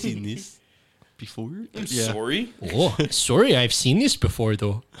before. I've seen this before. I'm sorry. Oh, sorry, I've seen this before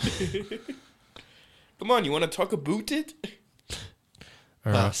though. Come on, you want to talk about it?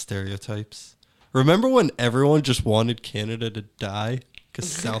 Stereotypes. Remember when everyone just wanted Canada to die? Because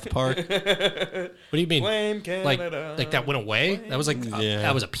South Park. What do you mean? Blame Canada. Like that went away? That was like Yeah.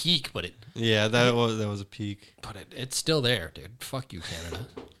 that was a peak, but Yeah, that was a peak. it's still there, dude. Fuck you, Canada.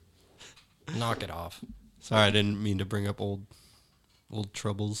 Knock it off. Sorry, I didn't mean to bring up old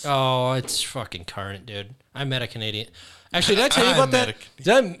troubles. Oh, it's fucking current, dude. I met a Canadian. Actually, did I tell you about met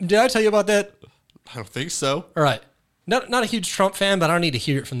that? Did I tell you about that? I don't think so. All right. Not a huge Trump fan, but I don't need to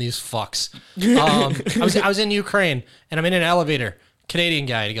hear it from these fucks. I was in Ukraine, and I'm in an elevator. Canadian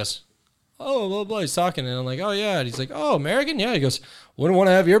guy, and he goes, "Oh, blah, blah." He's talking, and I'm like, "Oh, yeah." And he's like, "Oh, American?" Yeah. He goes, "Wouldn't want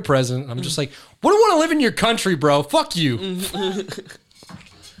to have your president." I'm just like, "Wouldn't want to live in your country, bro. Fuck you." I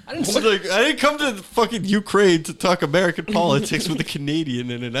I didn't come to fucking Ukraine to talk American politics with a Canadian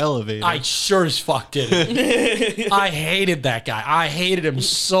in an elevator. I sure as fuck didn't. I hated that guy. I hated him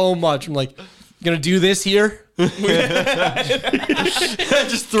so much. I'm like, "Gonna do this here?" just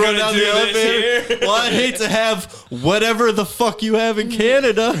throw it down the elevator. Well, I'd hate to have whatever the fuck you have in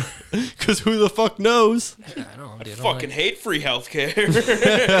Canada, because who the fuck knows? I don't know, dude. I'm Fucking hate free healthcare.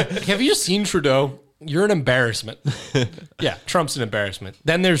 like, have you seen Trudeau? You're an embarrassment. Yeah, Trump's an embarrassment.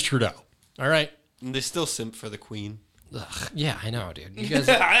 Then there's Trudeau. All right. And they still simp for the Queen. Ugh, yeah, I know, dude. You guys,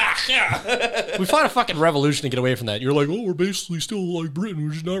 we fought a fucking revolution to get away from that. You're like, "Oh, we're basically still like Britain,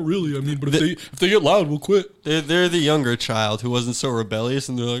 which is not really. I mean, but if they get loud, we'll quit." They're the younger child who wasn't so rebellious,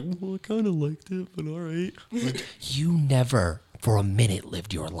 and they're like, "Well, I kind of liked it, but all right." You never, for a minute,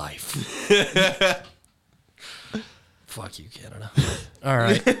 lived your life. Fuck you, Canada. All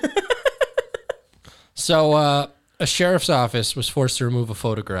right. So, a sheriff's office was forced to remove a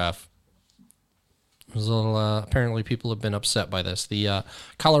photograph. It was a little, apparently people have been upset by this. The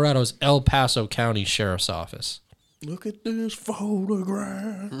Colorado's El Paso County Sheriff's Office. Look at this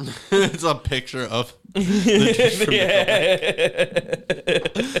photograph. It's a picture of the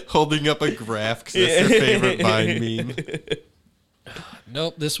holding up a graph because that's their favorite Vine meme.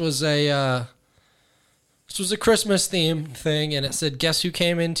 Nope, this was a Christmas theme thing, and it said, "Guess who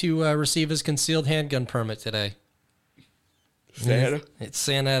came in to receive his concealed handgun permit today?" Santa. It's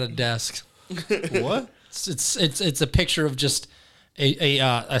Santa at a desk. What? It's a picture of just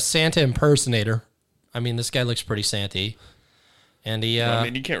a Santa impersonator. I mean, this guy looks pretty Santa-y. And he I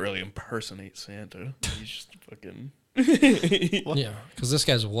mean, you can't really impersonate Santa. He's just fucking yeah, because this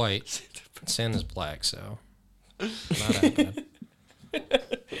guy's white. Santa's black, so not happening.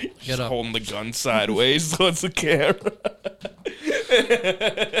 just holding the gun sideways towards the camera.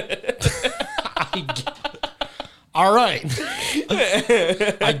 All right.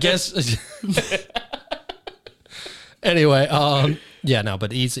 I guess. Anyway, yeah, no,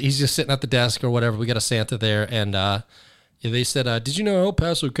 but he's just sitting at the desk or whatever. We got a Santa there, and they said, "Did you know El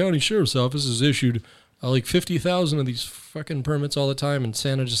Paso County Sheriff's Office has issued like 50,000 of these fucking permits all the time, and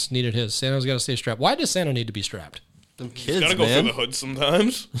Santa just needed his. Santa's got to stay strapped. Why does Santa need to be strapped? Them kids, gotta go through the hood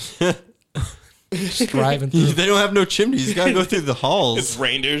sometimes. Just driving through. They don't have no chimneys. You gotta go through the halls. It's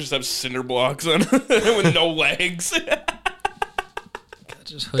reindeers just have cinder blocks on with no legs.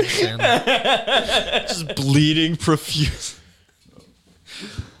 Just hood Santa. Just bleeding profuse.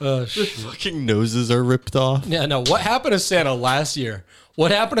 Oh, Their shit. fucking noses are ripped off. Yeah, no. What happened to Santa last year?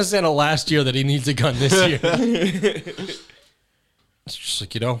 What happened to Santa last year that he needs a gun this year? It's just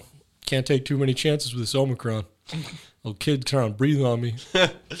like, can't take too many chances with this Omicron. Little kid trying to breathe on me.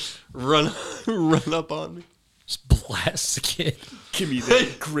 Run up on me. Just blast the kid. Give me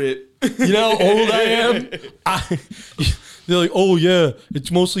that grit. You know how old I am? They're like, oh, yeah,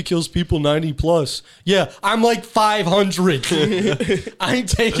 it mostly kills people 90 plus. Yeah, I'm like 500. I ain't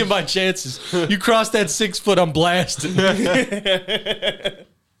taking my chances. You cross that 6 foot, I'm blasting.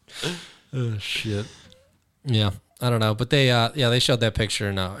 Oh, shit. Yeah, I don't know. But they showed that picture,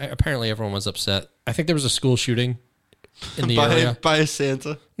 and apparently everyone was upset. I think there was a school shooting in the area. By a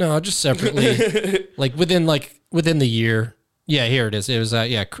Santa? No, just separately. within the year. Yeah, here it is. It was,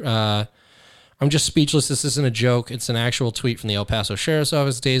 I'm just speechless. This isn't a joke. It's an actual tweet from the El Paso Sheriff's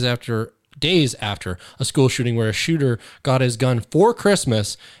Office days after a school shooting where a shooter got his gun for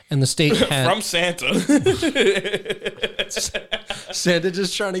Christmas and the state had... From Santa. Santa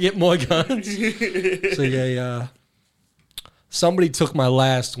just trying to get more guns. So, yeah, somebody took my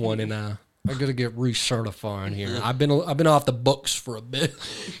last one and I got to get recertified here. I've been off the books for a bit.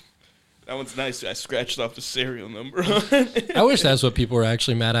 That one's nice. I scratched off the serial number. I wish that's what people were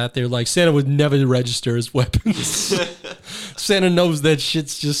actually mad at. They're like, Santa would never register his weapons. Santa knows that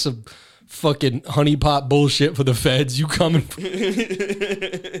shit's just some fucking honeypot bullshit for the feds. You coming?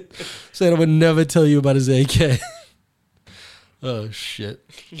 Santa would never tell you about his AK. Oh, shit.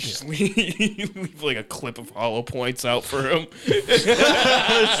 Just leave like a clip of hollow points out for him.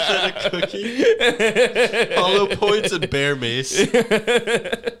 Instead of cookie. Hollow points and bear mace.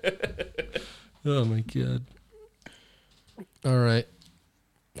 Oh, my God. All right.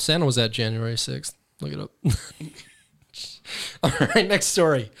 Santa was at January 6th. Look it up. All right, next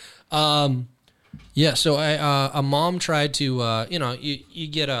story. Yeah, so a mom tried to, you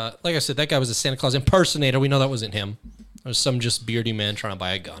get like I said, that guy was a Santa Claus impersonator. We know that wasn't him. It was some just beardy man trying to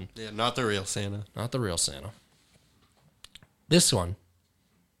buy a gun. Yeah, not the real Santa. Not the real Santa. This time,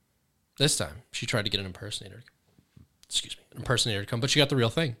 she tried to get an impersonator. An impersonator to come, but she got the real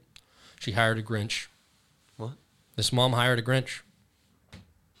thing. She hired a Grinch. What? This mom hired a Grinch.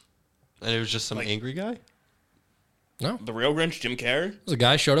 And it was just some angry guy? No. The real Grinch, Jim Carrey? It was a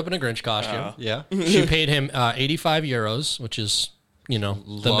guy showed up in a Grinch costume. Yeah. She paid him 85 euros, which is, the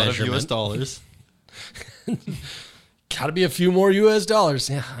lot measurement. of US dollars. Got to be a few more US dollars.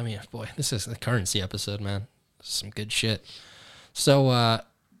 Yeah, I mean, boy, this is a currency episode, man. This is some good shit. So,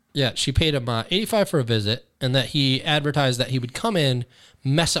 she paid him 85 for a visit, and that he advertised that he would come in,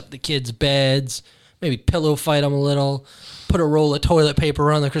 mess up the kids' beds, maybe pillow fight them a little, put a roll of toilet paper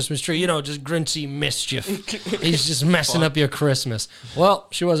around the Christmas tree, just Grinchy mischief. He's just messing up your Christmas. Well,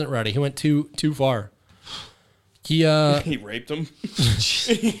 she wasn't ready. He went too far. He raped him?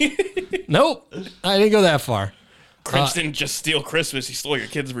 Nope, I didn't go that far. Grinch didn't just steal Christmas, he stole your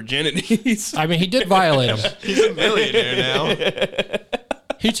kids' virginities. I mean, he did violate them. He's a millionaire now.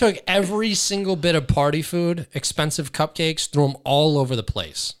 He took every single bit of party food, expensive cupcakes, threw them all over the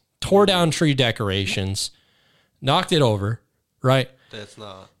place. Tore down tree decorations. knocked it over, right? That's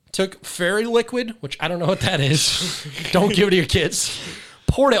not. Took fairy liquid, which I don't know what that is. Don't give it to your kids.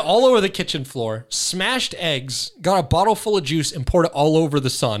 Poured it all over the kitchen floor, smashed eggs, got a bottle full of juice, and poured it all over the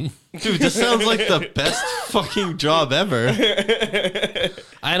son. Dude, this sounds like the best fucking job ever.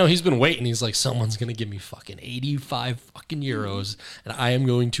 I know, he's been waiting. He's like, someone's going to give me fucking 85 fucking euros, and I am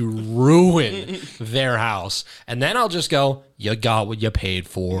going to ruin their house. And then I'll just go, you got what you paid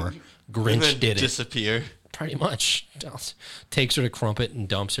for. Grinch did it. Disappear. Pretty much. Takes her to Crumpet and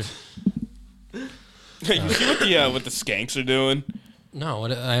dumps her. You see what the skanks are doing? No,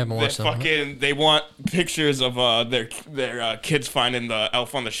 I haven't watched that. They want pictures of their kids finding the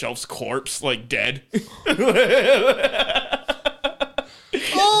Elf on the Shelf's corpse, like dead.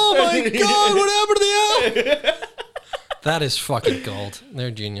 Oh my God! What happened to the elf? That is fucking gold. They're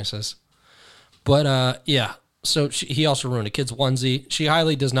geniuses. But yeah. So he also ruined a kid's onesie. She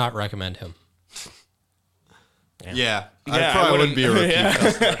highly does not recommend him. Yeah. I probably wouldn't be a repeat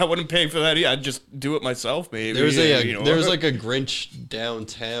customer. I wouldn't pay for that. Yeah, I'd just do it myself, maybe. There was like a Grinch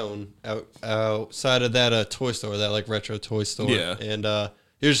downtown outside of that toy store, that like retro toy store. Yeah. And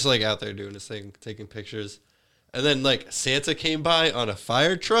he was just like out there doing his thing, taking pictures. And then like Santa came by on a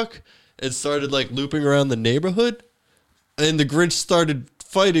fire truck and started like looping around the neighborhood. And the Grinch started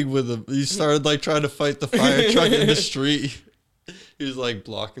fighting with him. He started like trying to fight the fire truck in the street. He was like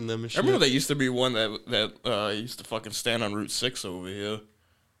blocking them and shit. I remember there used to be one that used to fucking stand on Route 6 over here.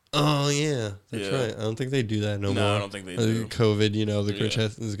 Oh, yeah. That's right. I don't think they do that no more. No, I don't think they do. COVID, the Grinch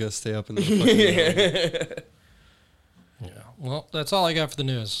is going to stay up in the fucking Yeah. Well, that's all I got for the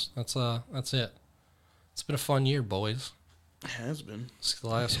news. That's it. It's been a fun year, boys. It has been. It's the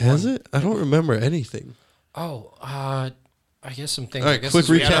last Has one. it? I don't remember anything. Oh, I guess some things. All right, quick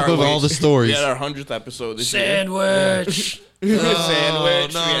recap of all the stories. We had our 100th episode this year. Sandwich.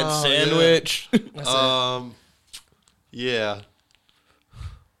 Sandwich. No, We had sandwich. Yeah.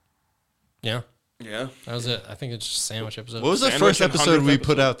 Yeah. Yeah. That was it. I think it's just a sandwich episode. What was the Sandwich first and episode 100th we episode?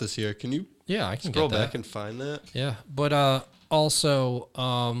 put out this year? Can you Yeah, I can scroll get that. back and find that? Yeah, but also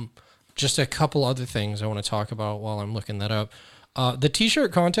just a couple other things I want to talk about while I'm looking that up. The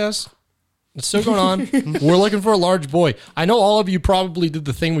T-shirt contest, it's still going on. We're looking for a large boy. I know all of you probably did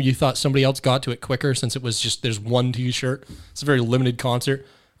the thing where you thought somebody else got to it quicker since it was just there's one T-shirt. It's a very limited contest.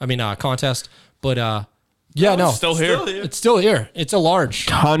 But yeah, no, It's still here. it's still here. It's a large.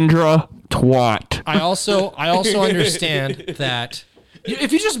 Tundra twat. I also understand that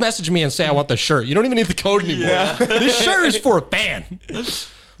if you just message me and say I want the shirt, you don't even need the code anymore. This shirt is for a fan.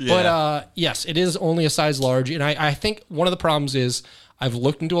 But yes, it is only a size large, and I think one of the problems is I've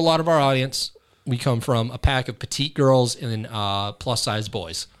looked into a lot of our audience. We come from a pack of petite girls and plus size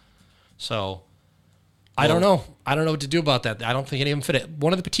boys, so I don't know. I don't know what to do about that. I don't think any of them fit it.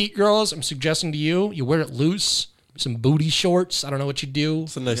 One of the petite girls, I'm suggesting to you, you wear it loose, some booty shorts. I don't know what you do.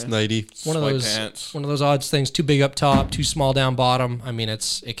 It's a nice nightie. One of Sweat those pants. one of those odds things, too big up top, too small down bottom. I mean,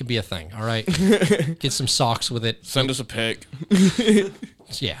 it could be a thing. All right, get some socks with it. Send us a pic.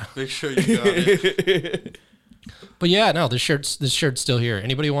 Yeah, Make sure you got it. but yeah, no, this shirt's still here.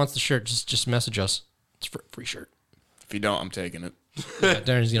 Anybody who wants the shirt, just message us. It's for free shirt. If you don't, I'm taking it. Yeah,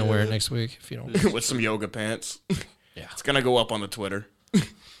 Darren's gonna wear it next week if you don't. With some yoga pants. Yeah. It's going to go up on the Twitter.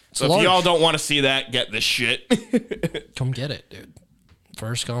 So large. if y'all don't want to see that, get this shit. Come get it, dude.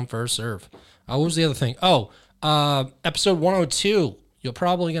 First come, first serve. What was the other thing? Oh, episode 102. You're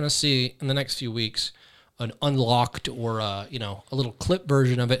probably gonna see in the next few weeks an unlocked or a little clip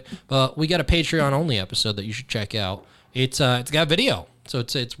version of it. But we got a Patreon only episode that you should check out. It's got video, so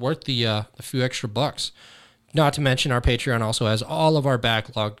it's worth the few extra bucks. Not to mention our Patreon also has all of our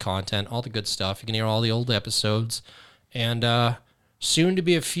backlog content, all the good stuff. You can hear all the old episodes, and soon to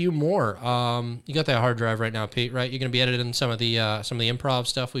be a few more. You got that hard drive right now, Pete, right? You're going to be editing some of the improv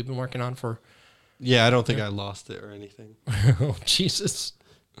stuff we've been working on for... Yeah, I don't think I lost it or anything. Oh, Jesus.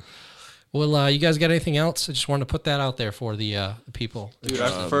 Well, you guys got anything else? I just wanted to put that out there for the people. Dude,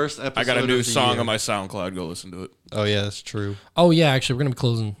 our first episode I got a new of the song year. on my SoundCloud. Go listen to it. Oh, yeah, that's true. Oh, yeah, actually, we're going to be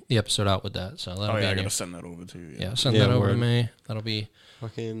closing the episode out with that. So that'll Oh, be yeah, I on got you. to send that over to you. Yeah, send Yeah, that over to word. me. That'll be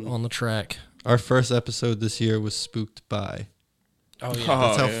Fucking on the track. Our first episode this year was Spooked By. Oh, yeah.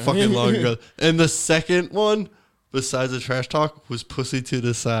 That's how yeah. fucking long ago. And the second one, besides the trash talk, was Pussy to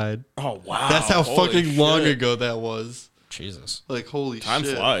the Side. Oh, wow. That's how Holy fucking long shit. ago that was. Jesus. Like, holy Time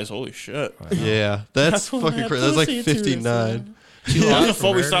shit. flies. Holy shit. Yeah, that's fucking crazy. That's like 59. That was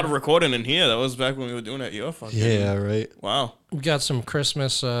before we started recording in here. That was back when we were doing it at your fucking... Yeah, right. Wow. We got some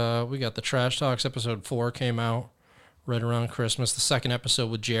Christmas. We got the Trash Talks episode 4 came out right around Christmas. The second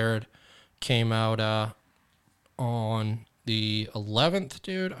episode with Jared came out on The 11th,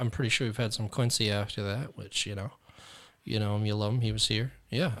 dude, I'm pretty sure we've had some Quincy after that, which, you know him, you love him. He was here.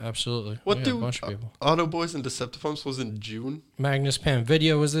 Yeah, absolutely. What We had do a bunch of people. Auto Boys and Decepticons was in June? Magnus Pan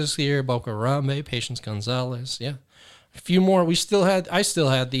Video was this year. Boca Rambe, Patience Gonzalez. Yeah. A few more. I still had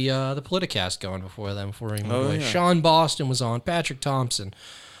the Politicast going before them. Before we moved away. yeah. Sean Boston was on. Patrick Thompson.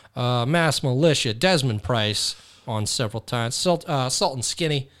 Mass Militia. Desmond Price on several times. Sultan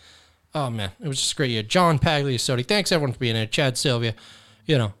Skinny. Oh, man. It was just a great year. John Pagliasotti. Thanks, everyone, for being here. Chad Sylvia.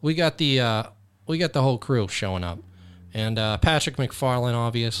 You know, we got the whole crew showing up. And Patrick McFarlane,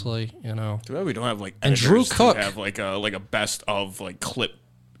 obviously, you know. Too bad we don't have like And Drew editors to Cook. have like a best of like clip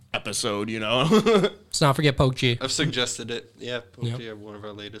episode, you know. Let's not forget Poke G. I've suggested it. Yeah, Poke one of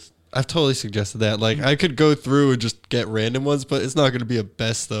our latest. I've totally suggested that. Like, I could go through and just get random ones, but it's not going to be a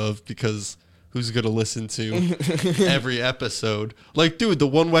best of because who's going to listen to every episode? Like, dude, the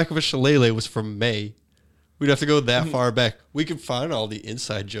one whack of a shillelagh was from May. We'd have to go that far back. We can find all the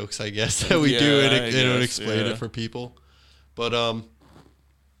inside jokes, I guess, that we do and explain it for people. But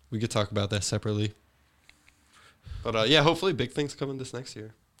we could talk about that separately. But yeah, hopefully big things coming this next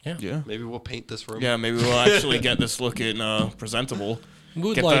year. Yeah. Maybe we'll paint this room. Yeah, maybe we'll actually get this looking presentable.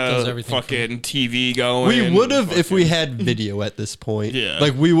 Mood Get Light the does everything. fucking TV going. We would have if we had video at this point. Yeah.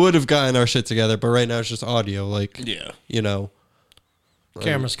 Like, we would have gotten our shit together, but right now it's just audio. Like, Yeah. you know.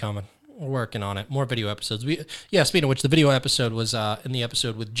 Camera's coming. We're working on it. More video episodes. Speaking of which, the video episode was in the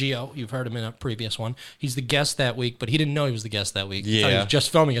episode with Gio. You've heard him in a previous one. He's the guest that week, but he didn't know he was the guest that week. He thought he was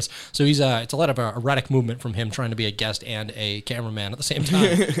just filming us. So he's it's a lot of erratic movement from him trying to be a guest and a cameraman at the same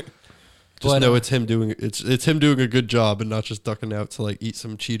time. Just know it's him doing it's him doing a good job and not just ducking out to like eat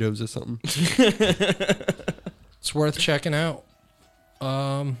some Cheetos or something. It's worth checking out.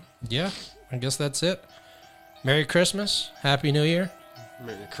 Yeah, I guess that's it. Merry Christmas. Happy New Year.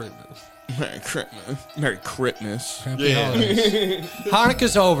 Merry Christmas. Merry Christmas. Merry Christmas. Happy holidays.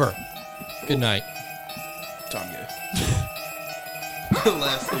 Hanukkah's over. Good night. Tom Gay.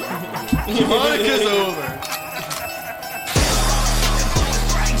 Last thing. Hanukkah's over.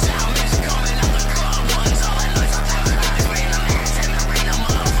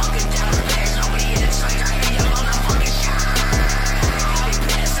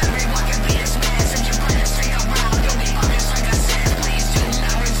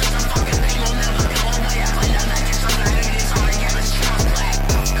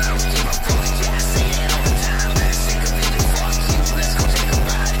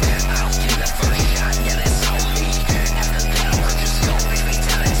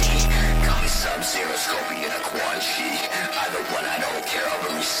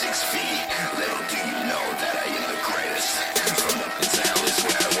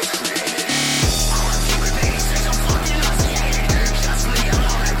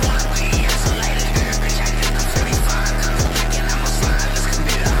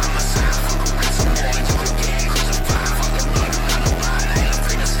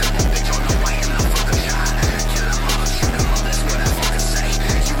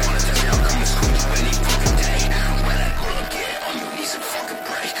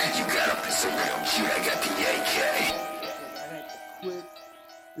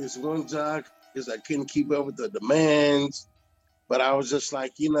 This one job is I couldn't keep up with the demands, but I was just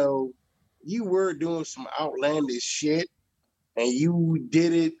like, you know, you were doing some outlandish shit and you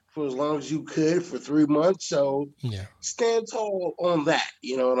did it for as long as you could for 3 months. So stand tall on that.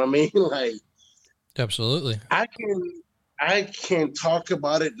 You know what I mean? Like, absolutely. I can talk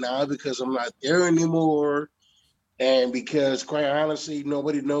about it now because I'm not there anymore. And because quite honestly,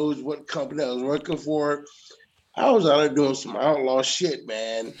 nobody knows what company I was working for. I was out there doing some outlaw shit,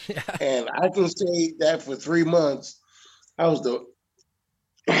 man. And I can say that for 3 months, I was the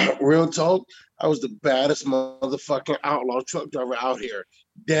real talk. I was the baddest motherfucking outlaw truck driver out here.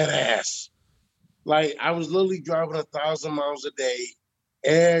 Dead ass. Like, I was literally driving 1,000 miles a day,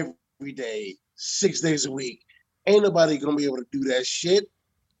 every day, 6 days a week. Ain't nobody gonna be able to do that shit.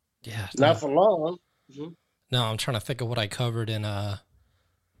 Yeah. Not for long. No, I'm trying to think of what I covered in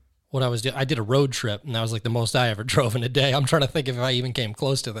what I was doing. I did a road trip, and that was like the most I ever drove in a day. I'm trying to think if I even came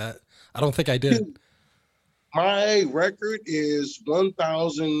close to that. I don't think I did. My record is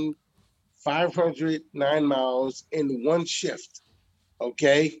 1,509 miles in one shift.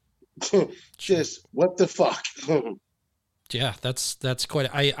 Okay? Just what the fuck? Yeah, that's quite.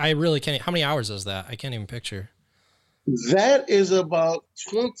 I really can't. How many hours is that? I can't even picture. That is about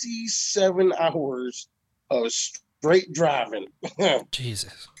 27 hours of straight driving.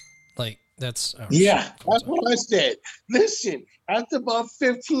 Jesus. Like, that's... Oh, yeah, that's what I said. Listen, after about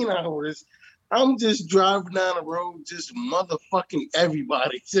 15 hours, I'm just driving down the road, just motherfucking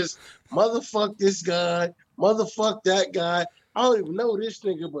everybody. Just motherfuck this guy, Motherfuck that guy. I don't even know this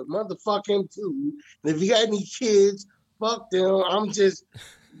nigga, but motherfuck him too. And if you got any kids, fuck them. I'm just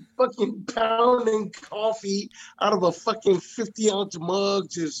fucking pounding coffee out of a fucking 50-ounce mug.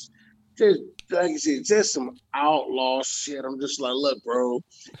 Just like I said, just some outlaw shit. I'm just like, look, bro,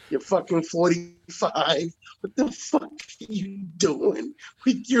 you're fucking 45. What the fuck are you doing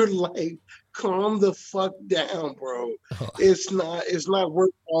with your life? Calm the fuck down, bro. It's not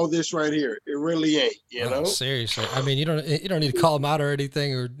worth all this right here. It really ain't, you know? Seriously. I mean, you don't need to call them out or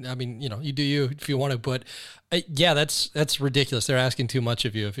anything, or I mean, you know, you do you if you want to, but yeah, that's ridiculous. They're asking too much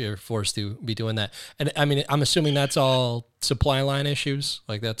of you if you're forced to be doing that. And I mean, I'm assuming that's all supply line issues.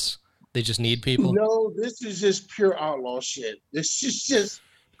 Like they just need people. No, this is just pure outlaw shit. This is just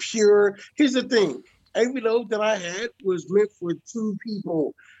pure. Here's the thing. Every load that I had was meant for 2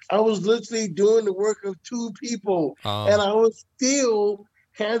 people. I was literally doing the work of 2 people, and I was still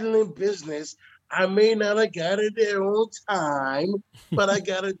handling business. I may not have got it there on time, but I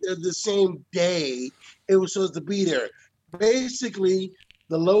got it there the same day it was supposed to be there. Basically,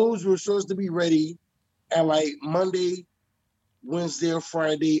 the loads were supposed to be ready at like Monday, Wednesday, or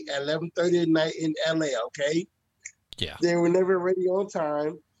Friday at 11:30 at night in LA, okay? Yeah. They were never ready on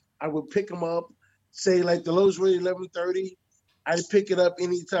time. I would pick them up, say like the load's ready 11:30. I'd pick it up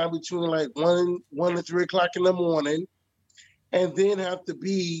anytime between like 1 and 3 o'clock in the morning, and then have to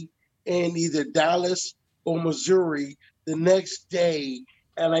be in either Dallas or Missouri the next day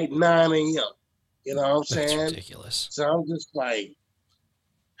at like 9 a.m. You know what I'm saying? That's ridiculous. So I'm just like,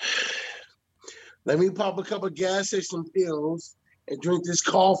 let me pop a couple of gas station pills and drink this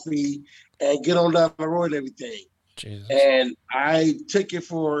coffee and get on down the road and everything. Jesus. And I took it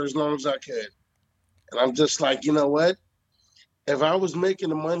for as long as I could. And I'm just like, you know what? If I was making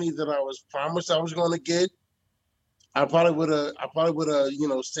the money that I was promised I was going to get, I probably would have, you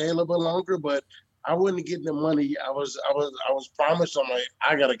know, stayed a little bit longer, but I wouldn't get the money I was promised. I'm like,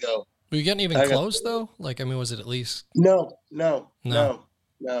 I gotta go. Were you getting even close though? Like, I mean, was it at least? No. Yeah.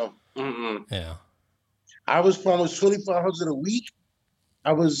 I was promised 2,500 a week.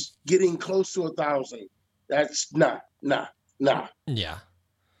 I was getting close to 1,000. That's nah. Yeah.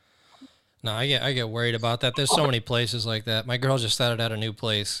 No, I get worried about that. There's so many places like that. My girl just started at a new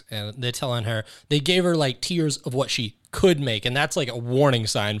place, and they're telling her they gave her like tiers of what she could make, and that's like a warning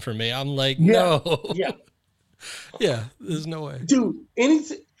sign for me. I'm like, no. Yeah. There's no way, dude.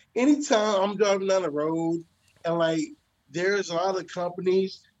 Anytime I'm driving down the road, and like there's a lot of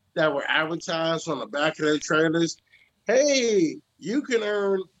companies that were advertised on the back of their trailers. Hey, you can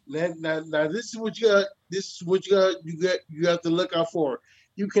earn now. This is what you got. This is what you have to look out for.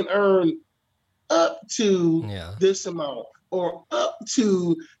 You can earn up to this amount or up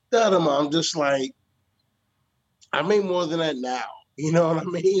to that amount. I'm just like, I make more than that now. You know what I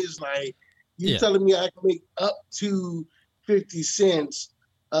mean? It's like, you telling me I can make up to 50 cents.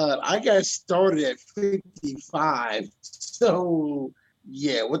 I got started at 55. So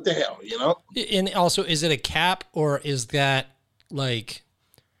yeah, what the hell, you know? And also, is it a cap, or is that like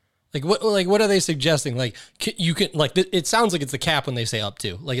what are they suggesting? Like, you can, like, it sounds like it's a cap when they say up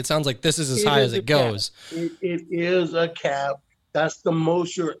to. Like, it sounds like this is as high as it goes. It is a cap. That's the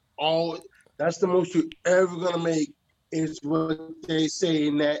most you're ever gonna make, is what they say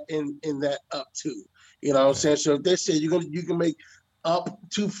in that up to. You know what I'm saying? So if they say you can make up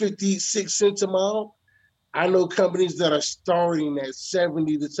to 56 cents a mile, I know companies that are starting at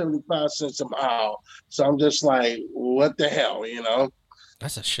 70 to 75 cents a mile. So I'm just like, what the hell, you know?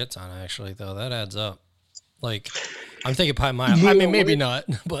 That's a shit ton, actually, though. That adds up. Like, I'm thinking by mile. Yeah, I mean, maybe not,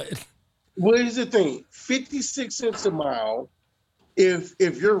 but. Well, here's the thing. 56 cents a mile, if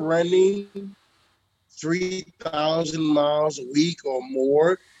you're running 3,000 miles a week or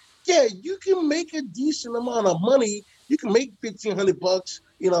more, yeah, you can make a decent amount of money. You can make $1,500,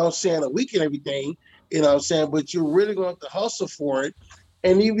 you know what I'm saying, a week and everything, you know what I'm saying, but you're really going to have to hustle for it.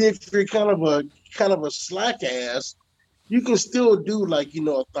 And even if you're kind of a slack ass, you can still do like, you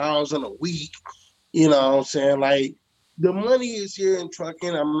know, 1,000 a week, you know what I'm saying? Like, the money is here in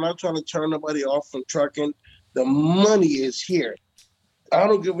trucking. I'm not trying to turn nobody off from trucking. The money is here. I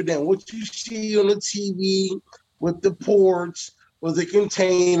don't give a damn what you see on the TV with the ports, with the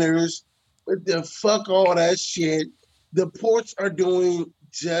containers, with the fuck all that shit. The ports are doing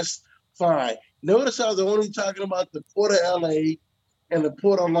just fine. Notice how they're only talking about the Port of LA and the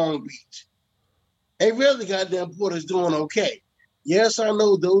Port of Long Beach. Every other goddamn port is doing okay. Yes, I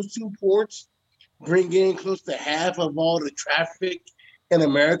know those 2 ports bring in close to half of all the traffic in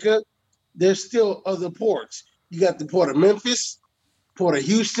America. There's still other ports. You got the Port of Memphis, Port of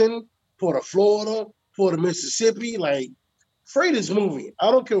Houston, Port of Florida, Port of Mississippi. Like, freight is moving. I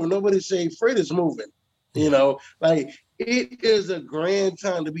don't care what nobody say, freight is moving. You know, like it is a grand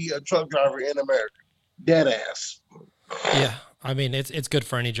time to be a truck driver in America. Dead ass. Yeah, I mean it's good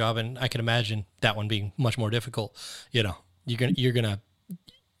for any job, and I can imagine that one being much more difficult. You know, you're gonna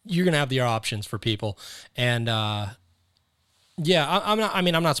have the options for people, and yeah, I'm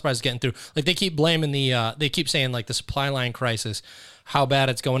not surprised it's getting through. Like they keep blaming they keep saying like the supply line crisis, how bad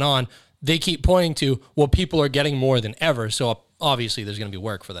it's going on. They keep pointing to, well, people are getting more than ever, so obviously there's going to be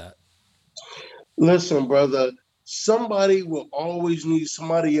work for that. Listen, brother, somebody will always need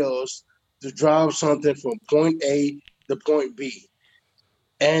somebody else to drive something from point A to point B.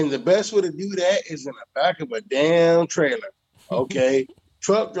 And the best way to do that is in the back of a damn trailer. Okay?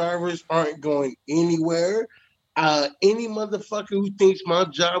 Truck drivers aren't going anywhere. Any motherfucker who thinks my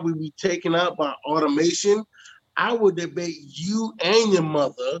job will be taken out by automation, I would debate you and your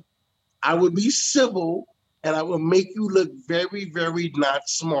mother. I would be civil, and I would make you look very, very not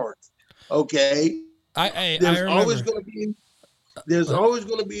smart. Okay? There's always going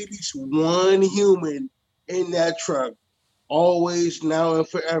to be at least one human in that truck, always, now, and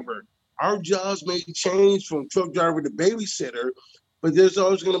forever. Our jobs may change from truck driver to babysitter, but there's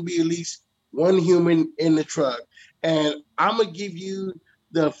always going to be at least one human in the truck. And I'm going to give you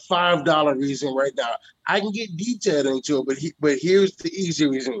the $5 reason right now. I can get detailed into it, but here's the easy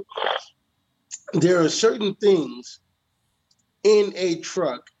reason. There are certain things in a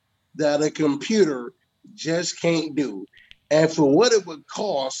truck that a computer just can't do. And for what it would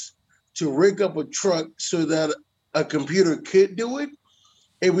cost to rig up a truck so that a computer could do it,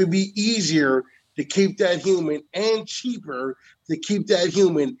 it would be easier to keep that human and cheaper to keep that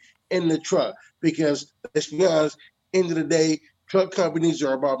human in the truck. Because let's be honest, end of the day, truck companies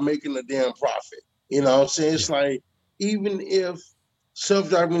are about making a damn profit. You know what I'm saying? It's like, even if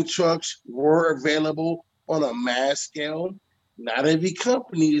self-driving trucks were available on a mass scale, not every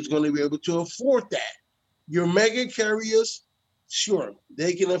company is going to be able to afford that. Your mega carriers, sure,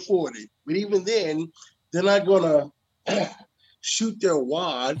 they can afford it. But even then, they're not going to shoot their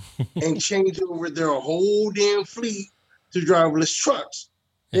wad and change over their whole damn fleet to driverless trucks.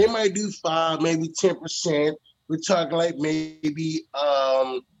 They might do 5, maybe 10%. We're talking like maybe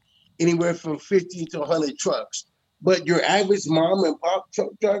anywhere from 50 to 100 trucks. But your average mom and pop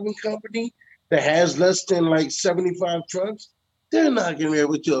truck driving company that has less than like 75 trucks, they're not going to be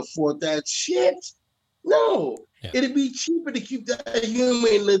able to afford that shit. No, it'd be cheaper to keep that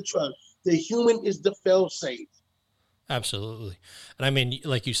human in the truck. The human is the fail-safe. Absolutely. And I mean,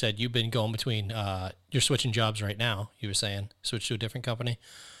 like you said, you've been going between, you're switching jobs right now, you were saying, switch to a different company.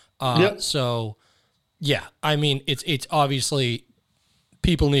 Yep. So, yeah, I mean, it's obviously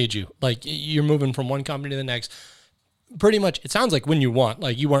people need you. Like, you're moving from one company to the next. Pretty much, it sounds like when you want,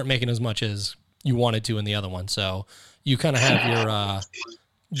 like you weren't making as much as you wanted to in the other one. So you kind of have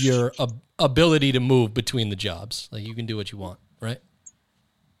your ability to move between the jobs. Like you can do what you want, right?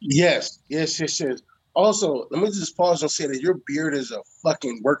 Yes. Also, let me just pause and say that your beard is a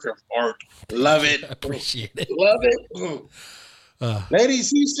fucking work of art. Love it. Appreciate it. Love it.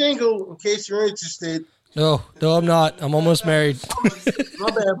 Ladies, he's single, in case you're interested. No, I'm not. I'm almost married.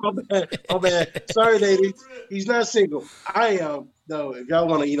 My bad. Sorry, ladies. He's not single. I am, though. If y'all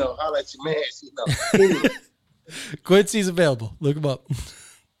want to, holler at your man, Anyway. Quincy's available. Look him up.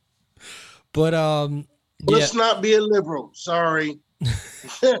 But, let's not be a liberal. Sorry.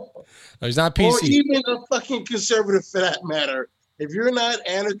 No, he's not PC. Or even a fucking conservative for that matter. If you're not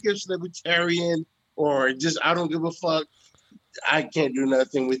anarchist, libertarian, or just I don't give a fuck, I can't do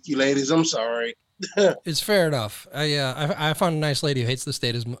nothing with you ladies. I'm sorry. It's fair enough. I found a nice lady who hates the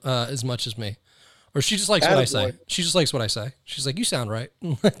state as much as me. Or she just likes what I say. She just likes what I say. She's like, you sound right.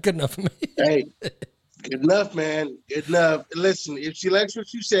 Good enough for me. Hey, good enough, man. Good enough. Listen, if she likes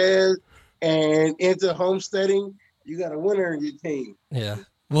what you said and into homesteading, you got a winner in your team. Yeah.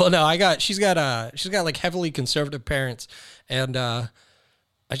 Well, no, she's got like heavily conservative parents, and I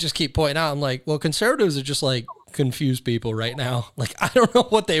just keep pointing out, I'm like, well, conservatives are just like confused people right now. Like, I don't know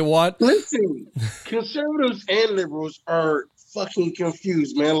what they want. Listen, conservatives and liberals are fucking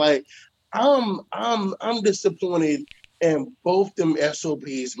confused, man. Like, I'm disappointed in both them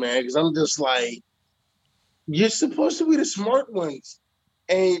SOBs, man, because I'm just like, you're supposed to be the smart ones.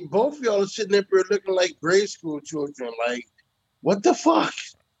 And both of y'all are sitting up here looking like grade school children. Like, what the fuck?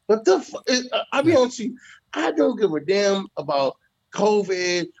 What the fuck? I'll be honest with you, I don't give a damn about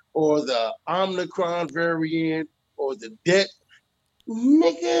COVID or the Omicron variant or the debt.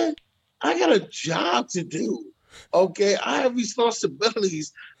 Nigga, I got a job to do. Okay? I have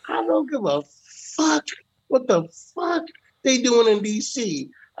responsibilities. I don't give a fuck what the fuck they doing in DC.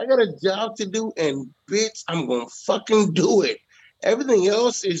 I got a job to do, and bitch, I'm gonna fucking do it. Everything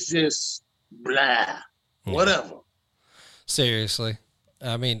else is just blah. whatever. Seriously.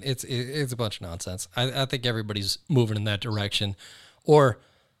 I mean, it's a bunch of nonsense. I think everybody's moving in that direction. Or,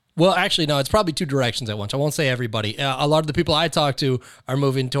 well, actually, no, it's probably two directions at once. I won't say everybody. A lot of the people I talk to are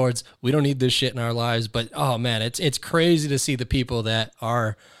moving towards, we don't need this shit in our lives. But, oh, man, it's crazy to see the people that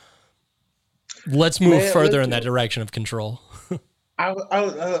are, let's move further in that direction of control. I want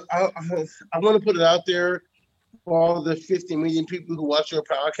to put it out there for all the 50 million people who watch your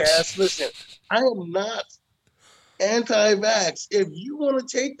podcast. Listen, I am not anti-vax. If you want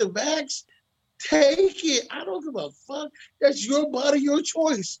to take the vax, take it. I don't give a fuck. That's your body, your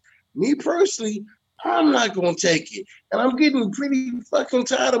choice. Me personally, I'm not going to take it. And I'm getting pretty fucking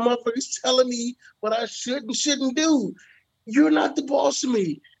tired of motherfuckers telling me what I should and shouldn't do. You're not the boss of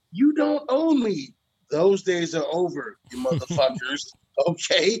me. You don't own me. Those days are over, you motherfuckers.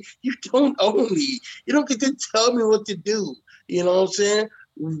 Okay? You don't own me. You don't get to tell me what to do. You know what I'm saying?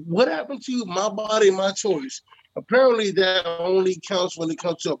 What happened to my body, my choice? Apparently that only counts when it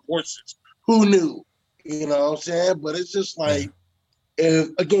comes to abortions. Who knew? You know what I'm saying? But it's just like, if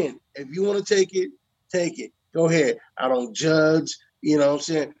you want to take it. Go ahead. I don't judge. You know what I'm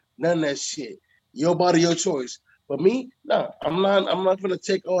saying? None of that shit. Your body, your choice. But me, no, I'm not gonna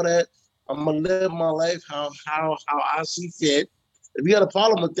take all that. I'm gonna live my life how I see fit. If you got a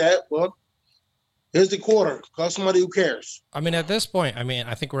problem with that, well, here's the quarter. Call somebody who cares. I mean, at this point,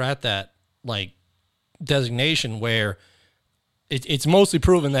 I think we're at that like designation where it's mostly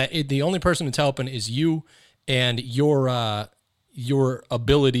proven that the only person that's helping is you and your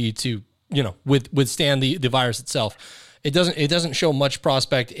ability to, withstand the virus itself. It doesn't show much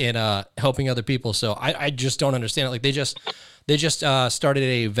prospect in helping other people. So I just don't understand it. Like they just started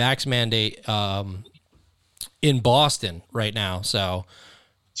a vax mandate in Boston right now. So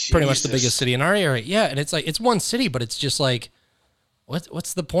pretty much the biggest city in our area. Yeah, and it's like it's one city, but it's just like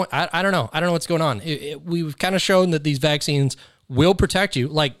what's the point? I don't know. I don't know what's going on. We've kind of shown that these vaccines will protect you.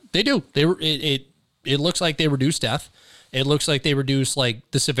 Like they do. It looks like they reduce death. It looks like they reduce like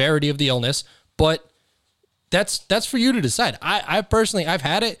the severity of the illness, but that's for you to decide. I personally, I've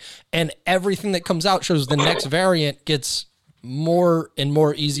had it, and everything that comes out shows the next variant gets more and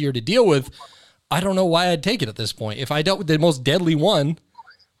more easier to deal with. I don't know why I'd take it at this point. If I dealt with the most deadly one,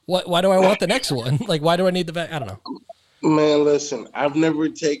 why do I want the next one? Like, why do I need the vaccine? I don't know. Man, listen, I've never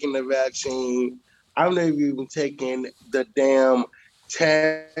taken the vaccine. I've never even taken the damn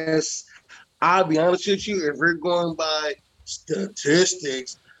test. I'll be honest with you, if we're going by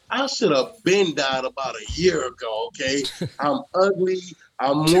statistics, I should have been died about a year ago, okay? I'm ugly.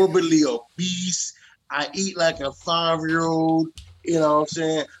 I'm morbidly obese. I eat like a 5-year-old. You know what I'm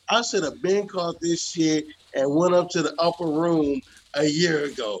saying? I should have been caught this shit and went up to the upper room a year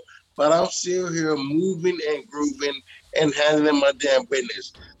ago. But I'm still here moving and grooving and handling my damn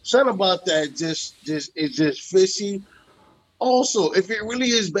business. Something about that it's just fishy. Also, if it really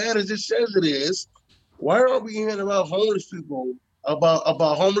is bad as it says it is, why aren't we hearing about homeless people, about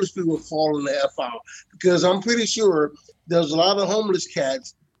homeless people falling the F out? Because I'm pretty sure there's a lot of homeless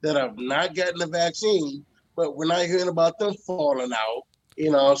cats that have not gotten the vaccine, but we're not hearing about them falling out. You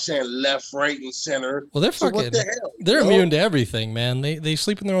know what I'm saying? Left, right, and center. Well, they're fucking, what the hell, they're immune to everything, man. They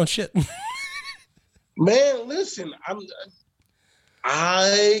sleep in their own shit. Man, listen,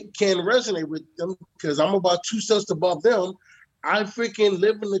 I can resonate with them because I'm about 2 steps above them. I freaking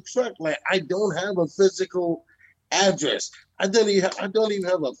live in the truck. Like, I don't have a physical address. I don't even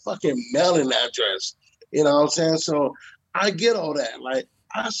have a fucking mailing address. You know what I'm saying? So I get all that. Like,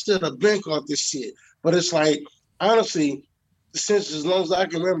 I should have been caught this shit. But it's like, honestly, since as long as I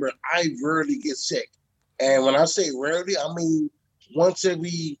can remember, I rarely get sick. And when I say rarely, I mean once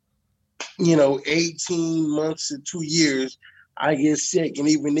every, 18 months to 2 years, I get sick. And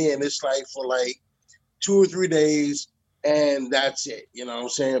even then, it's like for like 2 or 3 days, and that's it. You know what I'm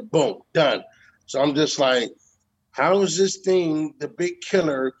saying? Boom, done. So I'm just like, how is this thing the big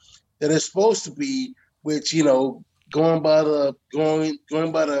killer that it's supposed to be, which, going by the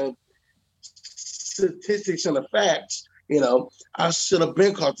statistics and the facts, I should have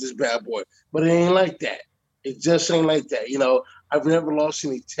been caught this bad boy. But it ain't like that. It just ain't like that. I've never lost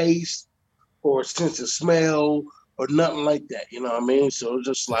any taste or sense of smell or nothing like that. You know what I mean? So it's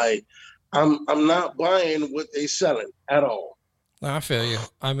just like, I'm not buying what they selling at all. I feel you.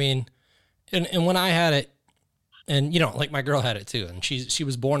 I mean, and when I had it, and like my girl had it too, and she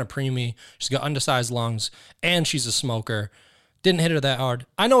was born a preemie. She's got undersized lungs, and she's a smoker. Didn't hit her that hard.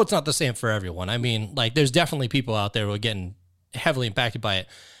 I know it's not the same for everyone. I mean, like there's definitely people out there who are getting heavily impacted by it.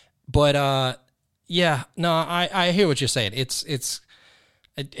 But yeah, no, I hear what you're saying.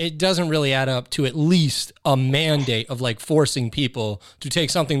 It doesn't really add up to at least a mandate of like forcing people to take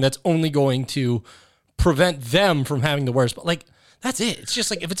something that's only going to prevent them from having the worst. But like, that's it. It's just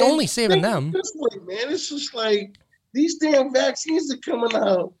like, if it's only saving them. This way, man, it's just like these damn vaccines are coming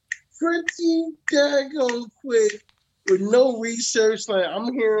out pretty daggone quick with no research. Like,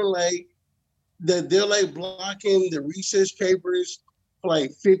 I'm hearing like that they're like blocking the research papers for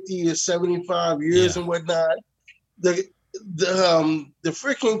like 50 or 75 years and whatnot. The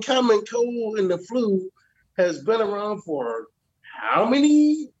freaking common cold and the flu has been around for how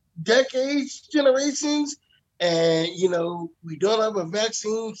many decades, generations? And, you know, we don't have a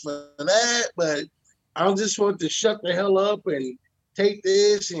vaccine for that, but I just want to shut the hell up and take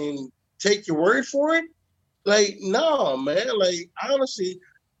this and take your word for it. Like, no, man. Like, honestly,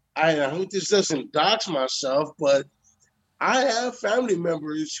 I hope this doesn't dox myself, but I have family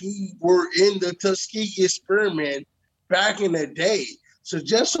members who were in the Tuskegee experiment back in the day. So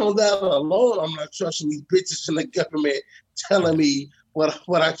just on that alone, I'm not trusting these bitches in the government telling me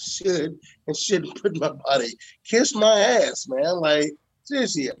what I should and shouldn't put in my body. Kiss my ass, man. Like,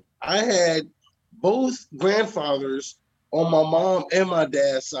 seriously, I had both grandfathers on my mom and my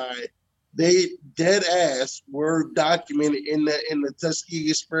dad's side. They dead ass were documented in the Tuskegee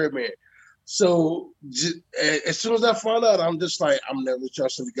experiment. So as soon as I found out, I'm just like, I'm never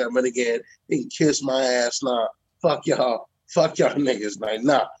trusting the government again. They can kiss my ass. Nah, fuck y'all niggas. Like,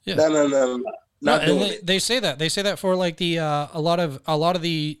 nah. Not doing it. They say that for like the a lot of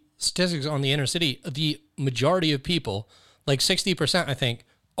the statistics on the inner city, the majority of people, like 60%, I think,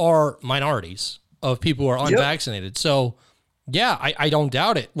 are minorities of people who are unvaccinated. So yeah, I don't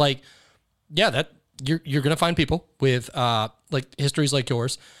doubt it. Like, yeah, that you're gonna find people with like histories like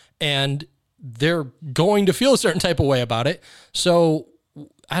yours, and they're going to feel a certain type of way about it. So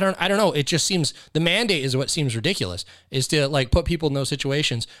I don't know. It just seems the mandate is what seems ridiculous, is to like put people in those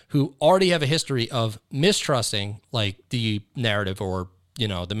situations who already have a history of mistrusting like the narrative or, you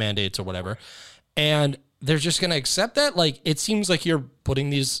know, the mandates or whatever. And they're just going to accept that. Like, it seems like you're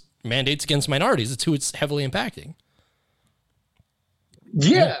putting these mandates against minorities. It's who it's heavily impacting.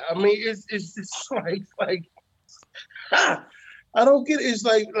 Yeah. I mean, it's like, I don't get it. It's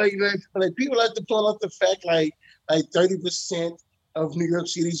like people like to point out the fact like 30% of New York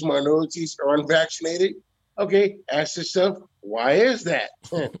City's minorities are unvaccinated. Okay, ask yourself, why is that?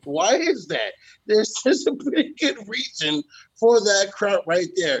 Why is that? There's a pretty good reason for that crap right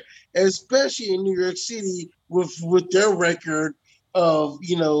there, especially in New York City with their record of,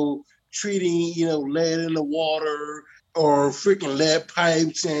 you know, treating, you know, lead in the water or freaking lead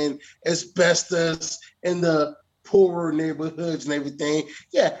pipes and asbestos in the poorer neighborhoods and everything.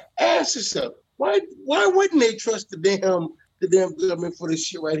 Yeah, ask yourself, why wouldn't they trust the damn government for this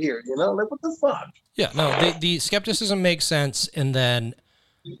shit right here? You know, like, what the fuck? Yeah, no, the skepticism makes sense, and then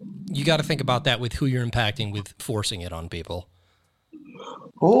you got to think about that with who you're impacting with forcing it on people.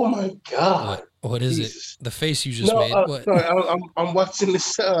 Oh my God! What is Jesus. it? The face you just made. What? Sorry, I'm watching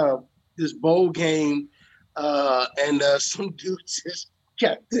this bowl game, and some dude just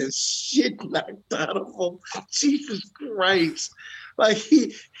got this shit knocked out of him. Jesus Christ! Like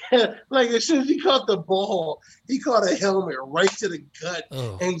as soon as he caught the ball, he caught a helmet right to the gut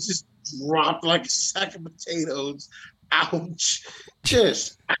and just dropped like a sack of potatoes. Ouch.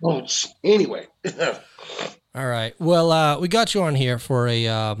 Just ouch. Anyway. All right. Well, we got you on here for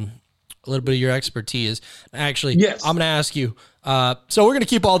a little bit of your expertise. Actually, yes. I'm going to ask you. So we're going to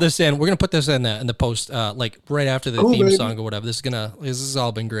keep all this in. We're going to put this in the post, like right after the theme song or whatever. This has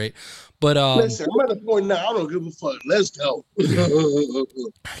all been great. But listen, I'm at the point now, I don't give a fuck. Let's go.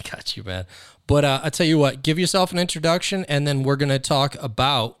 I got you, man. But I tell you what, give yourself an introduction, and then we're going to talk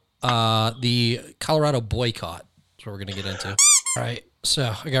about the Colorado boycott. That's what we're going to get into. All right.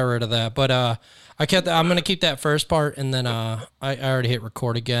 So I got rid of that. But I'm going to keep that first part, and then I already hit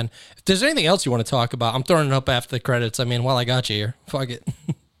record again. If there's anything else you want to talk about, I'm throwing it up after the credits. I mean, while I got you here. Fuck it.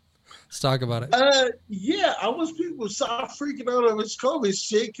 Let's talk about it. Yeah, I wish people stop freaking out over this COVID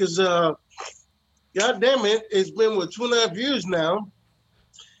shit because, God damn it, it's been, 2.5 years now.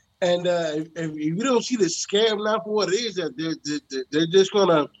 And if you don't see the scam now for what it is, that they're just going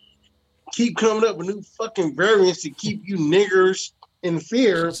to keep coming up with new fucking variants to keep you niggers in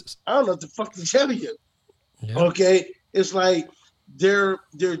fear. I don't know what the fuck to tell you. Yeah. Okay? It's like they're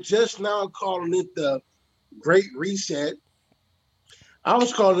just now calling it the Great Reset. I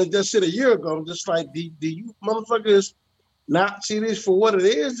was calling it that shit a year ago. I'm just like, do you motherfuckers not see this for what it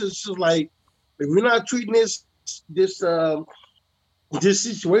is? It's just like, if you're not treating this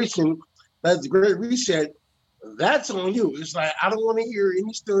situation as the Great Reset, that's on you. It's like, I don't want to hear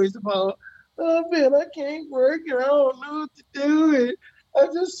any stories about, oh man, I can't work and I don't know what to do. And I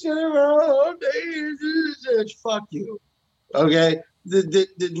just sit around all day. Fuck you. Okay?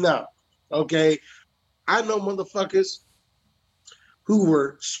 No. Okay? I know motherfuckers who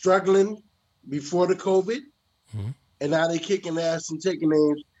were struggling before the COVID, and now they kicking ass and taking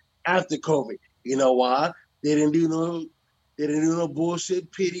names after COVID. You know why? They didn't do no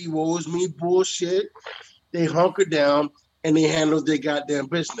bullshit, pity, woe is me bullshit. They hunkered down and they handled their goddamn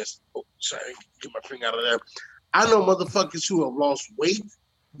business. Oh, sorry, get my finger out of there. I know motherfuckers who have lost weight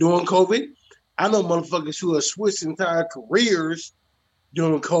during COVID. I know motherfuckers who have switched entire careers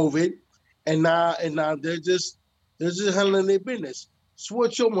during COVID, and now they're just handling their business. So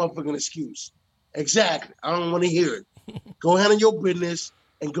what's your motherfucking excuse? Exactly. I don't want to hear it. Go handle your business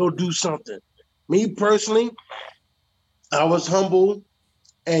and go do something. Me personally, I was humble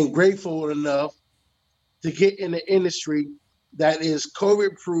and grateful enough to get in the industry that is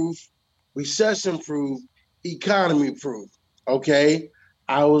COVID-proof, recession-proof, economy-proof. Okay?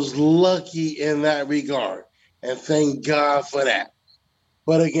 I was lucky in that regard, and thank God for that.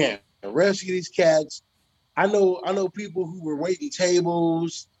 But again, the rest of these cats, I know people who were waiting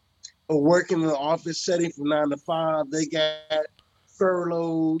tables or working in the office setting from 9 to 5. They got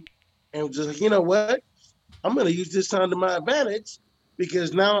furloughed and was just like, you know what? I'm going to use this time to my advantage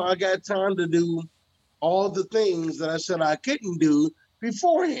because now I got time to do all the things that I said I couldn't do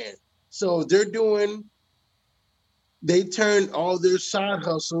beforehand. So they turned all their side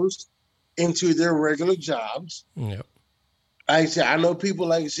hustles into their regular jobs. Yep. Like I said, I know people,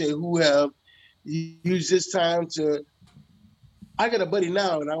 like I said, who have used this time to. I got a buddy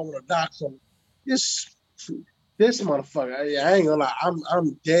now, and I want to dox him. This motherfucker, I ain't gonna lie,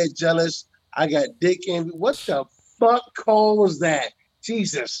 I'm dead jealous. I got dick envy. What the fuck call was that?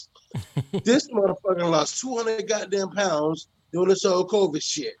 Jesus. This motherfucker lost 200 goddamn pounds doing this whole COVID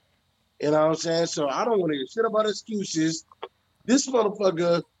shit. You know what I'm saying? So I don't want to hear shit about excuses. This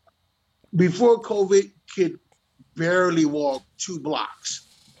motherfucker, before COVID, could barely walk 2 blocks.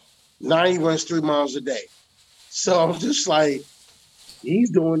 Now he runs 3 miles a day. So I'm just like,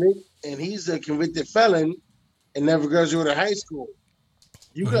 he's doing it, and he's a convicted felon and never graduated high school.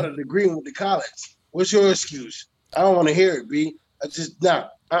 You got a degree and went to college. What's your excuse? I don't want to hear it, B. I just,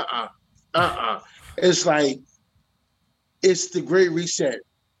 It's like, it's the Great Reset.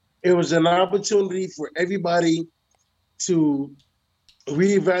 It was an opportunity for everybody to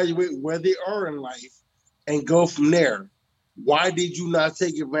reevaluate where they are in life and go from there. Why did you not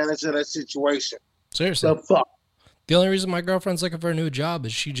take advantage of that situation? Seriously. The fuck? The only reason my girlfriend's looking for a new job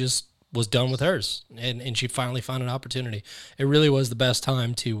is she just was done with hers, and she finally found an opportunity. It really was the best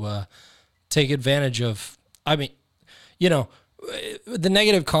time to take advantage of, I mean, you know, the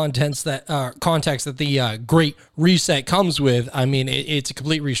negative context that the Great Reset comes with. I mean, it's a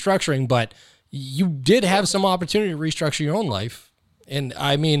complete restructuring, but you did have some opportunity to restructure your own life. And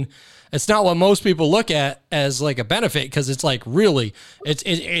I mean, it's not what most people look at as like a benefit, because it's like, really,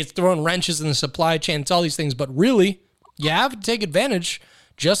 it's throwing wrenches in the supply chain. It's all these things, but really, you have to take advantage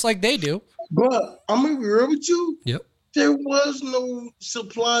just like they do. But I'm gonna be real with you. Yep. There was no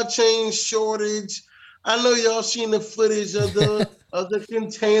supply chain shortage. I know y'all seen the footage of the of the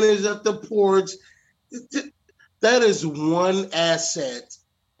containers at the ports. That is one asset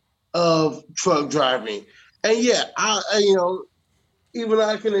of truck driving. And yeah, I even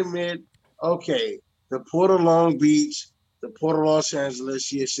I can admit, okay, the Port of Long Beach, the Port of Los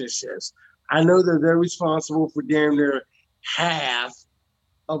Angeles, yes. I know that they're responsible for damn near half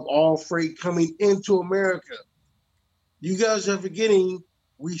of all freight coming into America. You guys are forgetting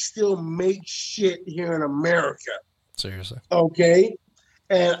we still make shit here in America. Seriously. Okay?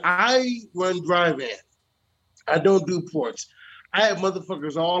 And I run drive-in. I don't do ports. I have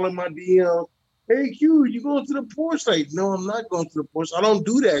motherfuckers all in my DM. Hey, Q, you going to the ports? Like, no, I'm not going to the ports. I don't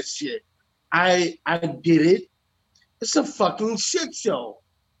do that shit. I did it. It's a fucking shit show.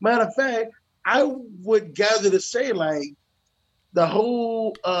 Matter of fact, I would gather to say, like, the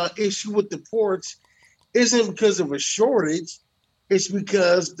whole issue with the ports isn't because of a shortage. It's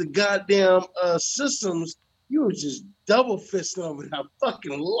because the goddamn systems, you were just double fisting over it. I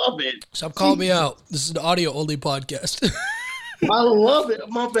fucking love it. Stop calling me out. This is an audio only podcast. I love it.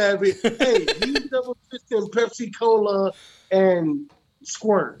 My bad. Hey, you double fisting Pepsi Cola and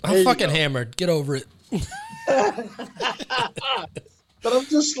Squirt. I'm fucking hammered. Get over it. But I'm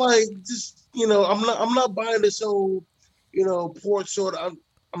just like, I'm not buying this whole, port sort of.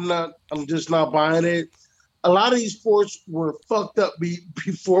 I'm just not buying it. A lot of these ports were fucked up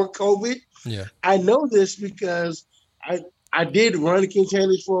before COVID. Yeah. I know this because I did run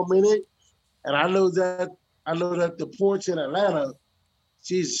containers for a minute, and I know that the ports in Atlanta,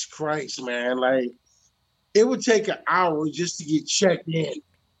 Jesus Christ, man, like it would take an hour just to get checked in.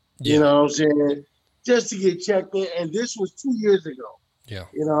 Yeah. You know what I'm saying? Just to get checked in, and this was 2 years ago. Yeah.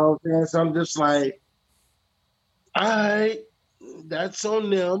 You know what I'm saying? So I'm just like, That's on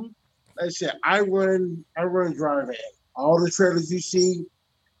them. Like I said, I run dry van. All the trailers you see,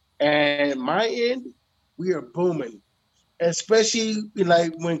 and my end, we are booming. Especially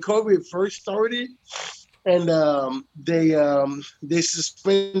like when COVID first started, and they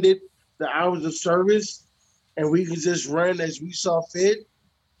suspended the hours of service, and we could just run as we saw fit.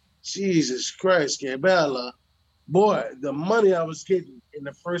 Jesus Christ, Gabella. Boy, the money I was getting in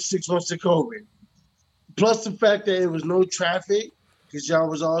the first 6 months of COVID, plus the fact that it was no traffic because y'all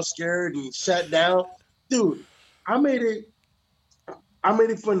was all scared and sat down. Dude, I made it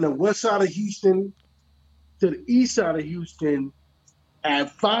from the west side of Houston to the east side of Houston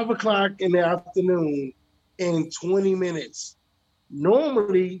at 5 o'clock in the afternoon in 20 minutes.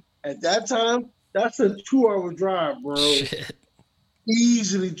 Normally, at that time, that's a 2-hour drive, bro. Shit.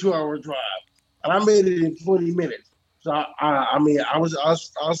 Easily 2-hour drive. And I made it in 20 minutes. So I mean, I was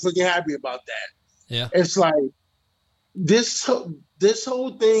freaking happy about that. Yeah. It's like this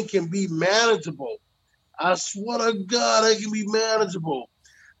whole thing can be manageable. I swear to God, it can be manageable.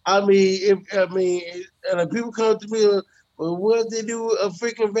 I mean, and people come to me, well, what if they do a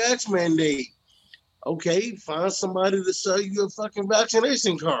freaking vax mandate? Okay, find somebody to sell you a fucking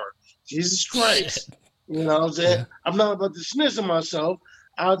vaccination card. Jesus Christ. Shit. You know what I'm saying? Yeah. I'm not about to sniff myself.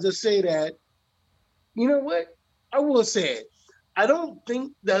 I'll just say that, you know what? I will say it. I don't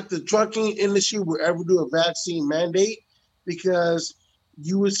think that the trucking industry will ever do a vaccine mandate because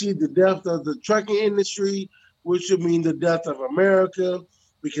you would see the death of the trucking industry, which would mean the death of America,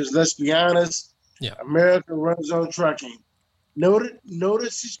 because let's be honest, Yeah. America runs on trucking. No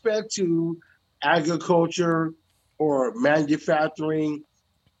disrespect to agriculture or manufacturing.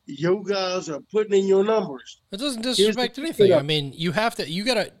 You guys are putting in your numbers. It doesn't disrespect anything. I mean, how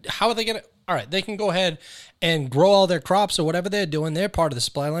are they going to, all right, they can go ahead and grow all their crops or whatever they're doing. They're part of the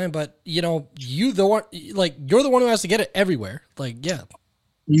supply line, but you're the one who has to get it everywhere. Like, yeah.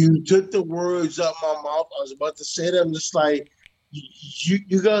 You took the words out my mouth. I was about to say that. I'm just like,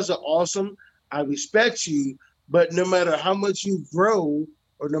 you guys are awesome. I respect you, but no matter how much you grow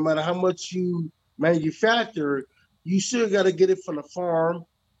or no matter how much you manufacture, you still got to get it from the farm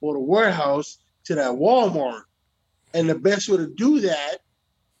or the warehouse to that Walmart. And the best way to do that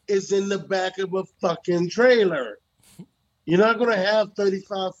is in the back of a fucking trailer. You're not going to have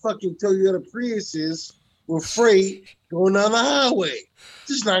 35 fucking Toyota Priuses with freight going down the highway. It's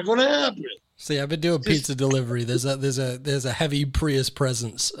just not going to happen. See, I've been doing pizza delivery. There's a heavy Prius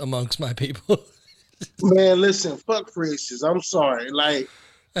presence amongst my people. Man, listen, fuck Priuses. I'm sorry. Like,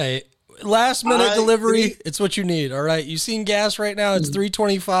 hey, last minute delivery, it's what you need. All right. You seen gas right now? It's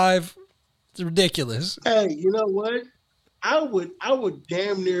 $3.25. It's ridiculous. Hey, you know what? I would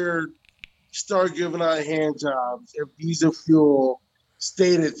damn near start giving out hand jobs if diesel fuel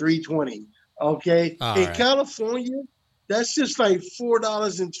stayed at $3.20. Okay. In California, that's just like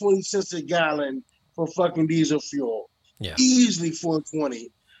 $4.20 a gallon for fucking diesel fuel. Yeah. Easily $4.20.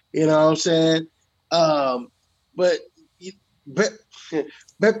 You know what I'm saying? But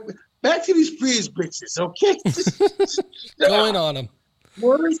back to these Prius bitches, okay? Going on them.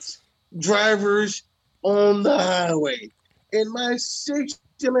 Worst drivers on the highway. In my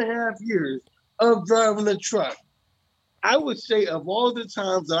 6.5 years of driving a truck, I would say of all the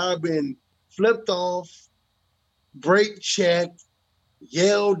times that I've been flipped off, brake checked,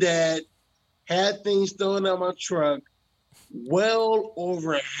 yelled at, had things thrown at my truck, well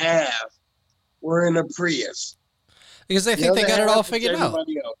over half were in a Prius. Because they think they got it all figured out.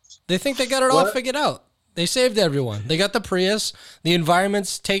 They think they got it all figured out. They saved everyone. They got the Prius. The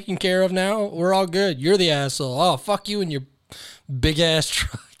environment's taken care of now. We're all good. You're the asshole. Oh, fuck you and your big ass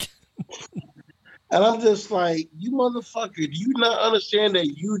truck. And I'm just like, you motherfucker, do you not understand that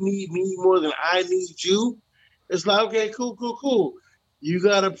you need me more than I need you? It's like, okay, cool. You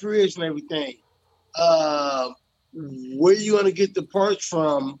got a Prius and everything. Where you going to get the parts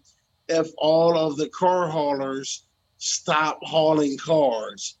from if all of the car haulers stop hauling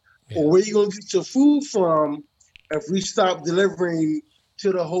cars? Yeah. Or where you going to get your food from if we stop delivering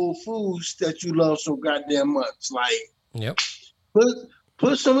to the Whole Foods that you love so goddamn much? Like, yep.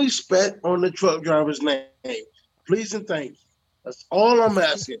 Put some respect on the truck driver's name. Please and thank you. That's all I'm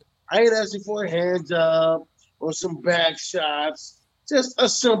asking. I ain't asking for a hand job or some back shots. Just a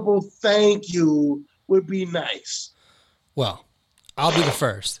simple thank you would be nice. Well, I'll be the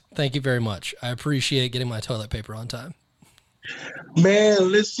first. Thank you very much. I appreciate getting my toilet paper on time.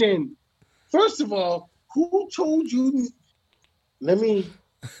 Man, listen. First of all, who told you? And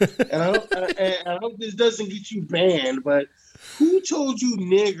I hope this doesn't get you banned, but who told you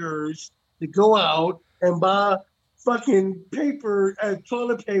niggers to go out and buy fucking paper and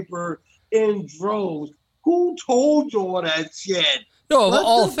toilet paper in droves? Who told you all that shit? No, of What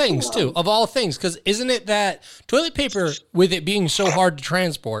all the things, fuck? too. Of all things. Because isn't it that toilet paper, with it being so hard to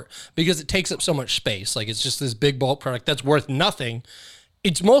transport because it takes up so much space, like it's just this big bulk product that's worth nothing,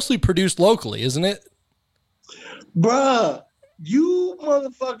 it's mostly produced locally, isn't it? Bruh, you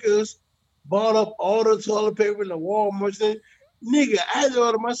motherfuckers bought up all the toilet paper in the Walmart thing. Nigga, I had to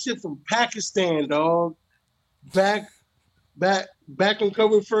order my shit from Pakistan, dog. Back when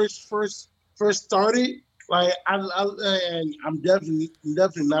COVID first started. Like and I'm definitely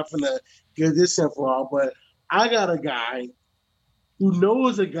not gonna get this info out, but I got a guy who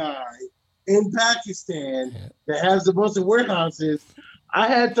knows a guy in Pakistan that has a bunch of warehouses. I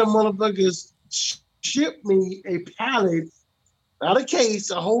had the motherfuckers ship me a pallet, not a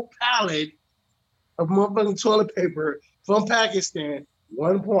case, a whole pallet of motherfucking toilet paper from Pakistan,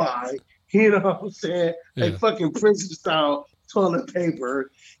 one ply. You know what I'm saying? Like fucking princess style toilet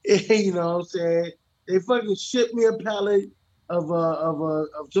paper. You know what I'm saying? They fucking shipped me a pallet of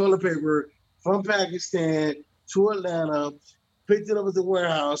toilet paper from Pakistan to Atlanta, picked it up at the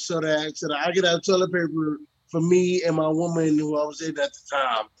warehouse so that I could have toilet paper for me and my woman who I was dating at the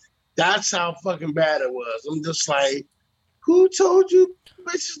time. That's how fucking bad it was. I'm just like, who told you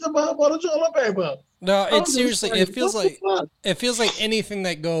bitches about the toilet paper? No, I'm it's just seriously, like, it feels what the like fuck? it feels like anything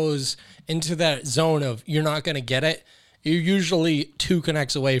that goes into that zone of you're not gonna get it, you're usually 2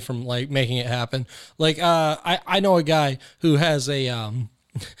 connects away from like making it happen. Like I know a guy who has a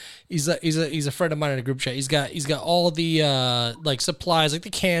he's a friend of mine in a group chat. He's got all the like supplies, like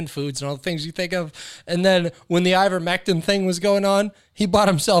the canned foods and all the things you think of. And then when the ivermectin thing was going on, he bought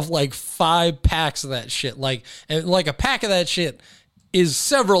himself like 5 packs of that shit. Like, and like a pack of that shit is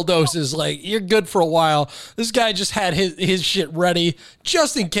several doses. Like, you're good for a while. This guy just had his shit ready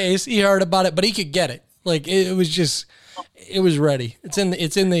just in case he heard about it, but he could get it. Like, it was ready. It's in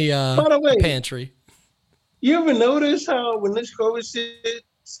the By the way, pantry. You ever notice how when this COVID shit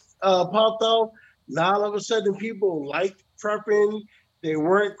popped off, now all of a sudden people liked prepping. They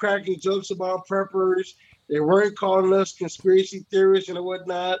weren't cracking jokes about preppers. They weren't calling us conspiracy theorists and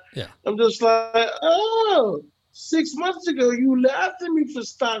whatnot. Yeah. I'm just like, oh, 6 months ago you laughed at me for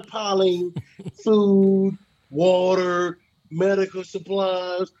stockpiling food, water, medical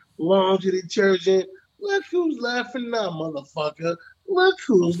supplies, laundry detergent. Look who's laughing now, motherfucker. Look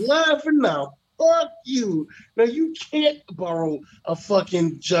who's laughing now. Fuck you. Now you can't borrow a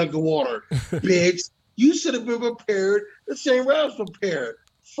fucking jug of water, bitch. You should have been prepared the same way I was prepared.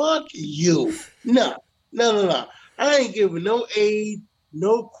 Fuck you. No. I ain't giving no aid,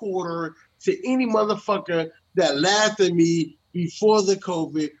 no quarter to any motherfucker that laughed at me before the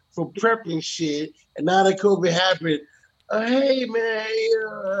COVID for prepping shit, and now that COVID happened. Hey man,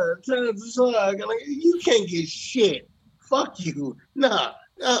 turn up the slug. Like, you can't get shit. Fuck you. Nah.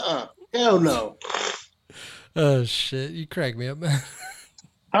 Hell no. Oh shit, you crack me up, man.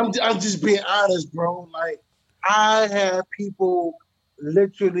 I'm just being honest, bro. Like, I have people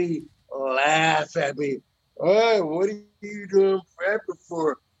literally laugh at me. Hey, what are you doing prepping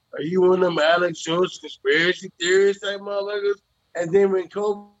for? Are you one of them Alex Jones conspiracy theorists type motherfuckers? And then when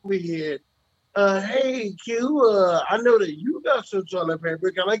COVID hit, hey Q, I know that you got some toilet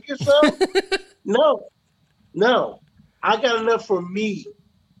paper. Can I get some? No. I got enough for me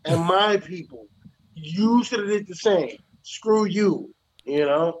and my people. You should have did the same. Screw you. You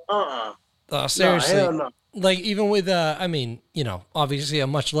know? Oh, seriously. No, hell no. Like, even with I mean, you know, obviously a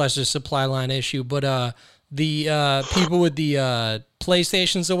much lesser supply line issue, but the people with the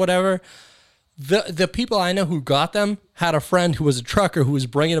PlayStations or whatever, the people I know who got them had a friend who was a trucker who was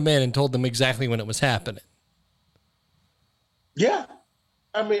bringing them in and told them exactly when it was happening. Yeah.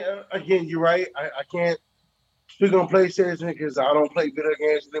 I mean, again, you're right. I can't speak on PlayStation because I don't play video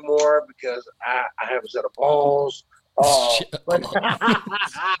games anymore because I have a set of balls. But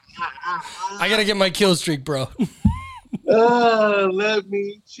I gotta get my kill streak, bro. let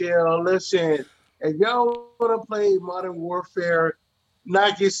me chill. Listen, if y'all want to play Modern Warfare,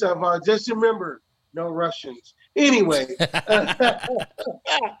 knock yourself out. Just remember, no Russians. Anyway,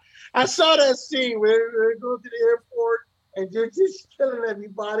 I saw that scene where they go to the airport and they're just killing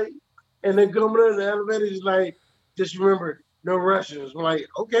everybody, and they're coming in the elevator. It's like, just remember, no Russians. We're like,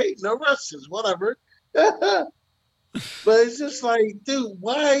 okay, no Russians, whatever. But it's just like, dude,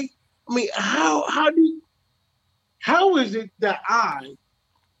 why? I mean, how is it that I,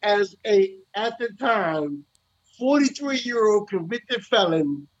 as at the time, 43-year-old convicted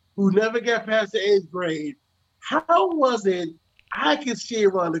felon who never got past the 8th grade, how was it I could see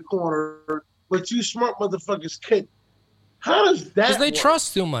around the corner, but you smart motherfuckers couldn't? How does that Because they work?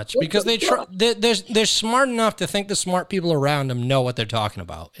 trust too much. What Because the fuck? they're smart enough to think the smart people around them know what they're talking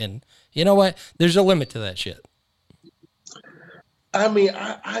about. And you know what? There's a limit to that shit. I mean,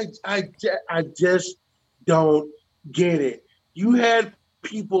 I just don't get it. You had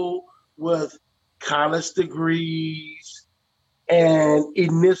people with college degrees and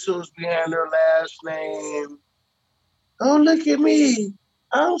initials behind their last name. Oh, look at me.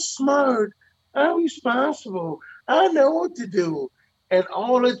 I'm smart. I'm responsible. I know what to do. And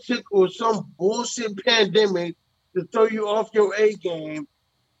all it took was some bullshit pandemic to throw you off your A game.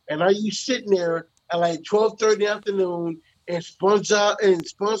 And now you sitting there at like 12:30 in the afternoon in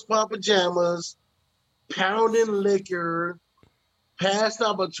SpongeBob pajamas, pounding liquor, passed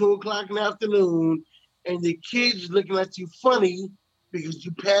out by 2 o'clock in the afternoon, and the kids looking at you funny because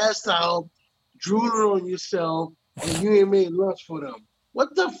you passed out, drooling on yourself, and you ain't made lunch for them.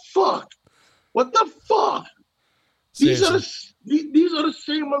 What the fuck? What the fuck? These are the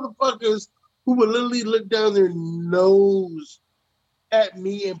same motherfuckers who will literally look down their nose at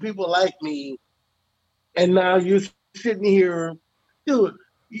me and people like me, and now you're sitting here, dude.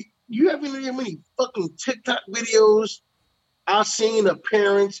 You haven't heard how many fucking TikTok videos I've seen of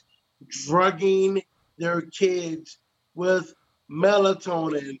parents drugging their kids with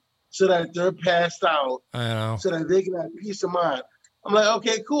melatonin so that they're passed out, I know. so that they can have peace of mind. I'm like,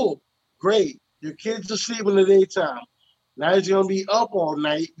 okay, cool, great. Your kids are sleeping in the daytime. Now he's gonna be up all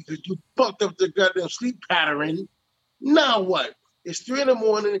night because you fucked up their goddamn sleep pattern. Now what? It's 3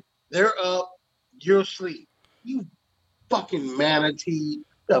 a.m. They're up. You're asleep. You fucking manatee.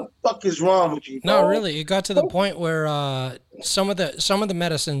 The fuck is wrong with you? No, dog? really, it got to the point where some of the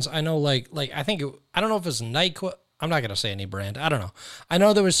medicines I know, like I think I don't know if it's NyQuil. I'm not gonna say any brand. I don't know. I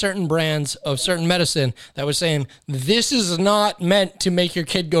know there was certain brands of certain medicine that was saying this is not meant to make your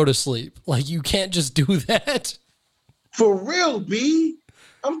kid go to sleep. Like you can't just do that. For real, B.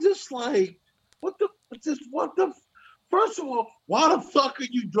 I'm just like, what the? First of all, why the fuck are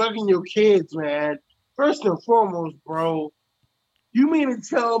you drugging your kids, man? First and foremost, bro, you mean to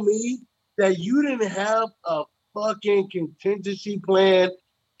tell me that you didn't have a fucking contingency plan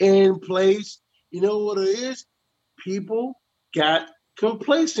in place? You know what it is? People got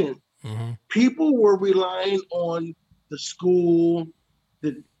complacent. Mm-hmm. People were relying on the school,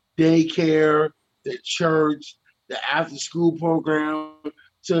 the daycare, the church, the after-school program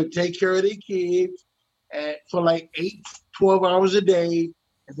to take care of their kids for like 12 hours a day.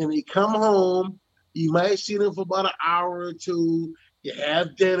 And then they come home. You might see them for about an hour or two. You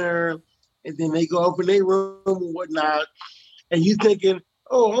have dinner, and then they go up in their room and whatnot. And you thinking,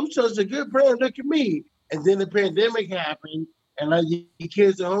 oh, I'm such a good parent. Look at me. And then the pandemic happened, and now your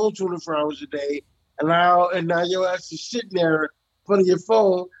kids are home 24 hours a day. And now your ass is sitting there in front of your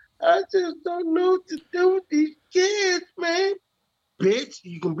phone. I just don't know what to do with these kids, man. Bitch,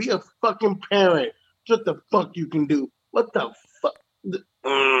 you can be a fucking parent. What the fuck you can do? What the fuck?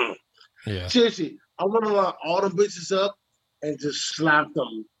 Yeah. Seriously, I want to lock all the bitches up and just slap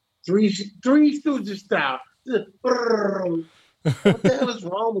them. Three Stooges style. What the hell is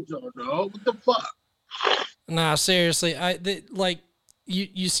wrong with y'all, dog? What the fuck? Nah, seriously,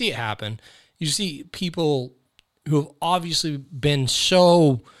 you see it happen. You see people who have obviously been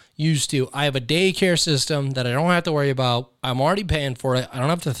so used to, I have a daycare system that I don't have to worry about. I'm already paying for it. I don't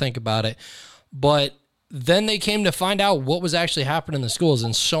have to think about it. But then they came to find out what was actually happening in the schools,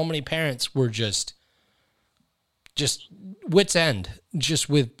 and so many parents were just wit's end, just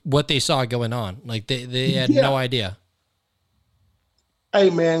with what they saw going on. Like they had no idea. Hey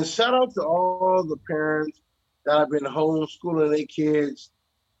man, shout out to all the parents that have been homeschooling their kids.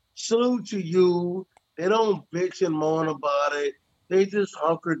 Salute to you. They don't bitch and moan about it. They just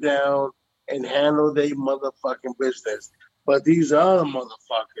hunker down and handle their motherfucking business. But these other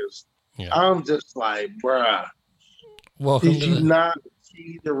motherfuckers, I'm just like, bruh. Welcome did you not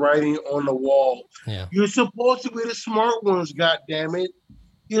see the writing on the wall? Yeah. You're supposed to be the smart ones, goddammit.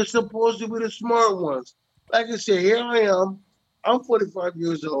 You're supposed to be the smart ones. Like I said, here I am. I'm 45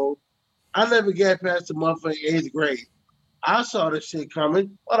 years old. I never got past the motherfucking 8th grade. I saw this shit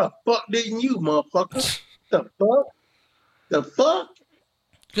coming. Why the fuck didn't you, motherfucker? The fuck? The fuck?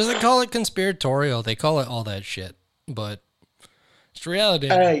 Because they call it conspiratorial. They call it all that shit. But it's reality.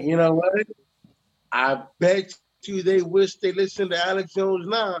 Hey, you know what? I bet you they wish they listened to Alex Jones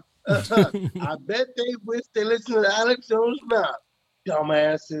now. I bet they wish they listened to Alex Jones now.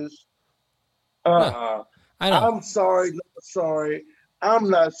 Dumbasses. I know. I'm sorry, not sorry. I'm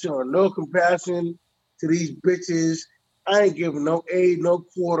not showing no compassion to these bitches. I ain't giving no aid, no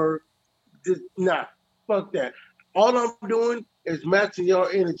quarter. Just, nah, fuck that. All I'm doing is matching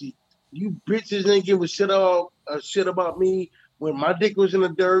your energy. You bitches ain't giving shit shit about me when my dick was in the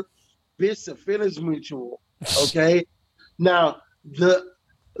dirt. Bitch, the feelings mutual. Okay. Now the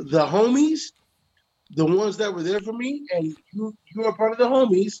homies, the ones that were there for me, and you are part of the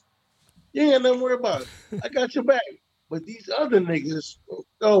homies. Yeah, don't worry about it. I got your back. But these other niggas,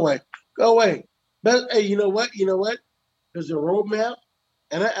 go away. But hey, you know what? There's a roadmap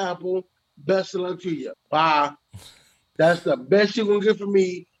and an apple. Best of luck to you. Bye. That's the best you're gonna get from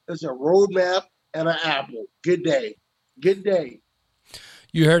me. There's a roadmap and an apple. Good day.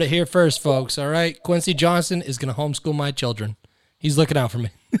 You heard it here first, folks. All right, Quincy Johnson is gonna homeschool my children. He's looking out for me.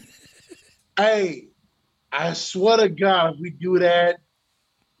 Hey, I swear to God, if we do that,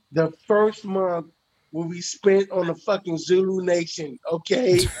 the first month will be spent on the fucking Zulu Nation.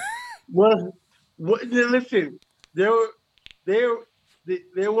 Okay. What? Listen, they're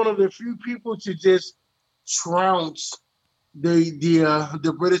one of the few people to just trounce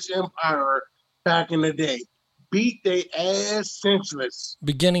the British Empire back in the day. Beat their ass senseless.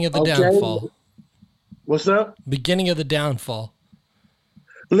 Beginning of the downfall. What's up? Beginning of the downfall.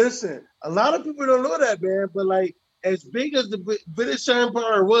 Listen, a lot of people don't know that, man, but like as big as the British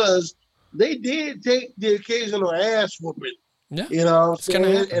Empire was, they did take the occasional ass whooping. Yeah. You know what I'm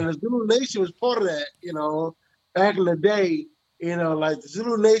saying? And the Zulu Nation was part of that, back in the day, like the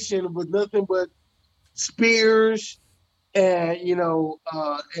Zulu Nation was nothing but spears and,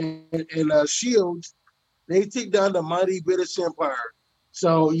 shields. They took down the mighty British Empire.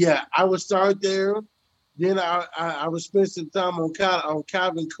 So, yeah, I would start there. Then I would spend some time on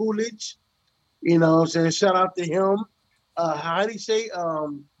Calvin Coolidge. You know what I'm saying? Shout out to him. How do you say?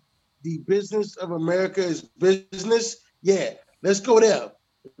 The business of America is business. Yeah, let's go there.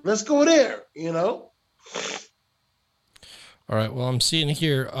 All right, well, I'm seeing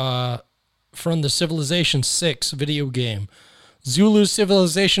here from the Civilization 6 video game, Zulu's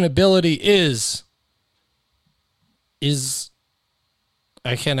civilization ability is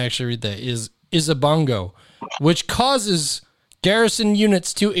I can't actually read that, is a bongo, which causes garrison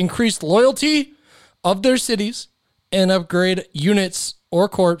units to increase loyalty of their cities and upgrade units or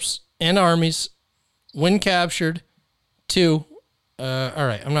corps and armies when captured to all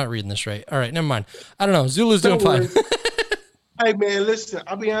right, I'm not reading this right. All right, never mind. I don't know. Zulu's doing fine. Hey man, listen,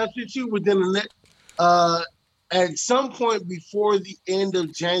 I'll be honest with you, within the next at some point before the end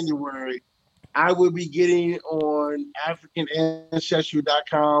of January, I will be getting on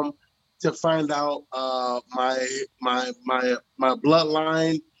AfricanAncestry.com to find out my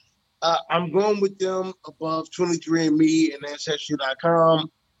bloodline. I'm going with them above 23andMe and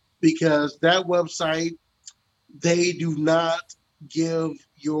Ancestry.com because that website, they do not give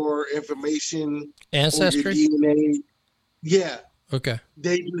your information. Ancestry? Or your DNA. Yeah. Okay.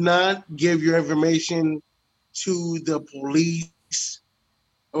 They do not give your information to the police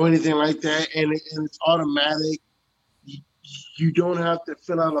or anything like that, and it's automatic. You don't have to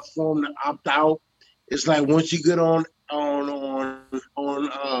fill out a form to opt out. It's like once you get on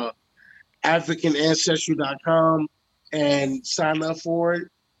AfricanAncestry.com and sign up for it,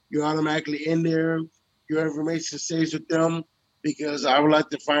 you're automatically in there. Your information stays with them because I would like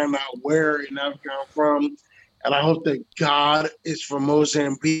to find out where in Africa I'm from. And I hope that God is from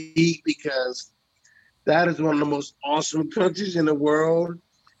Mozambique because that is one of the most awesome countries in the world.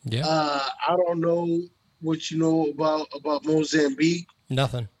 Yeah. I don't know what you know about Mozambique.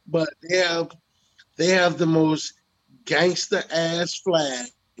 Nothing. But they have the most gangster ass flag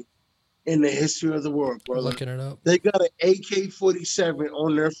in the history of the world, brother. Looking it up. They got an AK-47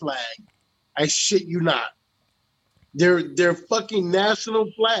 on their flag. I shit you not. Their fucking national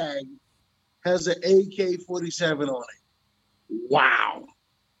flag has an AK-47 on it. Wow.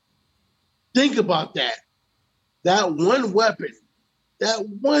 Think about that. That one weapon, that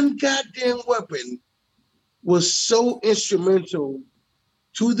one goddamn weapon was so instrumental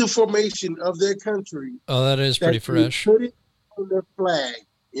to the formation of their country. Oh, that is pretty fresh. Put it on their flag,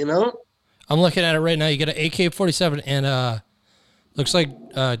 you know? I'm looking at it right now. You got an AK-47 and looks like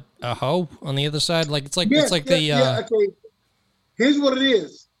a hoe on the other side. Like it's like okay. Here's what it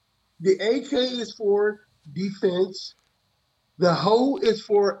is. The AK is for defense. The hoe is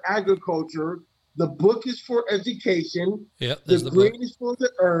for agriculture. The book is for education. Yep, the green is for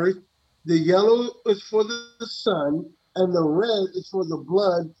the earth. The yellow is for the sun. And the red is for the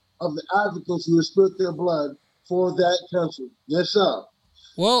blood of the Africans who have spilled their blood for that country. Yes, sir.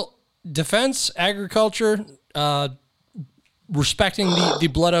 Well, defense, agriculture, respecting the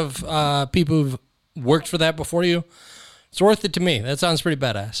blood of people who've worked for that before you. It's worth it to me. That sounds pretty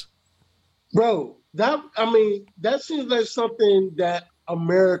badass. Bro, that seems like something that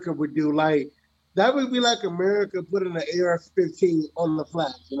America would do. Like That would be like America putting an AR-15 on the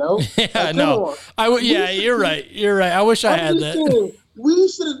flag, you know? Yeah, Like, no. on. I would. Yeah, you're right. You're right. I wish I had that. Saying, we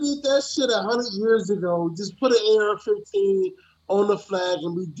should have did that shit 100 years ago. Just put an AR-15 on the flag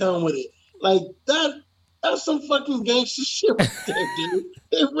and be done with it. Like that's some fucking gangster shit right there, dude.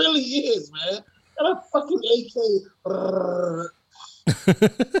 It really is, man. And a fucking AK.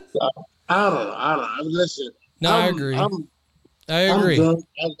 I don't know. Listen. No, I agree. I agree. I'm drunk.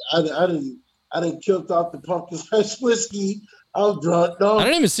 I didn't killed off the pumpkin spice whiskey. I'm drunk. I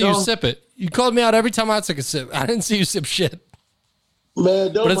didn't even see you sip it. You called me out every time I took a sip. I didn't see you sip shit.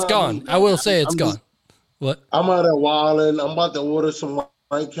 Man, but it's gone. Me, I will say it's gone. What? I'm out there wilding. I'm about to order some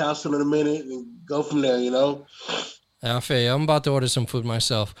White Castle in a minute and go from there, you know? I feel you. I'm about to order some food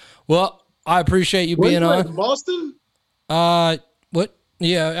myself. Well, I appreciate you being on. Boston? What?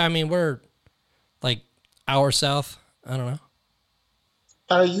 Yeah, I mean, we're like hour south. I don't know.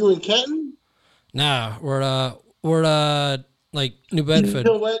 Are you in Canton? Nah, we're like New Bedford. You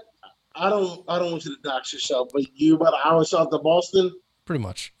know what? I don't want you to dox yourself, but you about an hour south of Boston? Pretty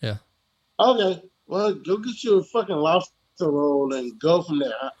much, yeah. Okay. Well, go get you a fucking lobster roll and go from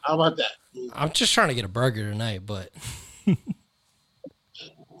there. How about that? I'm just trying to get a burger tonight, but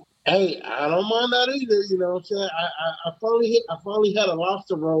hey, I don't mind that either. You know what I'm saying? I finally had a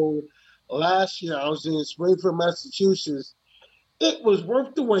lobster roll last year. I was in Springfield, Massachusetts. It was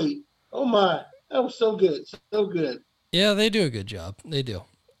worth the wait. Oh my, that was so good, so good. Yeah, they do a good job. They do.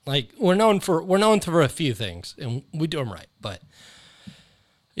 Like we're known for a few things, and we do them right. But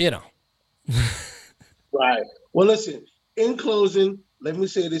you know, right. Well, listen. In closing, let me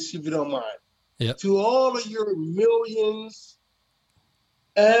say this, if you don't mind. Yep. To all of your millions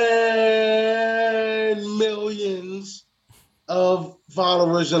and millions of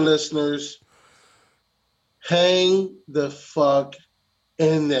followers and listeners, hang the fuck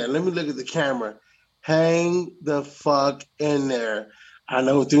in there. Let me look at the camera. Hang the fuck in there. I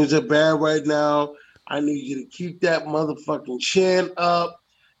know things are bad right now. I need you to keep that motherfucking chin up.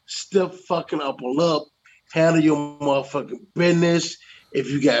 Stiff fucking upper lip. Handle your motherfucking business. If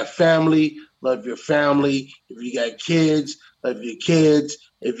you got family, love your family. If you got kids, love your kids.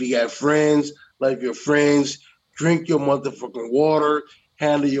 If you got friends, love your friends. Drink your motherfucking water.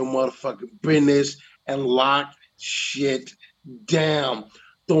 Handle your motherfucking business and lock shit down.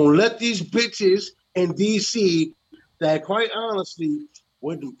 Don't let these bitches in DC that quite honestly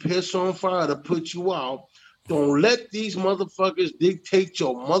wouldn't piss on fire to put you out. Don't let these motherfuckers dictate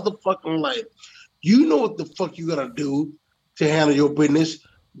your motherfucking life. You know what the fuck you gotta do to handle your business.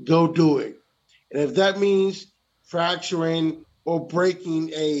 Go do it. And if that means fracturing or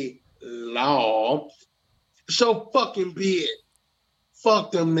breaking a law, so fucking be it.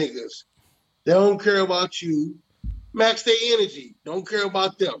 Fuck them niggas. They don't care about you. Max their energy. Don't care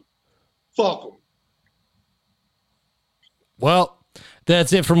about them. Fuck them. Well,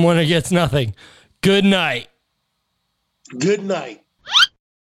 that's it from Winner Gets Nothing. Good night. Good night.